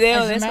 Hay un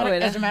video de eso,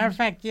 ¿verdad? As a matter of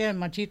fact, yeah,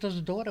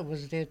 Machito's daughter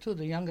was there too,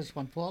 the youngest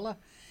one, Paula.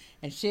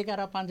 And she got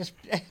up on this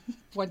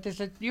Puente and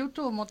said, you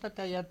too,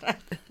 móntate allá atrás.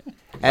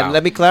 And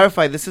let me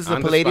clarify, this is the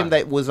On the Palladium spot.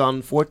 that was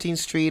on 14th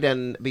Street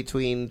and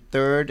between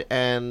 3rd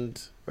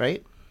and,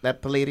 right?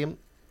 That Palladium?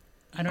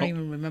 I don't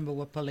even remember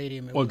what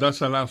Palladium it was. Oh, that's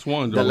the last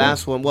one. The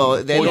last one.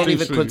 Well, they don't 14th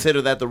even Street.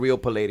 consider that the real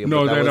Palladium.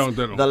 No, but that they was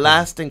don't. The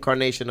last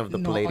incarnation of the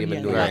Palladium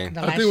in New York. Right. The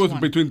I last think it was one.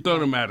 between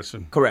 3rd and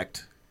Madison.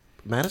 Correct.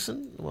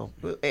 Madison? Well,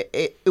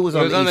 it was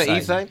on the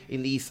east side.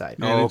 In the east side.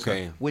 Oh,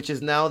 okay. Which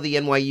is now the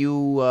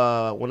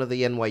NYU, one of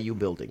the NYU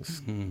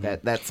buildings.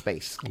 That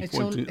space. It's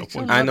so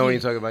I know what lovely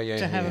you're talking about. Yeah,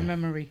 to have a yeah.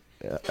 memory.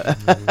 Y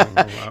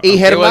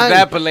It was Germán,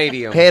 that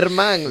Palladium.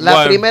 Germán, la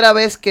What? primera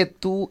vez que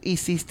tú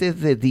hiciste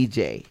de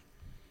DJ.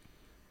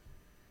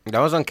 That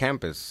was on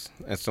campus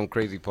at some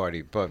crazy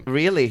party, but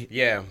Really?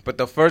 yeah. But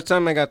the first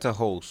time I got to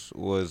host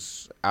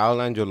was Al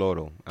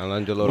Angelotto. Al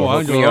Angelotto. Oh,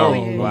 hooked me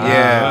Angelotto. up. Wow.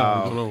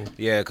 Yeah. Angelotto.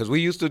 Yeah, because we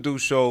used to do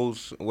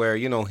shows where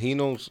he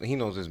knows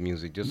his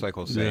music just like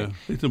Jose. Yeah,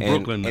 he's in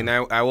and, Brooklyn now.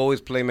 And I always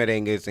play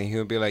merengues, and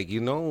he'll be like,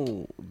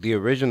 the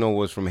original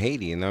was from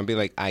Haiti, and I'll be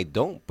like, I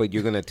don't, but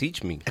you're gonna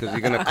teach me because you're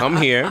gonna come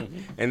here,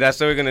 and that's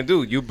what we're gonna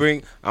do.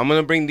 I'm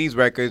gonna bring these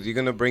records. You're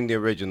gonna bring the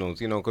originals,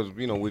 because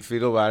we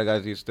feel a lot of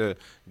guys used to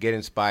get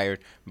inspired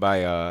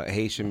by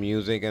Haitian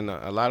music and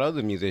a lot of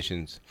other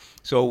musicians.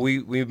 So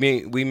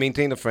we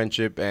maintained a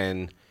friendship,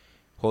 and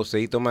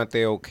Joseito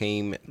Mateo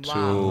came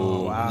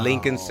to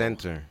Lincoln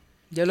Center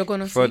Yo lo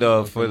conocí.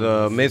 for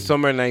the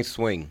Midsummer Night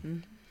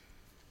Swing.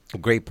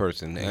 Great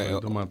person,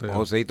 Joseito Mateo.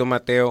 Joseito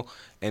Mateo,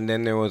 and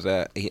then there was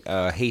a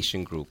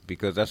Haitian group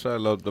because that's what I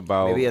loved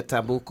about Maybe a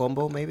taboo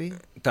combo, maybe?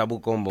 Tabu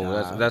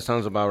Combo. That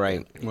sounds about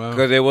right. Wow.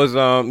 Because it was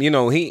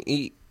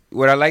he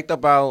what I liked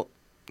about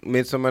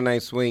Midsummer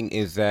Night Swing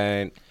is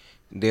that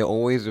they're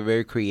always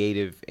very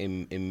creative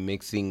in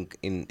mixing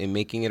in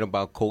making it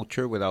about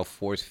culture without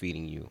force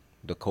feeding you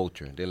the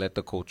culture. They let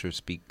the culture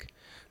speak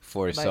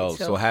for itself.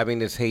 So having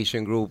this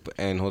Haitian group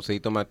and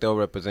Joseito Mateo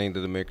representing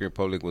the Dominican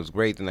Republic was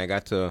great, and I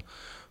got to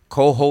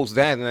co-host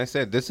that, and I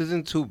said, this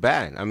isn't too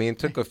bad. I mean, it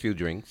took a few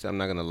drinks. I'm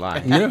not going to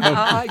lie.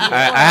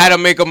 I had to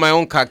make up my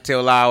own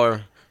cocktail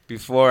hour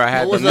before I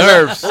had the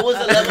nerves. What was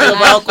the level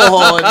of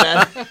alcohol in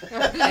that?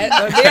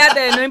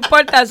 Olvídate, no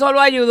importa, eso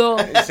lo ayudó.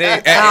 Sí,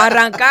 A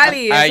arrancar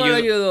y eso lo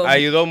ayudó.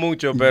 Ayudó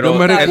mucho, pero Yo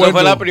me eso recuerdo-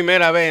 fue la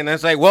primera vez. And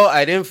it's like, well,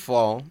 I didn't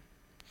fall.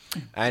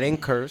 I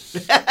didn't curse.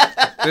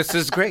 This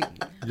is great.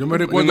 Yo me We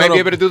recuerdo might be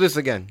able to do this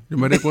again. Yo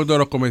me recuerdo de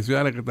los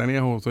comerciales que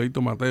tenía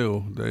Joseito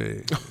Mateo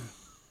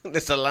De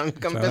salami Salami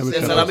campesino.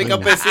 El salami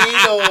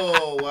campesino.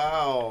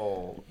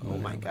 Wow. Oh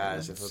my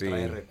gosh, eso Sí.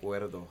 trae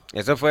recuerdo.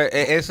 Eso fue,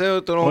 ese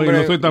otro Oye,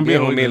 hombre no soy tan bien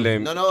viejo, humilde.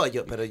 No,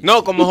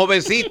 No, como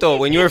jovencito,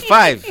 when you were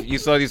 5, you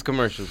saw these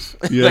commercials.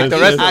 Yes, Like the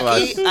rest yes.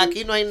 of us.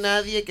 Aquí no hay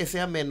nadie que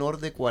sea menor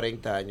de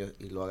 40 años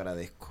y lo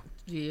agradezco.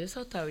 Y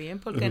eso está bien,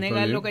 Eso porque está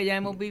negar bien. lo que ya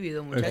hemos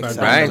vivido, muchachos.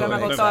 Exacto. Right. Eso me ha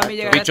costado a mí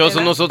llegar a esta Dichosos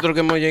edad. nosotros que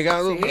hemos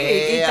llegado. Sí,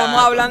 y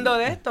estamos hablando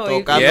de esto.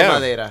 Tocando Yeah.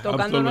 madera.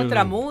 Tocando Absolutely.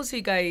 nuestra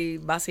música y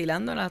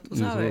vacilándola, tú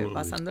sabes, Absolutely.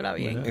 pasándola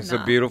bien. It's a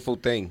Nada. beautiful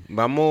thing.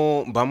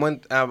 Vamos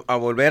a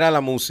volver a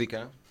la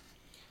música.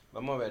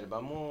 Vamos a ver,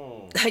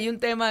 Hay un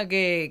tema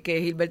que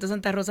Gilberto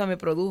Santa Rosa me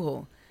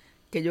produjo,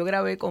 que yo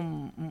grabé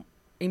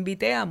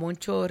invité a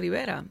Moncho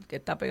Rivera, que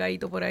está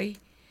pegadito por ahí,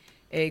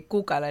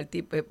 Cúcala, el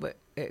tipo,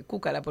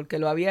 Cúcala, porque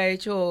lo había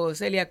hecho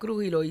Celia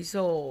Cruz y lo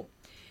hizo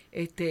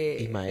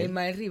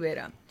Ismael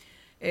Rivera.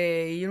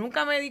 Y yo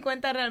nunca me di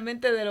cuenta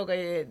realmente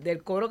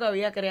del coro que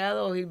había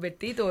creado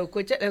Gilbertito.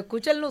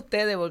 Escúchenlo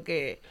ustedes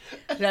porque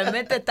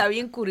realmente está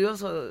bien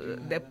curioso.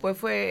 Después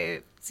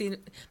fue... Si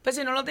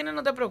no lo tienes,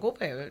 no te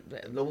preocupes.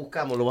 Lo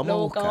buscamos, lo vamos a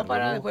buscar. Buscamos para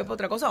lo vamos a después para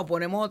otra cosa. O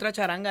ponemos otra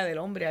charanga del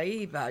hombre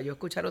ahí para yo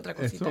escuchar otra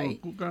cosita Eso, ahí.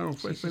 Cuca, no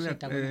fue Celia,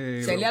 está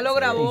bueno. Celia lo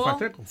grabó. con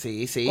Pacheco.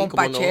 Sí, sí, Con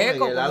cómo Pacheco, no, en el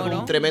cómo álbum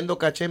no. Tremendo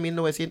Caché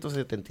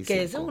 1975.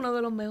 Que ese es uno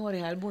de los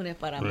mejores álbumes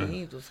para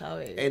mí, tú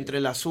sabes. Entre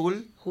el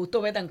azul,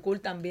 Justo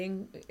Betancourt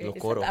también. Los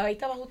coros. Ahí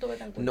estaba Justo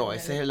Betancourt. no,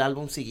 también. ese es el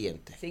álbum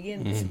siguiente.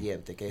 Siguiente.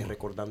 Siguiente, que es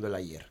Recordando el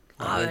Ayer.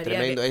 Ah, También vería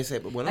tremendo que- ese.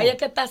 Bueno, Ahí es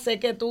que está Sé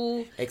que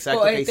tú.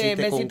 exacto, que hiciste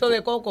Besito con-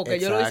 de coco, que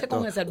yo lo hice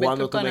con José Alberto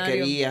Cuando el tú me Canario.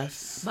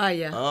 querías.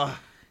 Vaya.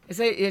 Ah,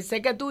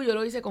 Sé que tú yo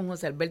lo hice con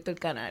José Alberto el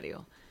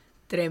Canario.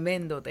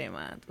 Tremendo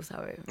tema, tú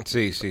sabes.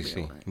 Sí.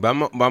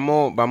 Vamos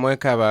a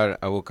excavar,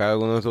 a buscar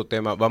algunos de esos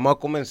temas. Vamos a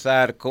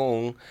comenzar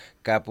con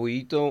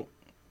Capullito,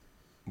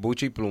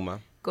 Buche y Pluma,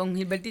 Con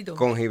Gilbertito.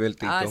 con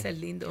Gilbertito. Ah, ese es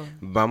lindo.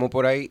 Vamos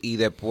por ahí y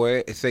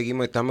después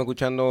estamos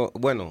escuchando,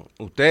 bueno,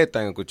 ustedes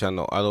están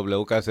escuchando a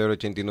WKCR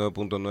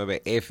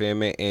 89.9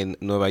 FM en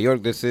Nueva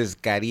York. This is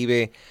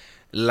Caribe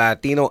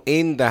Latino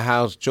in the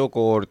house.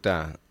 Choco,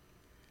 Orta,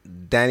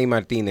 Dany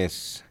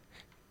Martinez,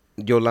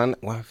 Yolanda,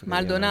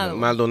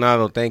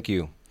 Maldonado, thank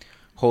you.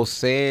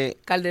 José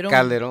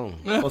Calderón.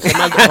 José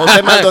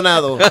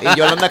Maldonado y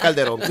Yolanda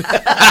Calderón.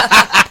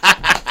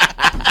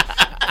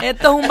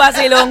 Esto es un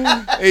vacilón.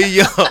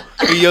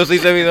 y yo soy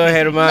servidor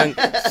Germán.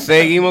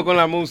 Seguimos con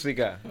la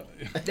música.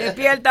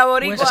 Despierta,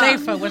 We're boricua.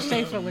 safer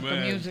with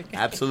the music.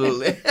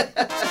 Absolutely.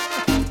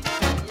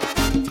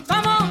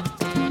 ¿Cómo?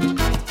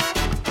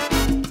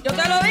 Yo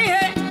te lo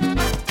dije.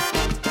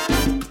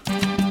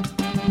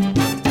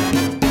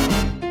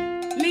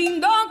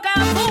 Lindo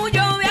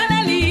capullo de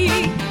Alelí,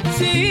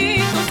 si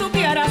tú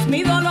supieras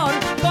mi dolor,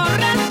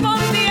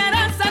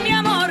 correspondieras a mi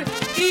amor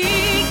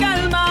y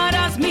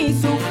calmaras mi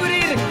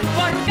sufrir,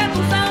 porque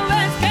tú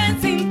sabes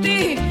que sin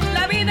ti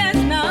la vida es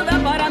nada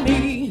para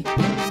mí.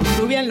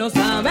 Tú bien lo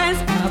sabes,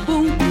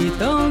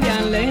 capullito de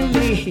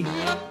Alelí.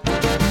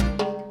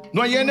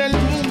 No hay en el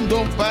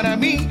mundo para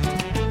mí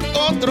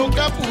otro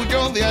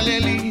capullo de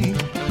Alelí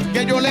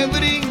que yo le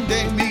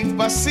brinde mi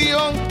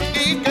pasión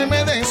y que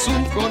me dé su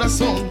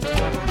corazón.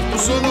 Tú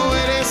solo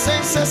eres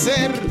ese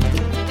ser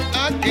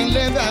a quien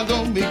le he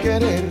dado mi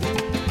querer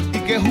y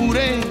que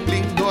juré,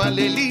 lindo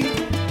Alelí,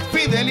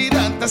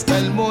 fidelidad hasta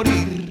el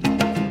morir.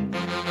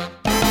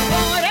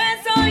 Por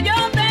eso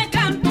yo te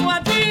canto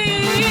a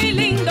ti,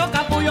 lindo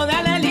capullo de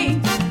Alelí.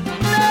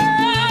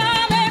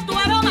 Dame tu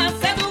aroma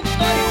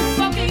seductor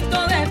y un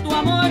poquito de tu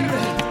amor.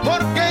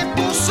 Porque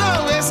tú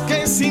sabes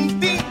que sin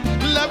ti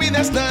la vida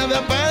es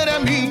nada para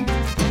mí.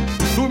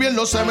 Tú bien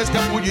lo sabes,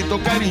 capullito,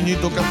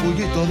 cariñito,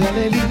 capullito de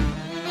Alelí.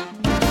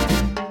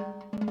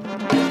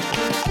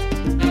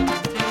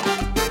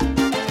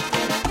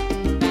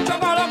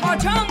 Choco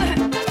locochón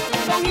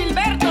con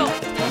Gilberto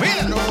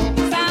Míralo.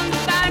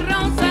 Santa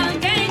Rosa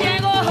que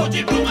llegó.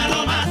 Buchipluma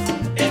no más,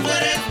 eso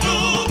eres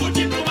tú,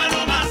 Buchipluma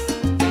no más.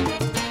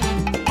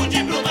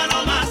 Buchipluma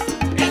no más,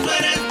 eso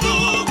eres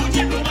tú,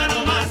 Buchipluma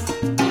no más.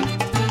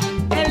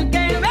 El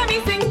que ve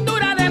mi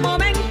cintura de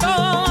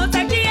momento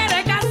se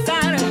quiere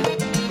casar.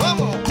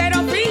 ¿Cómo?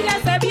 Pero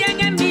fíjese bien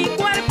en mi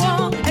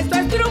cuerpo, esto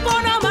es truco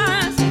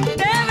nomás,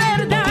 de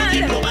verdad.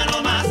 Buchipluma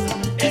no más,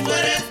 eso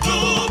eres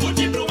tú,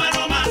 Buchipluma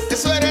no más.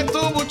 Eso eres tú,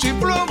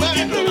 buchipluma.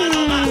 Buchipluma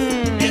no más,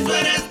 eso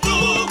eres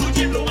tú,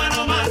 Buchipluma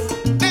no más.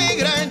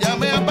 Negra, ya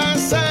me ha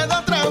pasado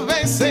otras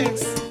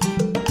veces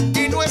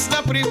y no es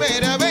la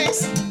primera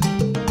vez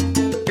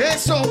que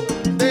eso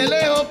de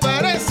lejos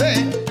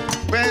parece,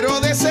 pero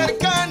de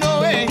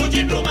cercano es.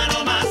 Buchipluma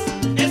no más,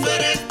 eso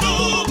eres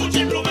tú,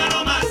 Buchipluma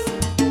no más.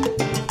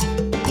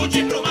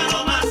 Buchipluma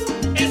no más,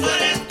 eso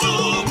eres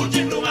tú,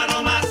 Buchipluma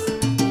no más.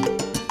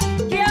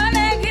 Qué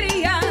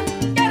alegría,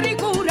 qué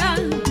ricura,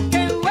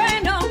 qué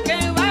bueno,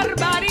 qué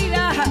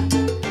barbaridad.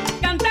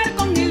 Cantar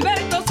con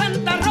Gilberto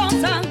Santa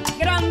Rosa,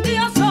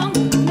 grandioso,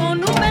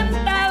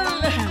 monumental.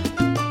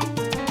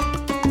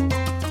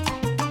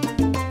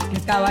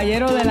 El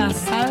caballero de la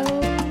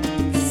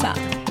salsa.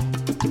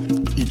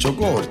 Y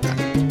Choco Orta.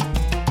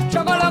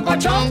 Choco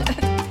locochón,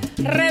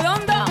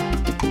 redondo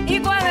y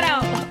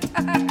cuadrado.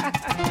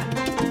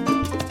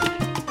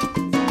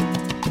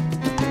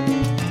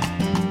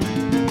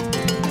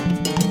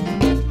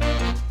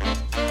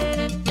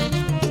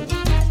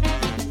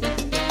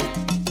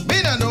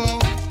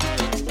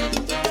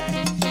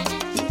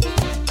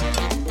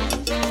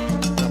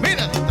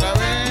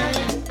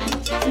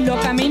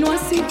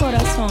 Sí,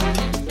 corazón.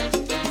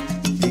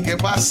 ¿Y qué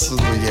paso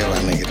tú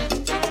llevas, negra?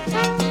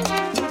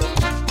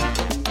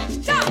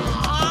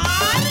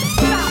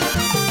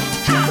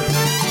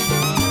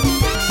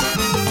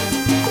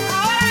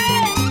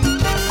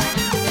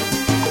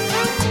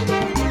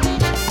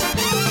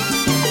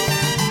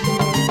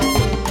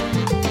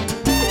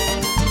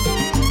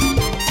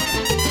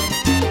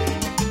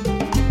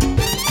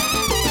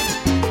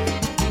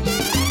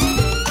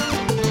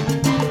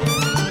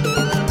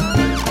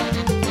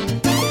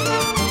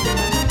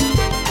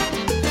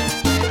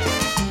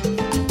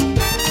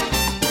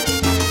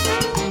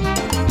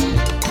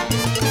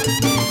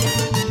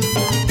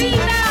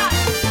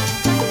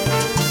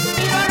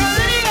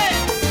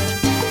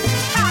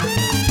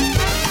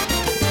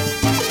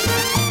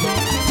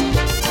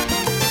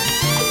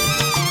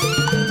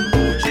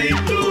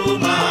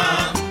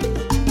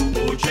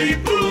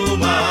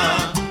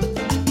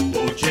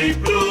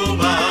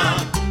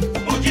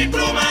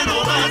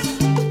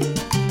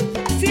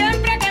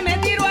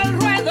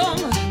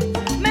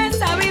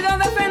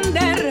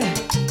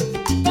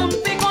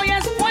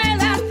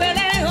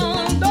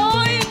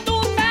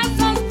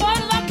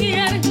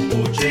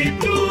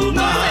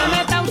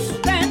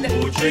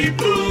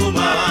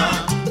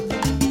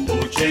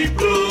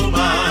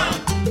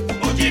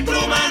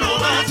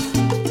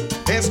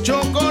 Es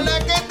Choco la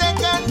que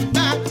te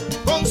canta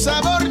con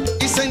sabor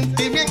y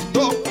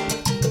sentimiento.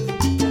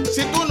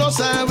 Si tú no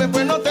sabes,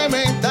 pues no te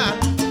metas.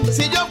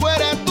 Si yo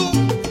fuera tú,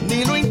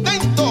 ni lo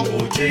intento.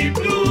 Puche y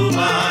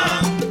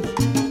pluma,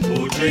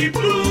 puche y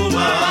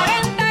pluma.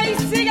 40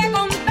 y sigue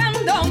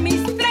contando,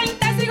 mis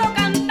 30 sigo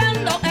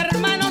cantando,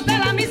 hermanos de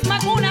la misma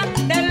cuna,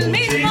 del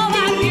mismo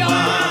barrio.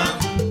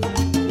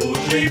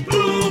 Puche y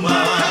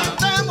pluma.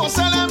 Cantamos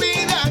a la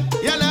vida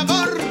y al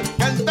amor,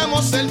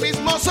 cantamos el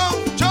mismo son,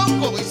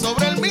 Choco, y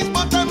sobre el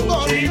mismo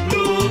tambor. Puche y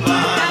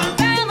pluma.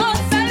 Cantamos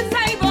salsa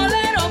y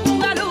bolero,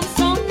 bugalú,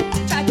 son,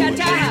 cha cha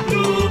cha, la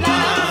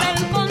danza,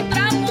 el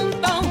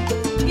contrapunto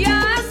y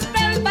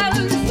hasta el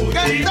vals.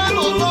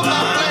 Cantamos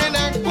bomba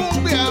plena,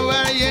 cumbia,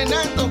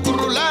 vallenato,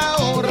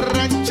 currulao,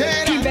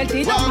 ranchera,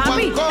 Gilbertito,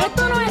 papi, guaguancó.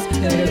 esto no es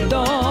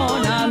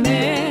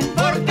perdóname,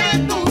 Porque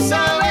tú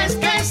sabes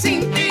que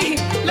sin ti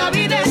la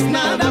vida es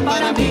nada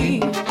para mí.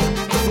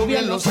 Tú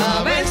bien lo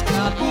sabes,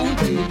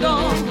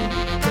 capullo.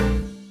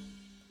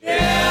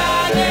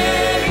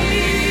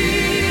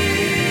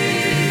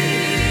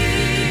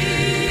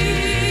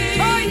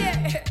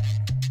 Oye,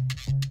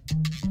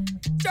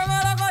 Choco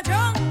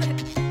Locochón,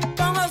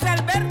 con José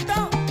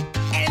Alberto,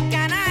 el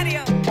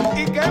canario.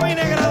 y que mi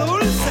negra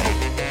dulce.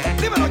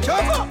 Dímelo,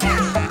 Choco.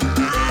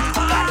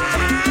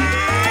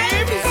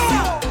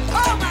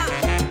 Toma,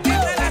 que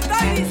te la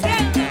estoy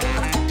diciendo.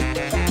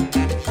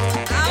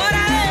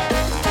 Ahora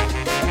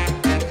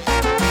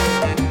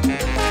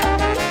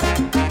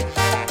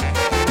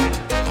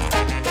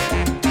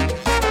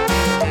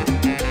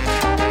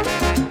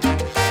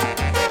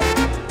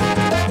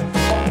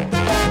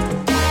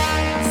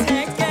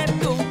sé que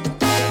tú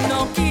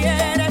no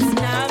quieres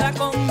nada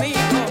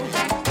conmigo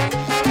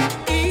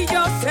y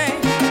yo sé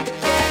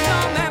que no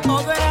me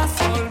podrás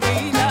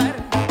olvidar.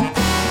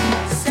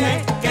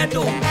 Sé que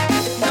tú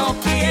no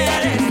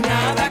quieres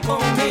nada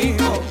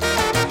conmigo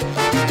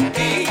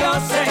y yo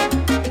sé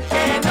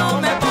que no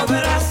me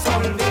podrás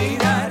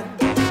olvidar.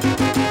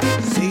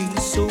 Si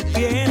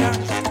supieras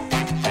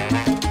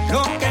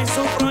lo que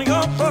sufro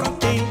yo por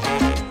ti,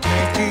 te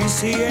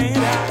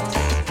quisiera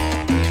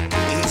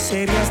y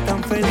serías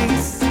tan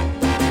feliz.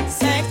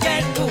 Sé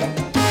que tú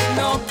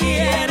no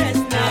quieres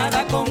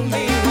nada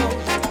conmigo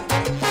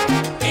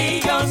y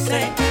yo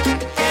sé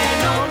que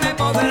no me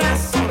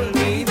podrás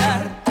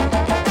olvidar.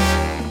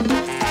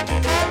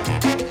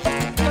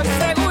 Estoy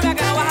segura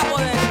que no vas a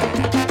poder.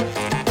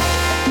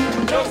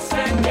 Yo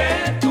sé que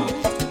tú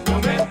no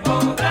me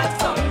podrás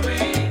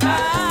olvidar.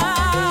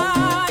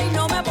 Ay,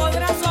 no me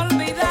podrás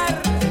olvidar,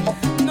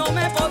 no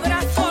me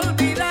podrás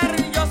olvidar.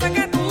 Yo sé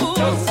que tú.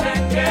 Yo sé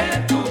que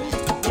tú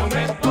no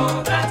me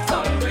podrás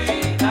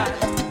olvidar.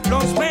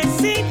 Los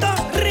besitos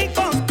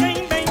ricos que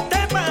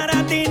inventé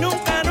para ti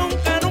nunca,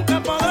 nunca, nunca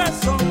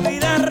podrás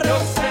olvidar. Yo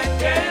sé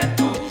que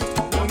tú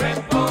no me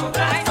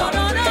podrás Ay, no,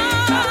 no,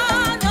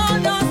 olvidar. no,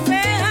 no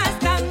seas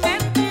tan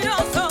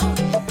mentiroso.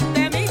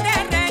 De mí te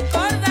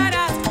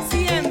recordarás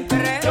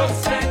siempre. Yo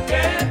sé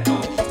que tú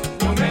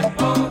no me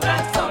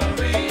podrás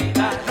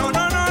olvidar. No,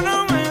 no, no, no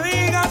me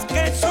digas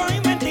que soy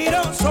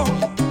mentiroso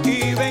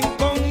y ven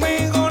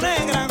conmigo,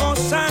 negra, a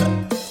gozar.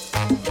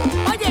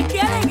 Oye,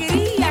 qué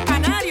alegría,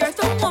 canario.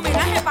 Esto es un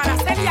homenaje para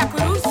Celia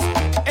Cruz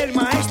El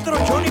maestro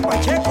Johnny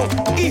Pacheco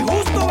y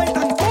Justo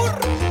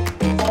Betancourt.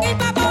 y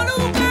Papo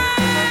Luca.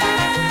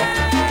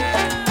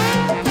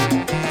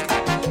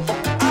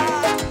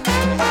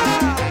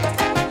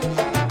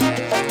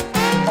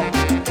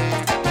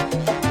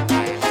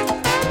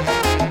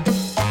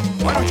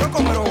 Bueno,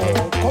 Choco, pero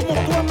 ¿cómo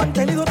tú has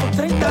mantenido tus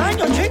 30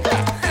 años, chica?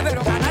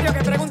 Pero canario,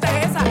 ¿qué pregunta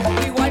es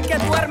esa? Igual que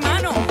tu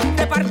hermano,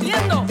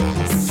 repartiendo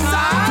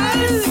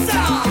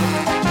salsa.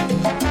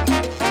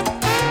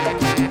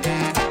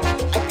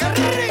 ¡Qué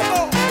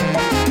rico!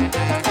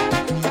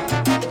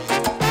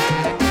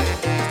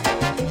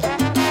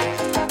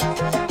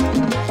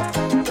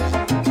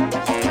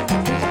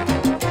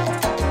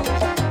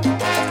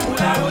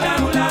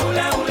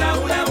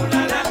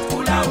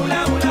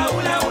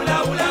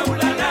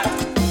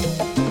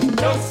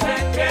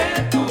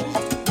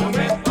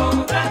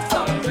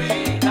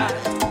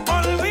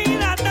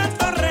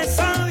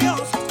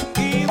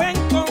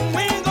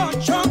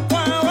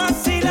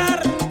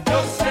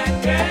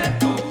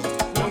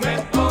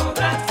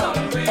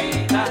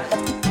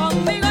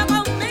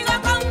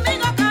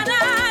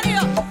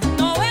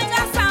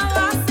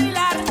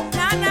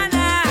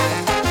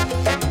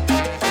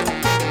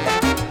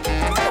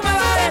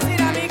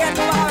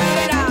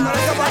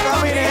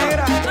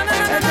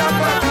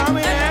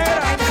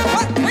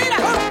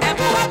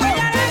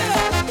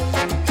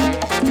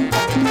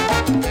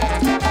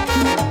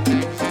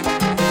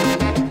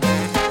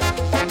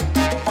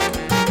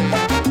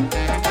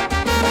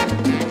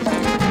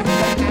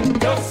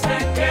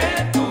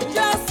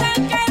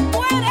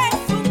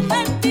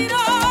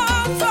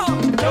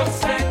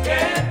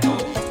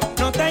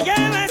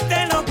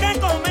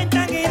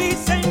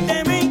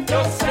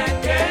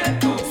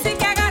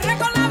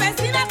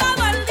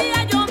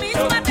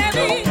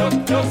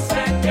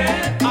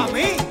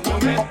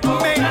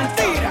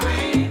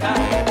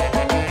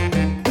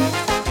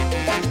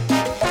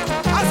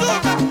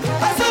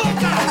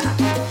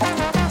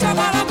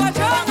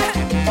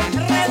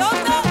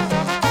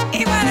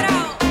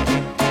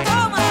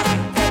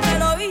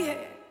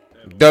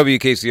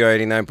 WKCR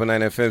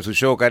 89.9 FM, su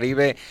show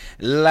Caribe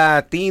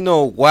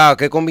Latino. Wow,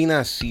 qué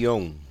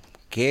combinación.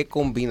 Qué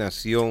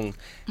combinación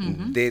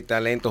de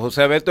talento.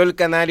 José Alberto el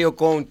Canario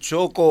con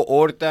Choco,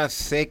 Orta,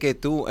 Sé que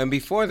tú. And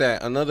before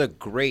that, another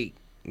great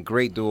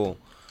duo.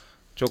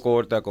 Choco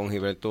Orta con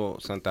Gilberto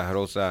Santa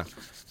Rosa.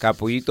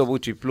 Capullito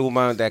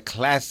Buchipluma, that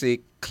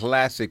classic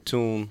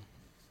tune.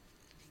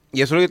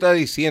 Y eso es lo que estaba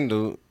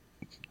diciendo.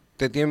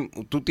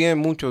 Tú tienes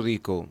muchos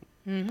discos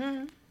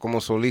como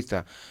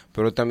solista,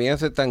 pero también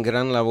hace tan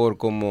gran labor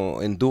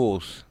como en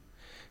dúos.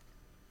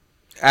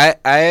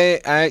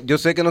 Yo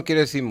sé que no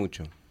quiere decir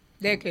mucho.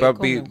 ¿De qué?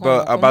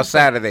 About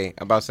Saturday.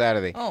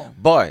 Oh.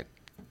 But,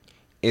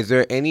 is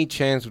there any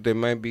chance there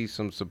might be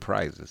some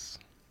surprises?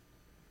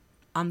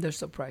 I'm the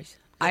surprise.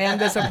 I am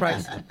the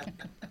surprise.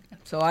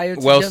 So I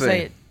Well just said.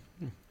 say it.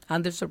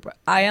 I'm the surprise.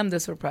 I am the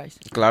surprise.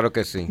 Claro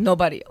que sí.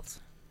 Nobody else.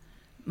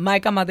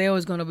 Mike Amadeo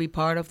is going to be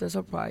part of the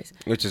surprise.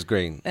 Which is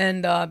great.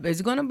 And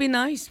it's going to be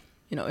nice.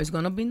 You know, it's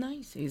going to be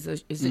nice. It's a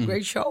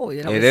great show.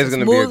 You know, It is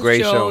going to be a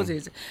great show.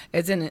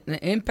 It's an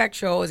impact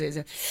show.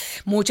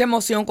 Mucha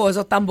emoción con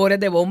esos tambores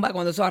de bomba.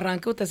 Cuando eso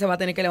arranque, usted se va a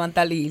tener que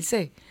levantar y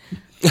irse.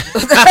 Si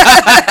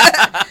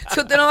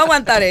usted no va a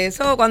aguantar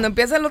eso, cuando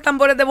empiezan los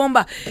tambores de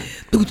bomba,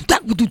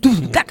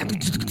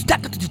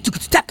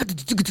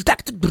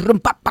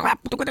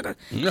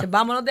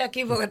 vámonos de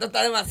aquí porque esto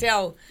está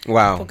demasiado.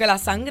 Wow. Porque la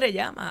sangre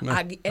llama,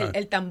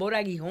 el tambor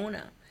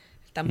aguijona,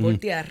 el tambor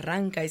te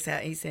arranca y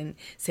se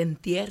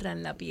entierra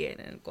en la piel,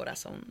 en el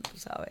corazón, tú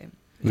sabes.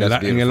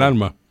 En el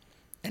alma.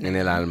 En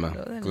el alma,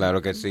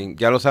 claro que sí.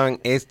 Ya lo saben,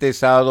 este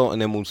sábado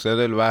en el Museo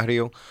del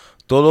Barrio,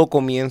 todo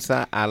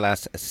comienza a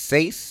las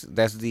 6,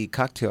 that's the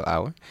cocktail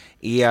hour,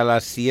 y a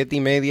las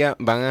 7:30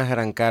 van a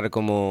arrancar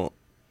como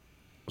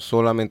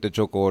solamente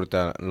Choco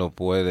Orta lo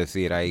puede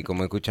decir ahí,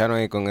 como escucharon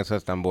ahí con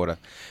esas tamboras.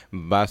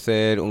 Va a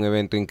ser un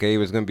evento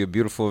increíble. It's going to be a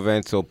beautiful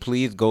event, so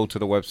please go to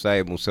the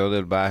website, Museo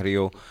del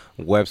Barrio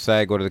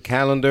website, go to the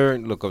calendar,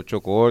 look up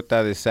Choco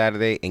Orta this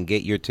Saturday, and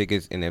get your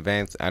tickets in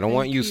advance. I don't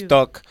want you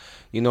stuck.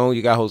 You know,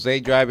 you got Jose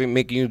driving,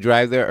 making you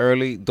drive there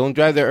early. Don't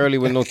drive there early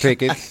with no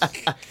tickets.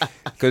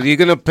 Because you're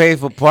going to pay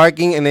for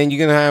parking, and then you're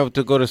going to have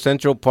to go to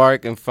Central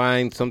Park and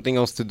find something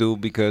else to do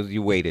because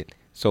you waited.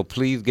 So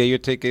please get your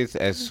tickets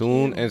as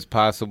soon as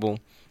possible.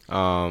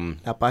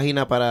 La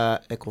página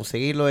para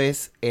conseguirlo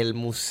es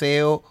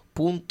elmuseo.org.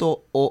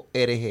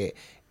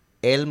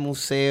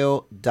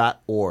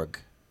 Elmuseo.org.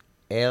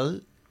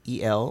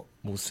 L-E-L,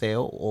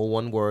 museo, all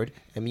one word,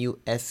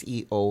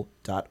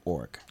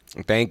 museo.org.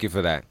 Thank you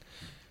for that.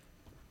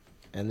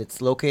 And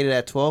it's located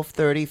at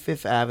 1230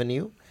 Fifth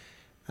Avenue.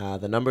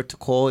 The number to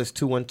call is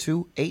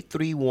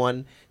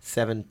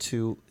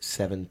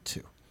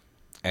 212-831-7272.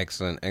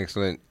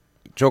 Excellent.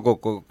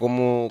 Choco,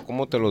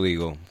 ¿cómo te lo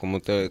digo?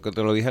 Como te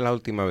lo dije la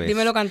última vez.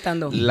 Dímelo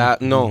cantando.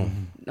 No.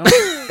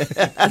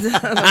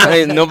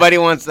 Nobody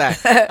wants that.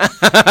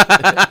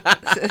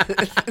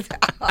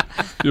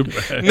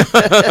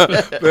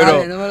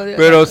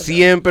 pero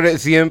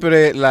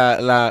siempre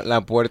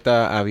la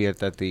puerta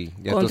abierta a ti.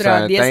 Ya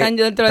Contra 10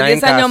 años, dentro de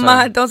 10 años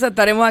más, entonces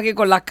estaremos aquí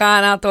con las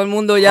canas, todo el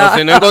mundo ya. O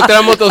si no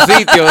encontramos tu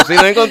sitio,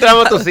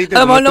 a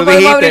lo mejor no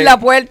podemos abrir la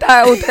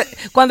puerta.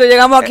 Cuando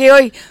llegamos aquí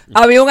hoy,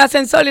 había un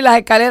ascensor y las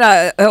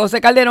escaleras,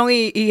 José Calderón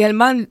y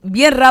Germán,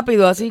 bien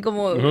rápido, así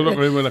como. Nosotros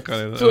cogimos la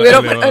escalera.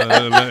 Subieron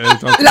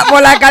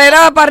por la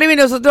escalera para arriba y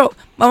nosotros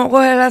vamos a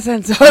coger el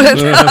ascensor.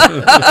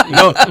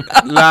 No,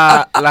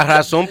 la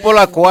razón por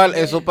la cual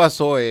eso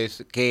pasó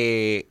es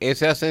que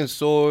ese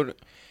ascensor,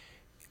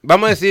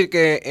 vamos a decir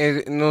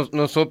que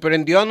nos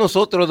sorprendió a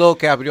nosotros dos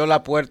que abrió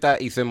la puerta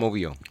y se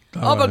movió.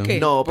 ¿Por qué?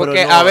 No,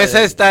 porque a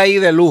veces está ahí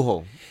de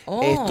lujo.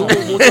 Estuvo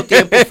mucho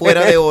tiempo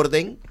fuera de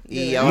orden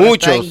y ahora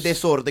está en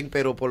desorden,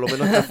 pero por lo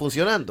menos está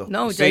funcionando.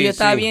 No, yo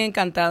estaba bien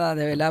encantada,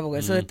 de verdad, porque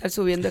eso de estar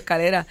subiendo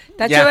escaleras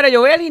está chévere.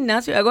 Yo voy al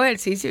gimnasio y hago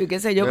ejercicio y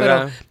qué sé yo,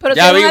 pero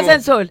tiene un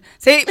ascensor.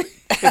 Sí.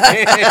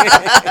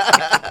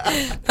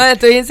 No,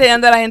 estoy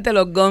enseñando a la gente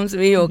los gums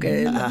míos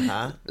que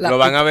lo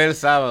van a ver el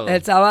sábado.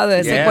 El sábado,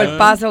 ese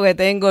cuerpazo que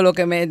tengo, lo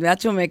que me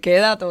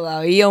queda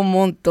todavía un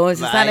montón.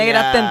 Esa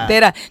negra está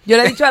entera. Yo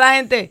le he dicho a la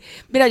gente,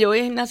 mira, yo voy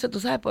al gimnasio, tú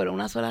sabes, por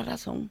una sola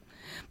razón.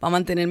 Para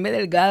mantenerme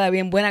delgada,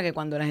 bien buena, que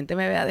cuando la gente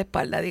me vea de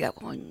espalda diga,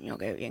 coño,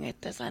 qué bien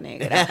está esa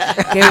negra,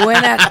 qué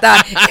buena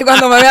está. Y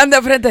cuando me vean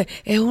de frente,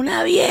 es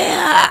una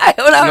vieja,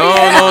 vieja.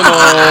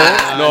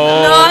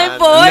 No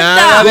importa.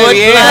 Nada de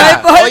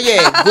vieja. Oye,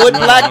 good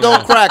black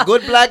don't crack,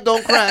 good black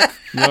don't crack.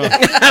 No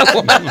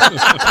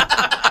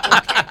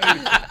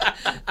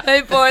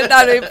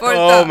importa.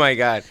 Oh my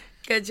God.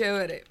 Qué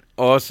chévere.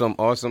 Awesome.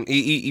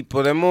 Y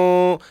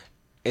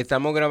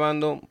estamos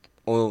grabando,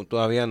 o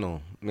todavía no,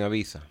 me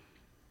avisa.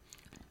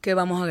 ¿Qué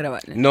vamos a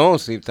grabar? No,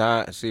 si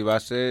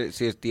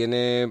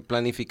tiene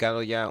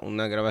planificado ya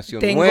una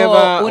grabación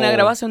nueva. Tengo una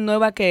grabación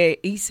nueva que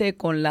hice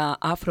con la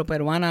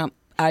afroperuana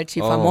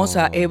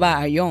archifamosa Eva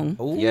Ayón.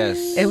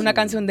 Yes. Es una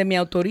canción de mi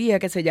autoría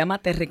que se llama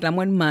Te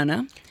reclamo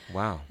hermana.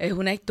 Wow. Es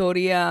una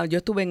historia, yo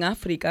estuve en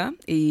África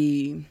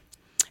y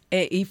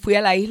fui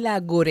a la isla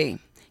Gorée,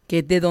 que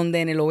es de donde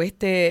en el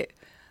oeste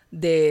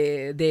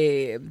de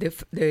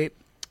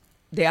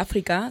de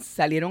África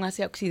salieron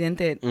hacia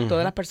Occidente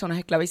todas las personas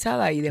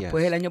esclavizadas y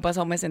después el año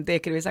pasado me senté a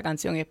escribir esa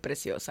canción, es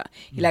preciosa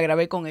y la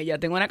grabé con ella.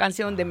 Tengo una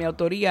canción de mi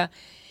autoría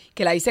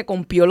que la hice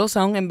con Piolo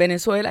Sound en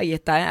Venezuela y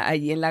está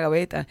allí en la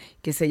gaveta,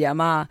 que se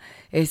llama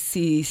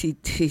si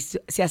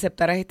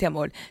aceptaras este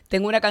amor.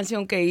 Tengo una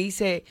canción que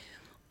hice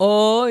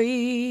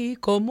hoy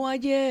como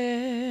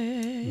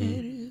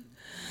ayer.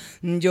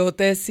 Yo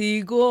te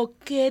sigo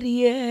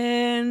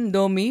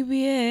queriendo, mi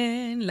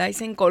bien. La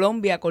hice en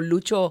Colombia con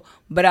Lucho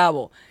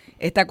Bravo.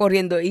 Está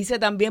corriendo. Hice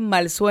también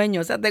Mal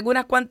Sueño. O sea, tengo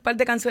unas par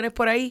de canciones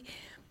por ahí,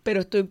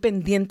 pero estoy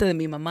pendiente de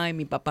mi mamá y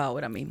mi papá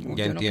ahora mismo.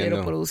 Ya Yo entiendo. no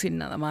quiero producir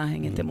nada más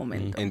en este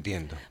momento.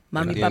 Entiendo.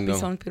 Mami y papi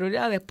son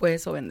prioridad,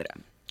 después eso vendrá.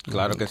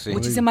 Claro que sí.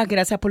 Muchísimas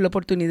gracias por la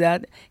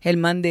oportunidad,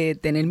 Germán, de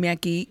tenerme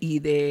aquí y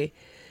de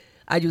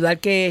ayudar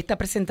que esta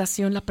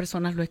presentación las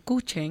personas lo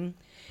escuchen.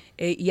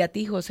 Y a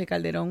ti, José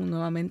Calderón,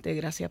 nuevamente,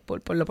 gracias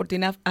por la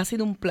oportunidad. Ha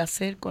sido un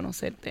placer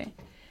conocerte,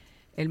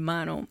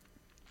 hermano.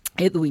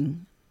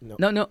 Edwin.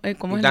 No,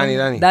 ¿cómo es?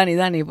 Dany.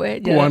 Dany,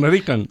 pues. Cubano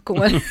Rican.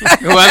 Cubano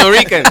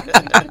Rican.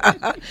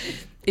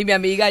 Y mi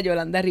amiga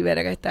Yolanda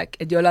Rivera, que está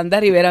aquí. Yolanda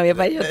Rivera, mi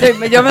país. Yo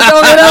me tengo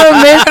que ir a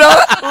dormir,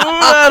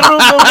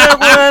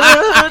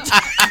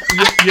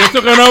 Y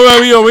eso que no he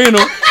bebido vino.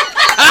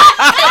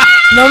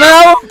 No me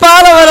da un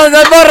palo, pero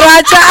estoy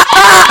borracha.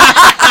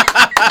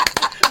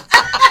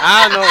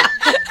 No.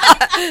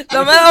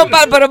 No me da un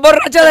palo, pero es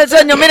borracha del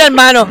sueño. Mira,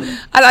 hermano,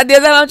 a las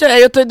 10 de la noche ya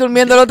yo estoy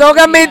durmiendo, lo tengo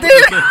que admitir.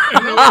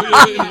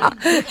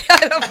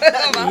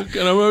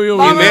 Que no bebió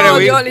Vamos,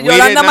 vino.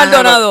 Yolanda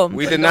Maldonado.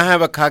 We did not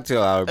have a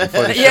cocktail hour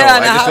before the show. Yeah,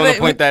 I just want to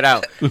point that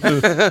out.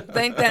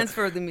 Thanks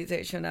for the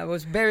invitation. I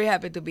was very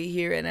happy to be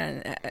here,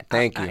 and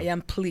Thank you. I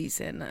am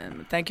pleased, and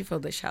thank you for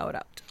the shout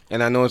out.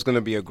 And I know it's going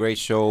to be a great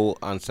show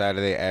on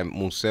Saturday at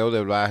Museo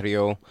del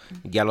Barrio.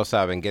 Ya lo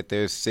saben, get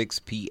there 6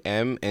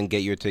 p.m. and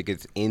get your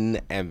tickets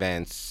in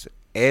advance.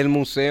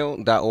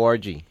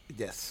 elmuseo.org.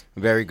 Yes.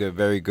 Very good,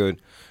 very good.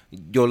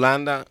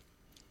 Yolanda,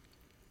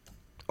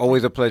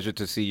 always a pleasure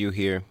to see you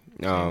here.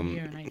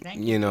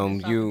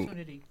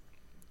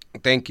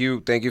 Thank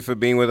you for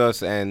being with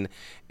us, and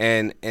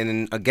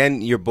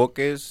again, your book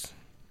is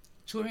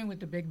Touring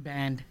with the Big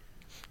Band.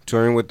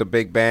 Touring with the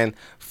Big Band.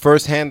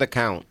 First-hand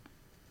account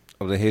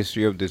of the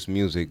history of this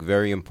music.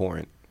 Very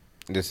important.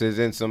 This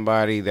isn't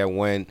somebody that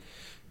went.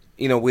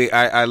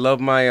 I love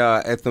my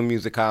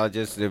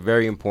ethnomusicologists. They're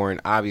very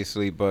important,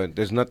 obviously, but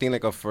there's nothing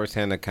like a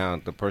first-hand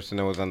account. The person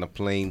that was on the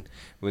plane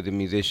with the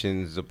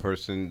musicians,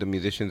 the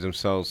musicians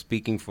themselves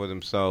speaking for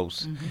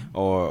themselves,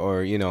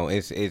 or it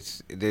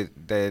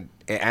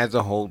adds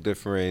a whole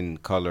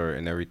different color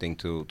and everything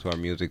to our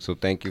music. So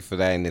thank you for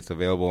that, and it's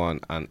available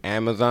on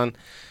Amazon.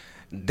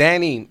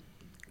 Dany,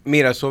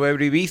 mira,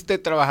 sobreviviste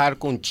trabajar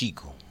con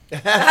Chico.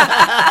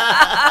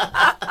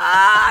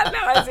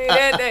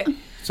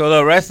 So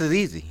the rest is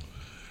easy.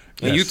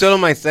 And you tell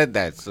him I said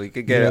that, so he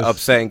could get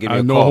upset and give me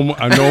a call.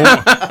 I know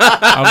him.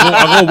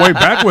 I go way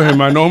back with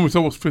him. I know him since I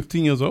was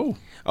 15 years old.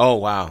 Oh,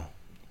 wow.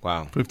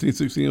 15,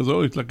 16 years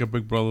old. He's like a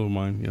big brother of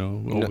mine.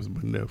 Always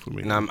been there for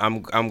me. And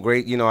I'm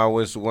great. I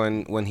was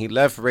when he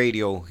left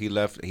radio, he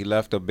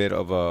left a bit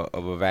of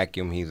a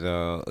vacuum. He's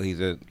a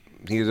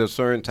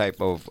certain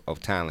type of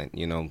talent,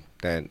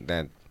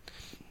 that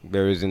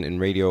there isn't in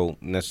radio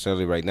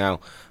necessarily right now.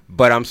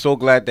 But I'm so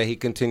glad that he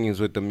continues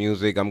with the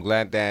music. I'm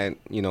glad that,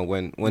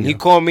 when he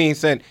called me, he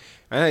said,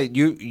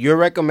 you're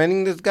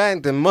recommending this guy?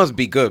 That must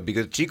be good,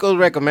 because Chico's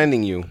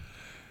recommending you.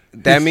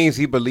 That means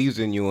he believes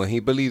in you, and he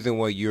believes in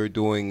what you're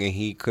doing, and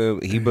he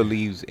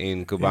believes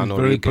in Cubano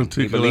Rican.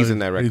 He believes in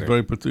that record. He's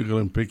very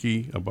particular and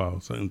picky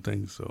about certain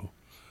things. So,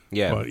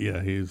 yeah. But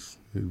yeah, he's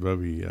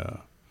very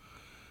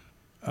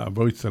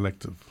very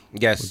selective.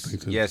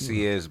 Yes,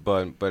 he is.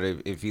 But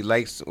if he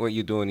likes what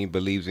you're doing, he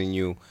believes in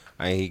you,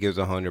 and he gives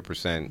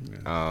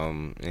 100%.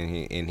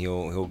 And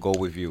he'll go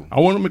with you. I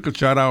want to make a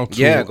shout out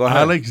to go ahead.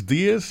 Alex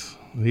Diaz.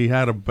 He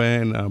had a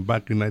band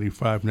back in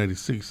 95,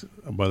 96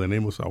 by the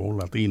name of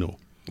Latino.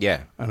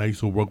 Yeah. And I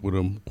used to work with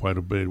him quite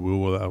a bit. We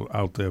were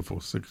out there for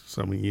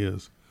 6-7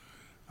 years.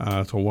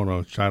 So I want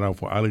to shout out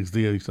for Alex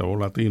Diaz,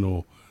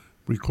 Latino.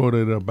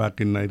 Recorded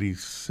back in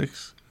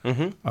 96.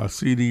 A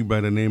CD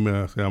by the name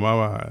se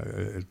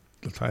llamaba,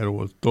 the title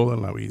was Toda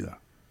la Vida.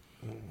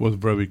 Was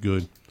very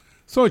good.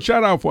 So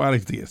shout out for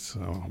Alex Diaz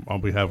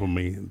on behalf of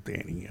me and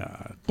Dany,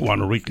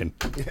 Cubano Rican.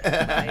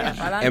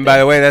 And by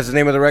the way, that's the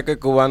name of the record,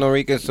 Cubano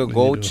Rican. So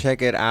go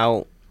check it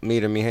out.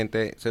 Mira, mi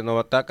gente, se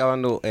nos está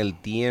acabando el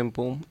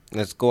tiempo.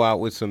 Let's go out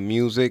with some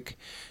music.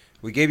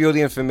 We gave you all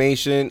the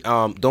information.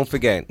 Don't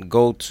forget,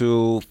 go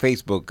to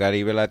Facebook,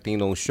 Caribe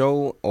Latino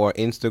Show, or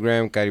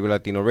Instagram, Caribe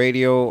Latino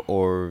Radio,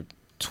 or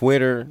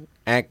Twitter,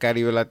 at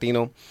Caribe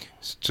Latino,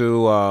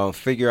 to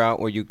figure out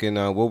where you can,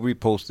 we'll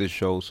repost this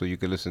show so you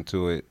can listen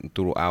to it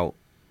throughout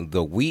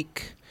the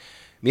week.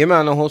 Mi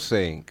hermano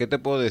José, ¿qué te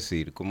puedo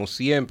decir? Como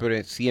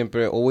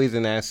siempre, always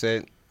an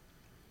asset,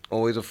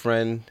 always a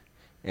friend,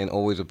 and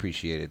always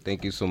appreciated.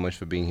 Thank you so much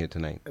for being here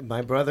tonight.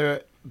 My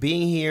brother,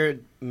 being here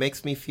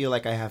makes me feel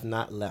like I have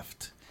not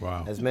left.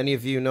 Wow. As many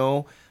of you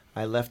know,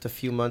 I left a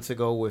few months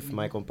ago with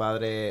my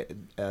compadre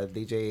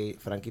DJ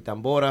Frankie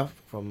Tambora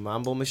from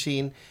Mambo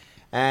Machine.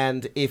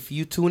 And if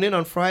you tune in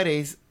on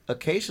Fridays,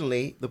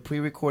 occasionally the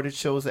pre-recorded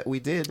shows that we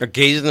did.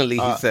 Occasionally,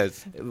 he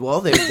says.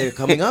 Well, they're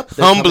coming up.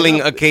 Humbling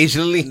coming up.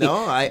 Occasionally.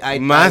 No, I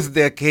Más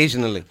de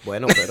occasionally.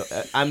 Bueno, pero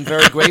I'm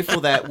very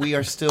grateful that we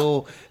are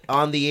still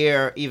on the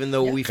air, even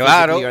though we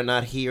physically are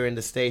not here in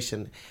the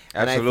station.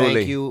 And Absolutely. I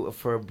thank you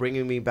for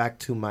bringing me back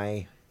to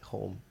my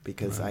home,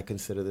 because I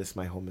consider this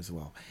my home as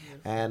well.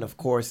 And of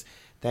course,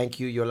 thank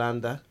you,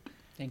 Yolanda.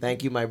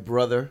 Thank you, my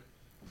brother,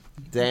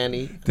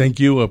 Dany. Thank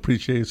you. I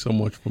appreciate it so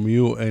much from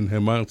you. And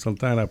Germán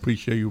Santana, I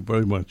appreciate you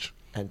very much.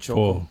 And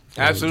Choco.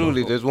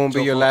 Absolutely. This won't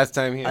be your last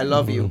time here. I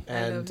love you.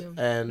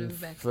 And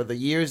for the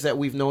years that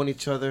we've known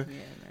each other,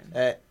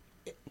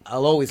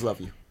 I'll always love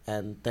you.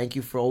 And thank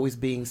you for always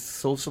being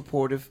so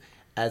supportive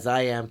as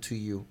I am to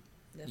you.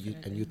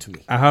 And you to me.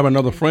 I have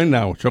another friend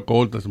now, Choco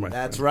Orta.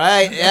 That's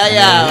right.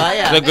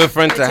 Yeah. It's a good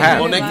friend to have.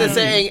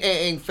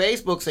 Conéctese en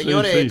Facebook,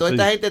 señores. Sí, Toda sí.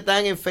 esta gente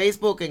está en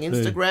Facebook, en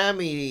Instagram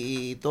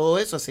y todo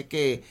eso. Así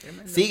que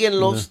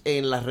síguenlos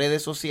en las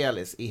redes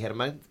sociales. Y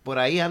Germán por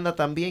ahí anda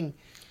también.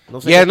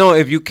 No sé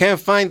if you can't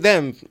find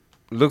them,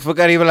 look for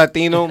Caribe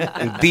Latino,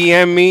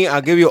 DM me.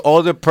 I'll give you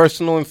all the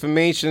personal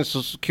information,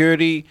 social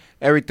security,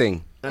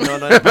 everything. No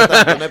es para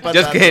tanto, no es para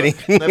Just tanto. kidding.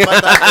 No es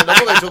para tanto, no,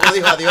 porque Choco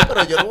dijo adiós,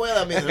 pero yo no voy a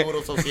dar mi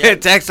seguro social.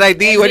 Tax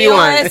ID, what do you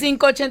want? Es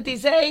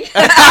 586.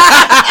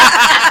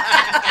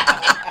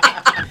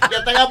 Ya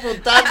están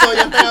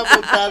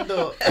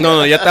apuntando.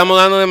 No, ya estamos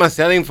dando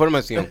demasiada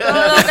información.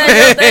 Todo lo que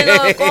yo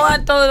tengo,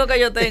 cojan todo lo que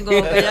yo tengo,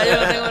 que ya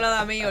yo no tengo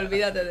nada mío,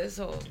 olvídate de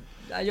eso.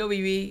 Ya yo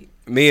viví.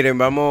 Miren,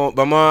 vamos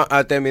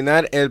a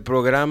terminar el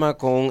programa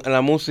con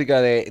la música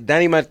de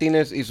Dany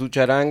Martinez y su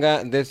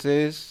charanga. This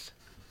is...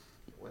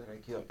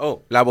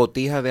 La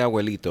botija de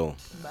abuelito.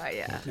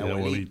 Vaya.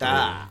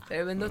 Abuelita.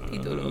 Tremendos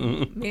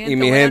títulos. Y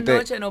mi gente,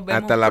 buenas noches, nos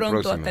vemos hasta la pronto,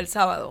 próxima. hasta el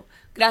sábado.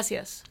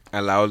 Gracias. A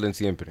la orden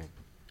siempre.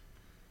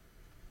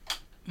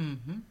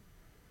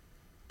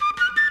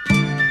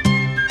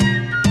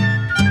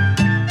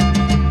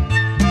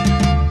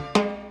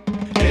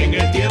 En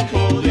el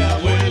tiempo de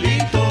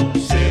abuelito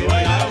se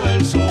bailaba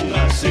el son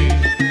así,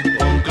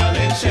 con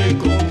cadencia y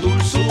con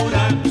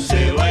dulzura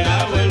se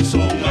bailaba el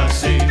son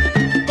así.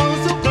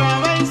 Con su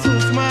clave y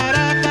sus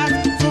maracas,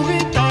 su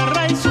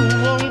guitarra y su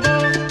bongo,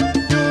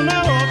 y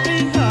una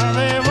botija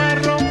de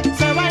barro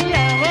se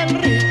bailaba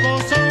el rico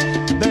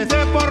son,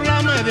 desde por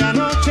la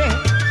medianoche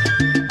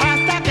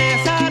hasta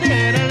que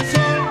saliera el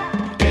sol.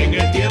 En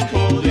el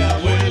tiempo de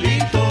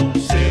abuelito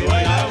se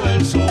bailaba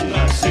el son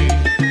así,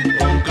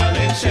 con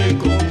cadencia y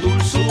con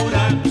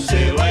dulzura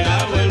se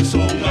bailaba el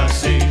son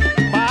así.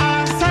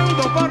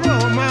 Pasando por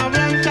Loma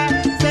Blanca,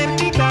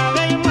 cerquita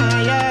de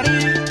Mayarí,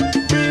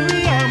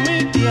 vivía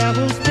mi tía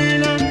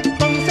Justina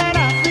con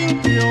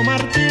Serafín, tío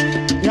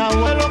Martín, y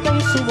abuelo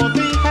con su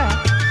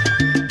botija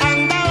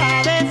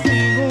andaba de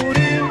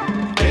figurín.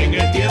 En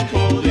el tiempo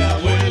de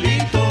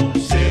abuelito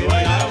se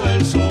bailaba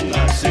el son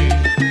así,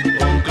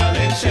 con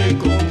cadencia y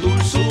con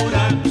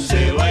dulzura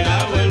se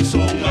bailaba el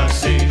son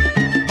así.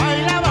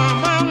 Bailaba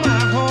mamá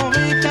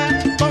Jovita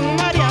con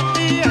María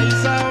tía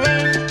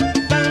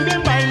Isabel,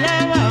 también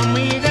bailaba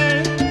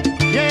Miguel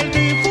y el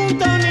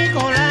difunto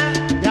Nicolás,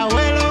 y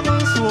abuelo con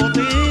su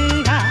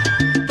botija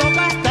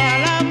toca hasta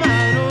la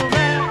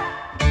madrugada.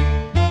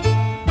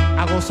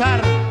 A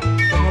gozar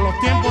como los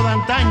tiempos de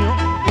antaño,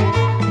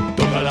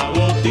 Toca la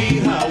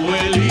botija,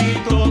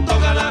 abuelito,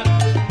 tócala.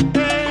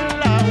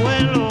 el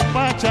abuelo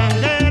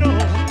pachanguero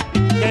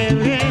que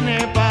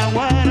viene pa'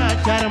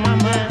 guarachar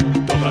mamá.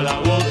 Toca la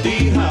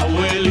botija,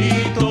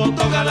 abuelito,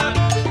 tócala.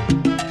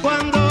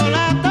 Cuando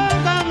la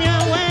toca mi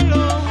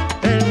abuelo,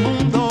 el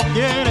mundo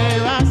quiere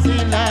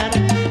vacilar.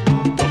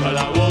 Toca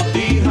la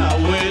botija,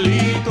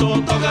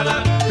 abuelito,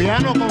 tócala.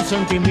 Piano con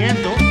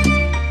sentimiento.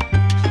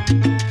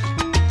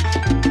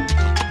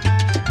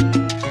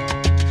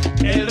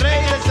 El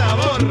rey del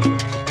sabor.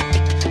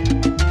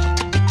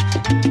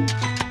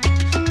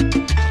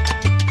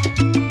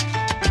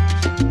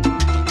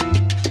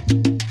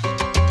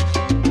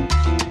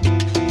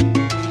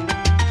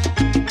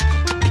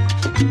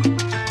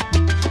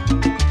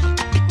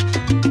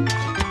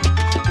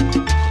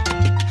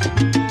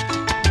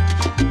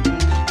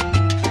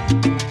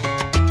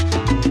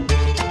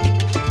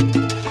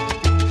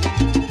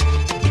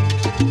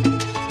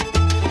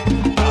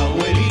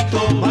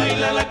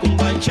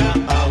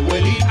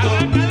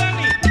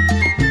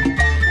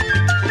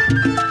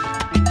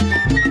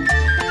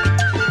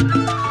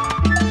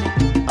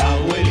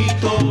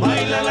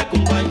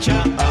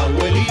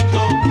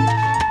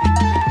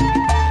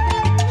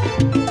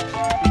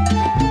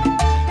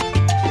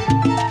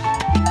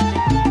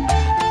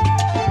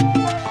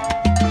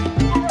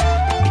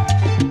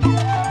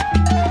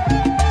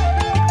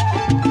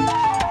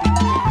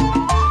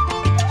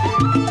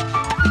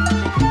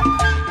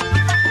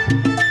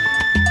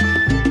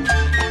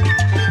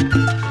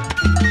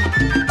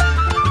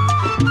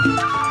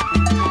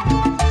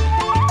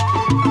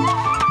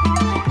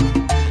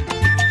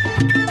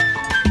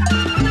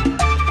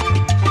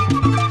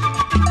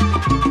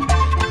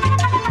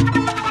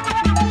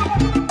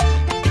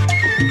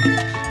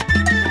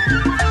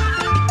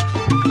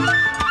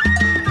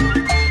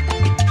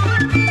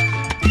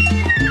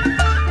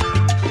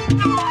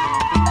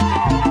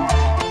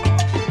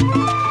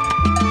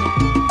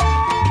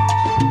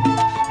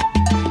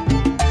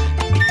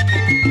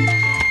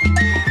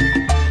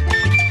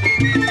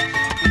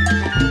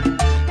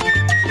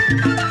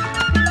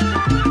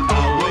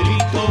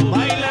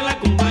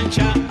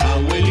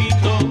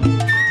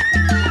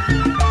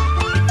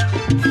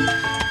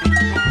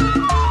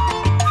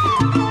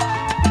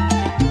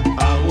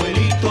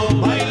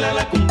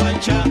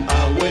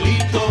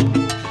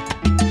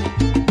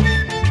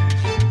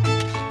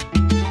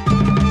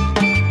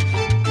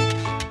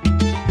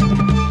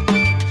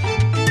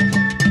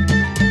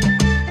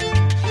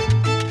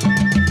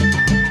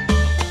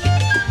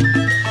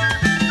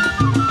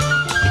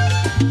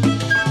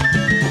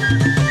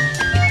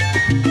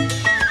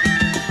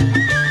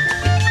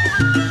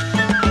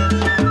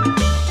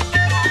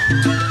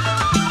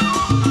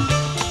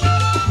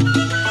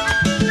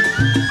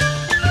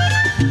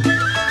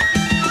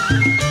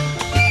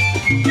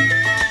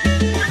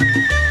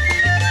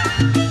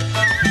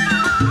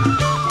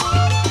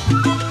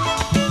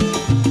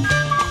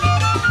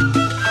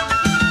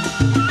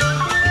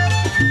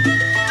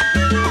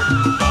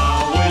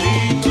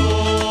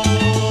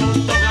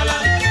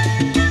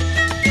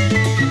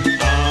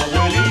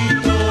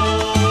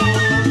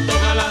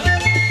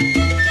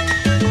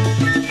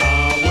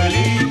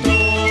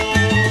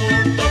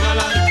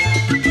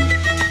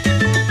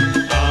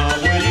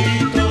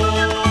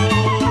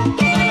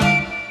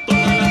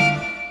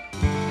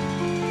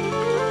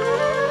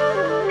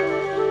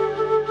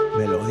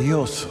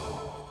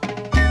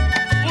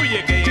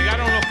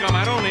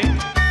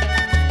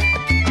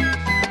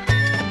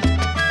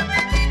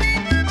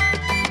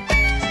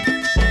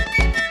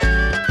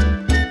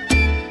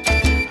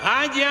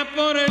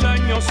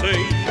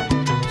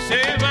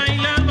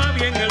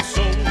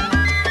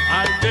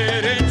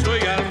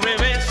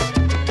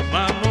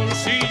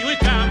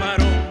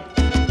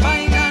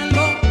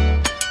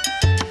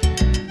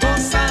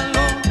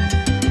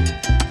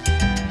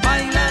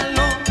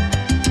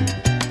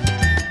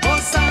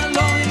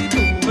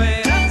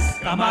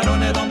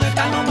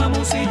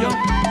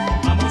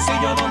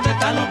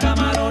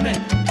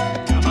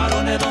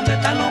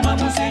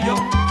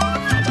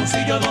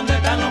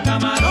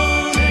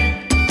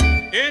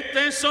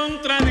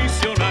 son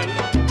tradicional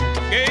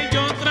que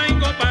yo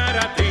traigo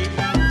para ti.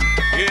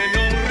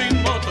 Tiene un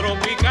ritmo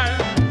tropical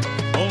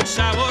con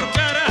sabor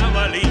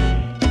carabalí.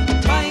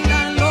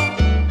 Báilalo,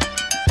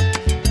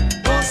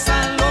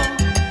 gózalo,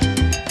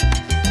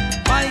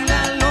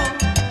 báilalo,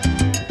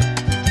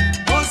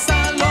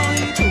 gózalo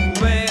y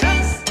tú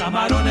verás.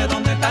 Camarones,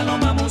 ¿dónde están los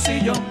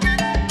mamucillos?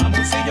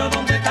 Mamucillos,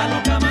 ¿dónde están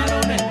los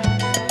camarones?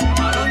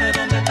 Camarones,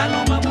 ¿dónde están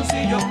los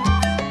mamucillos?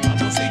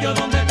 Mamucillos,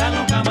 ¿dónde están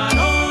los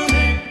camarones?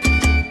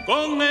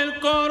 Con el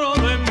coro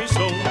de mi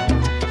son,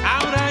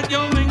 ahora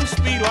yo me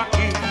inspiro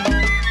aquí.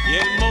 Y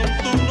el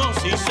montuno,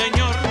 sí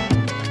señor,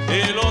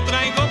 te lo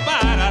traigo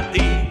para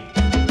ti.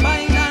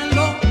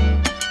 Báilalo,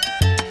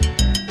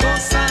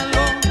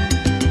 gózalo,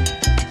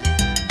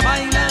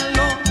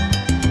 báilalo,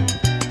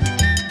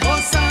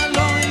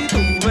 gózalo y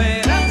tú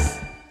verás.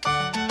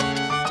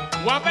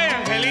 Guape,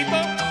 Angelito.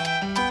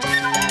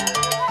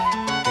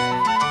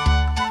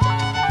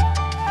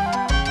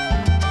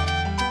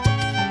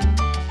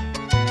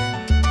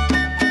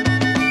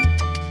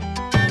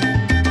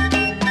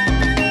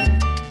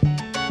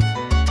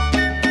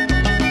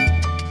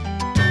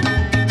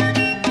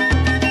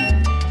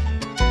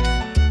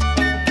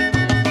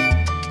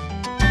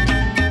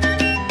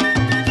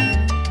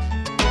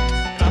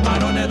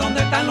 Camarones,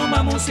 ¿dónde están los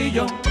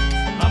mamucillos?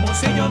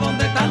 Mamucillos,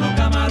 ¿dónde están los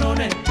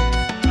camarones?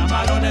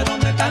 Camarones,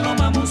 ¿dónde están los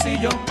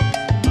mamucillos?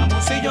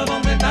 Mamucillos,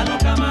 ¿dónde están los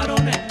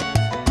camarones?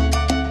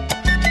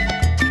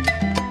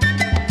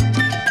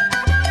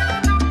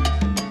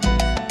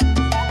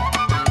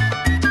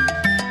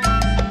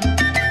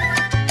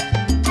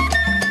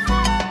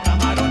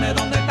 Camarones,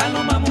 ¿dónde están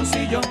los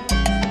mamucillos?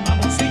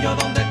 Mamucillos,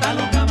 ¿dónde están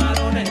los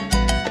camarones?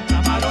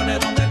 Camarones,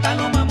 ¿dónde están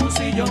los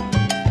mamucillos?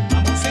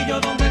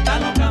 Mamucillos, ¿dónde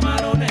están los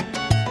camarones?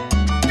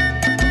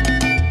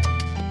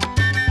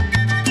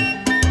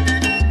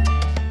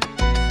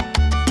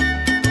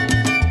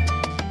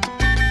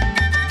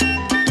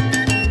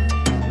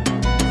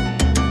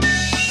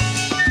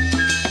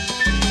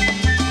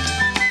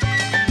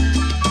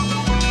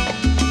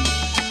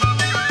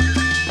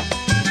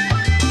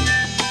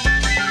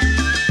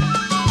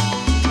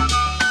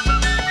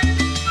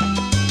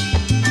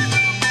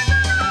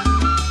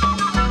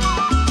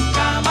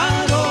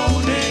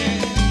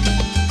 Camarones,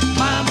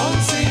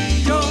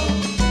 mamoncillo,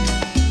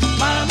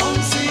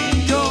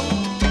 mamoncillo,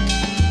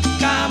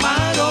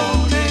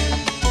 camarones.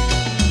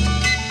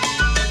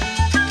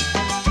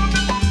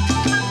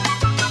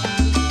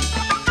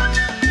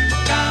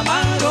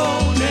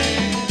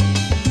 Camarones,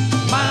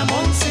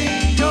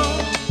 mamoncillo,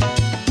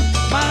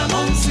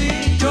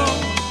 mamoncillo,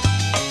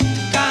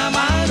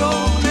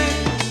 camarones.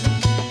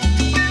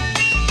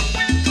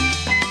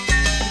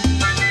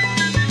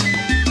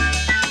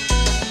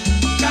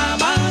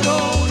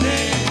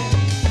 Camarones,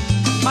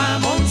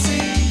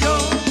 mamoncillo,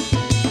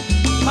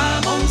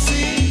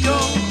 mamoncillo,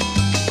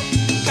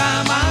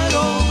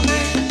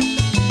 camarones.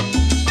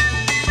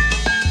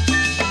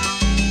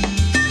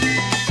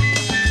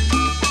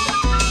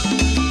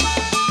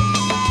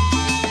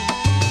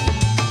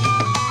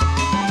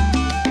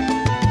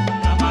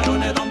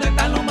 Camarones, ¿dónde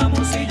están los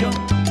mamucillos?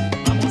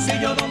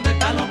 Mamucillos, ¿dónde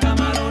están los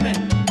camarones?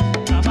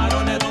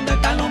 Camarones, ¿dónde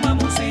están los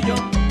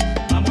mamucillos?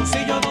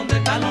 Mamucillos, ¿dónde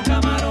están los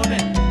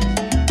camarones?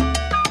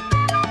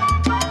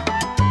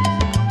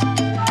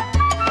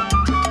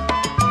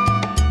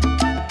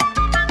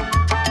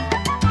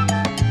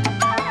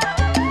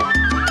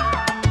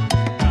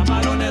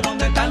 Camarones,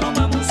 ¿dónde están los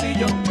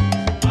mamucillos?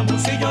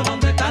 Mamucillos,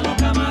 ¿dónde están los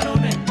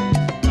camarones?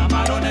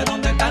 Camarones,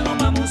 ¿dónde están los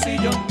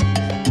mamucillos?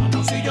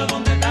 Mamucillos,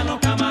 ¿dónde están los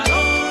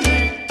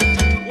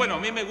camarones? Bueno, a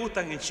mí me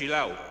gustan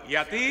enchilados. ¿Y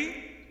a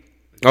ti?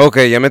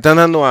 Okay, ya me están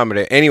dando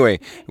hambre. Anyway,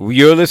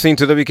 you're listening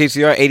to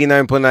WKCR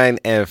 89.9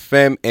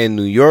 FM in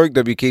New York,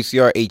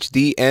 WKCR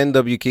HD, and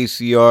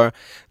WKCR.org.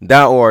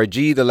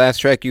 The last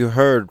track you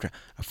heard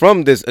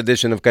from this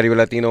edition of Caribe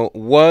Latino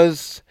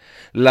was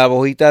La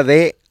Bojita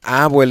de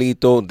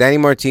Abuelito, Dany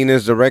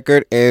Martinez. The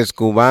record is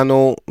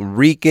Cubano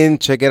Rican.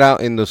 Check it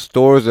out in the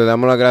stores. Le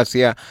damos la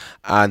gracia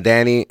a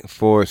Dany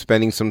for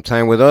spending some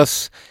time with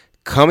us.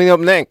 Coming up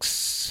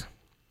next,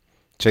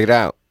 check it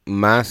out.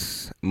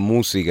 Más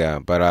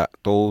música para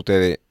todos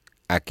ustedes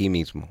aquí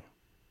mismo.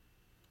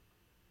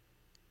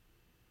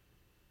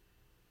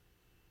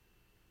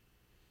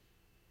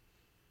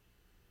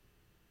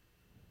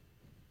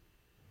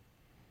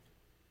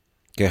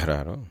 Qué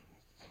raro.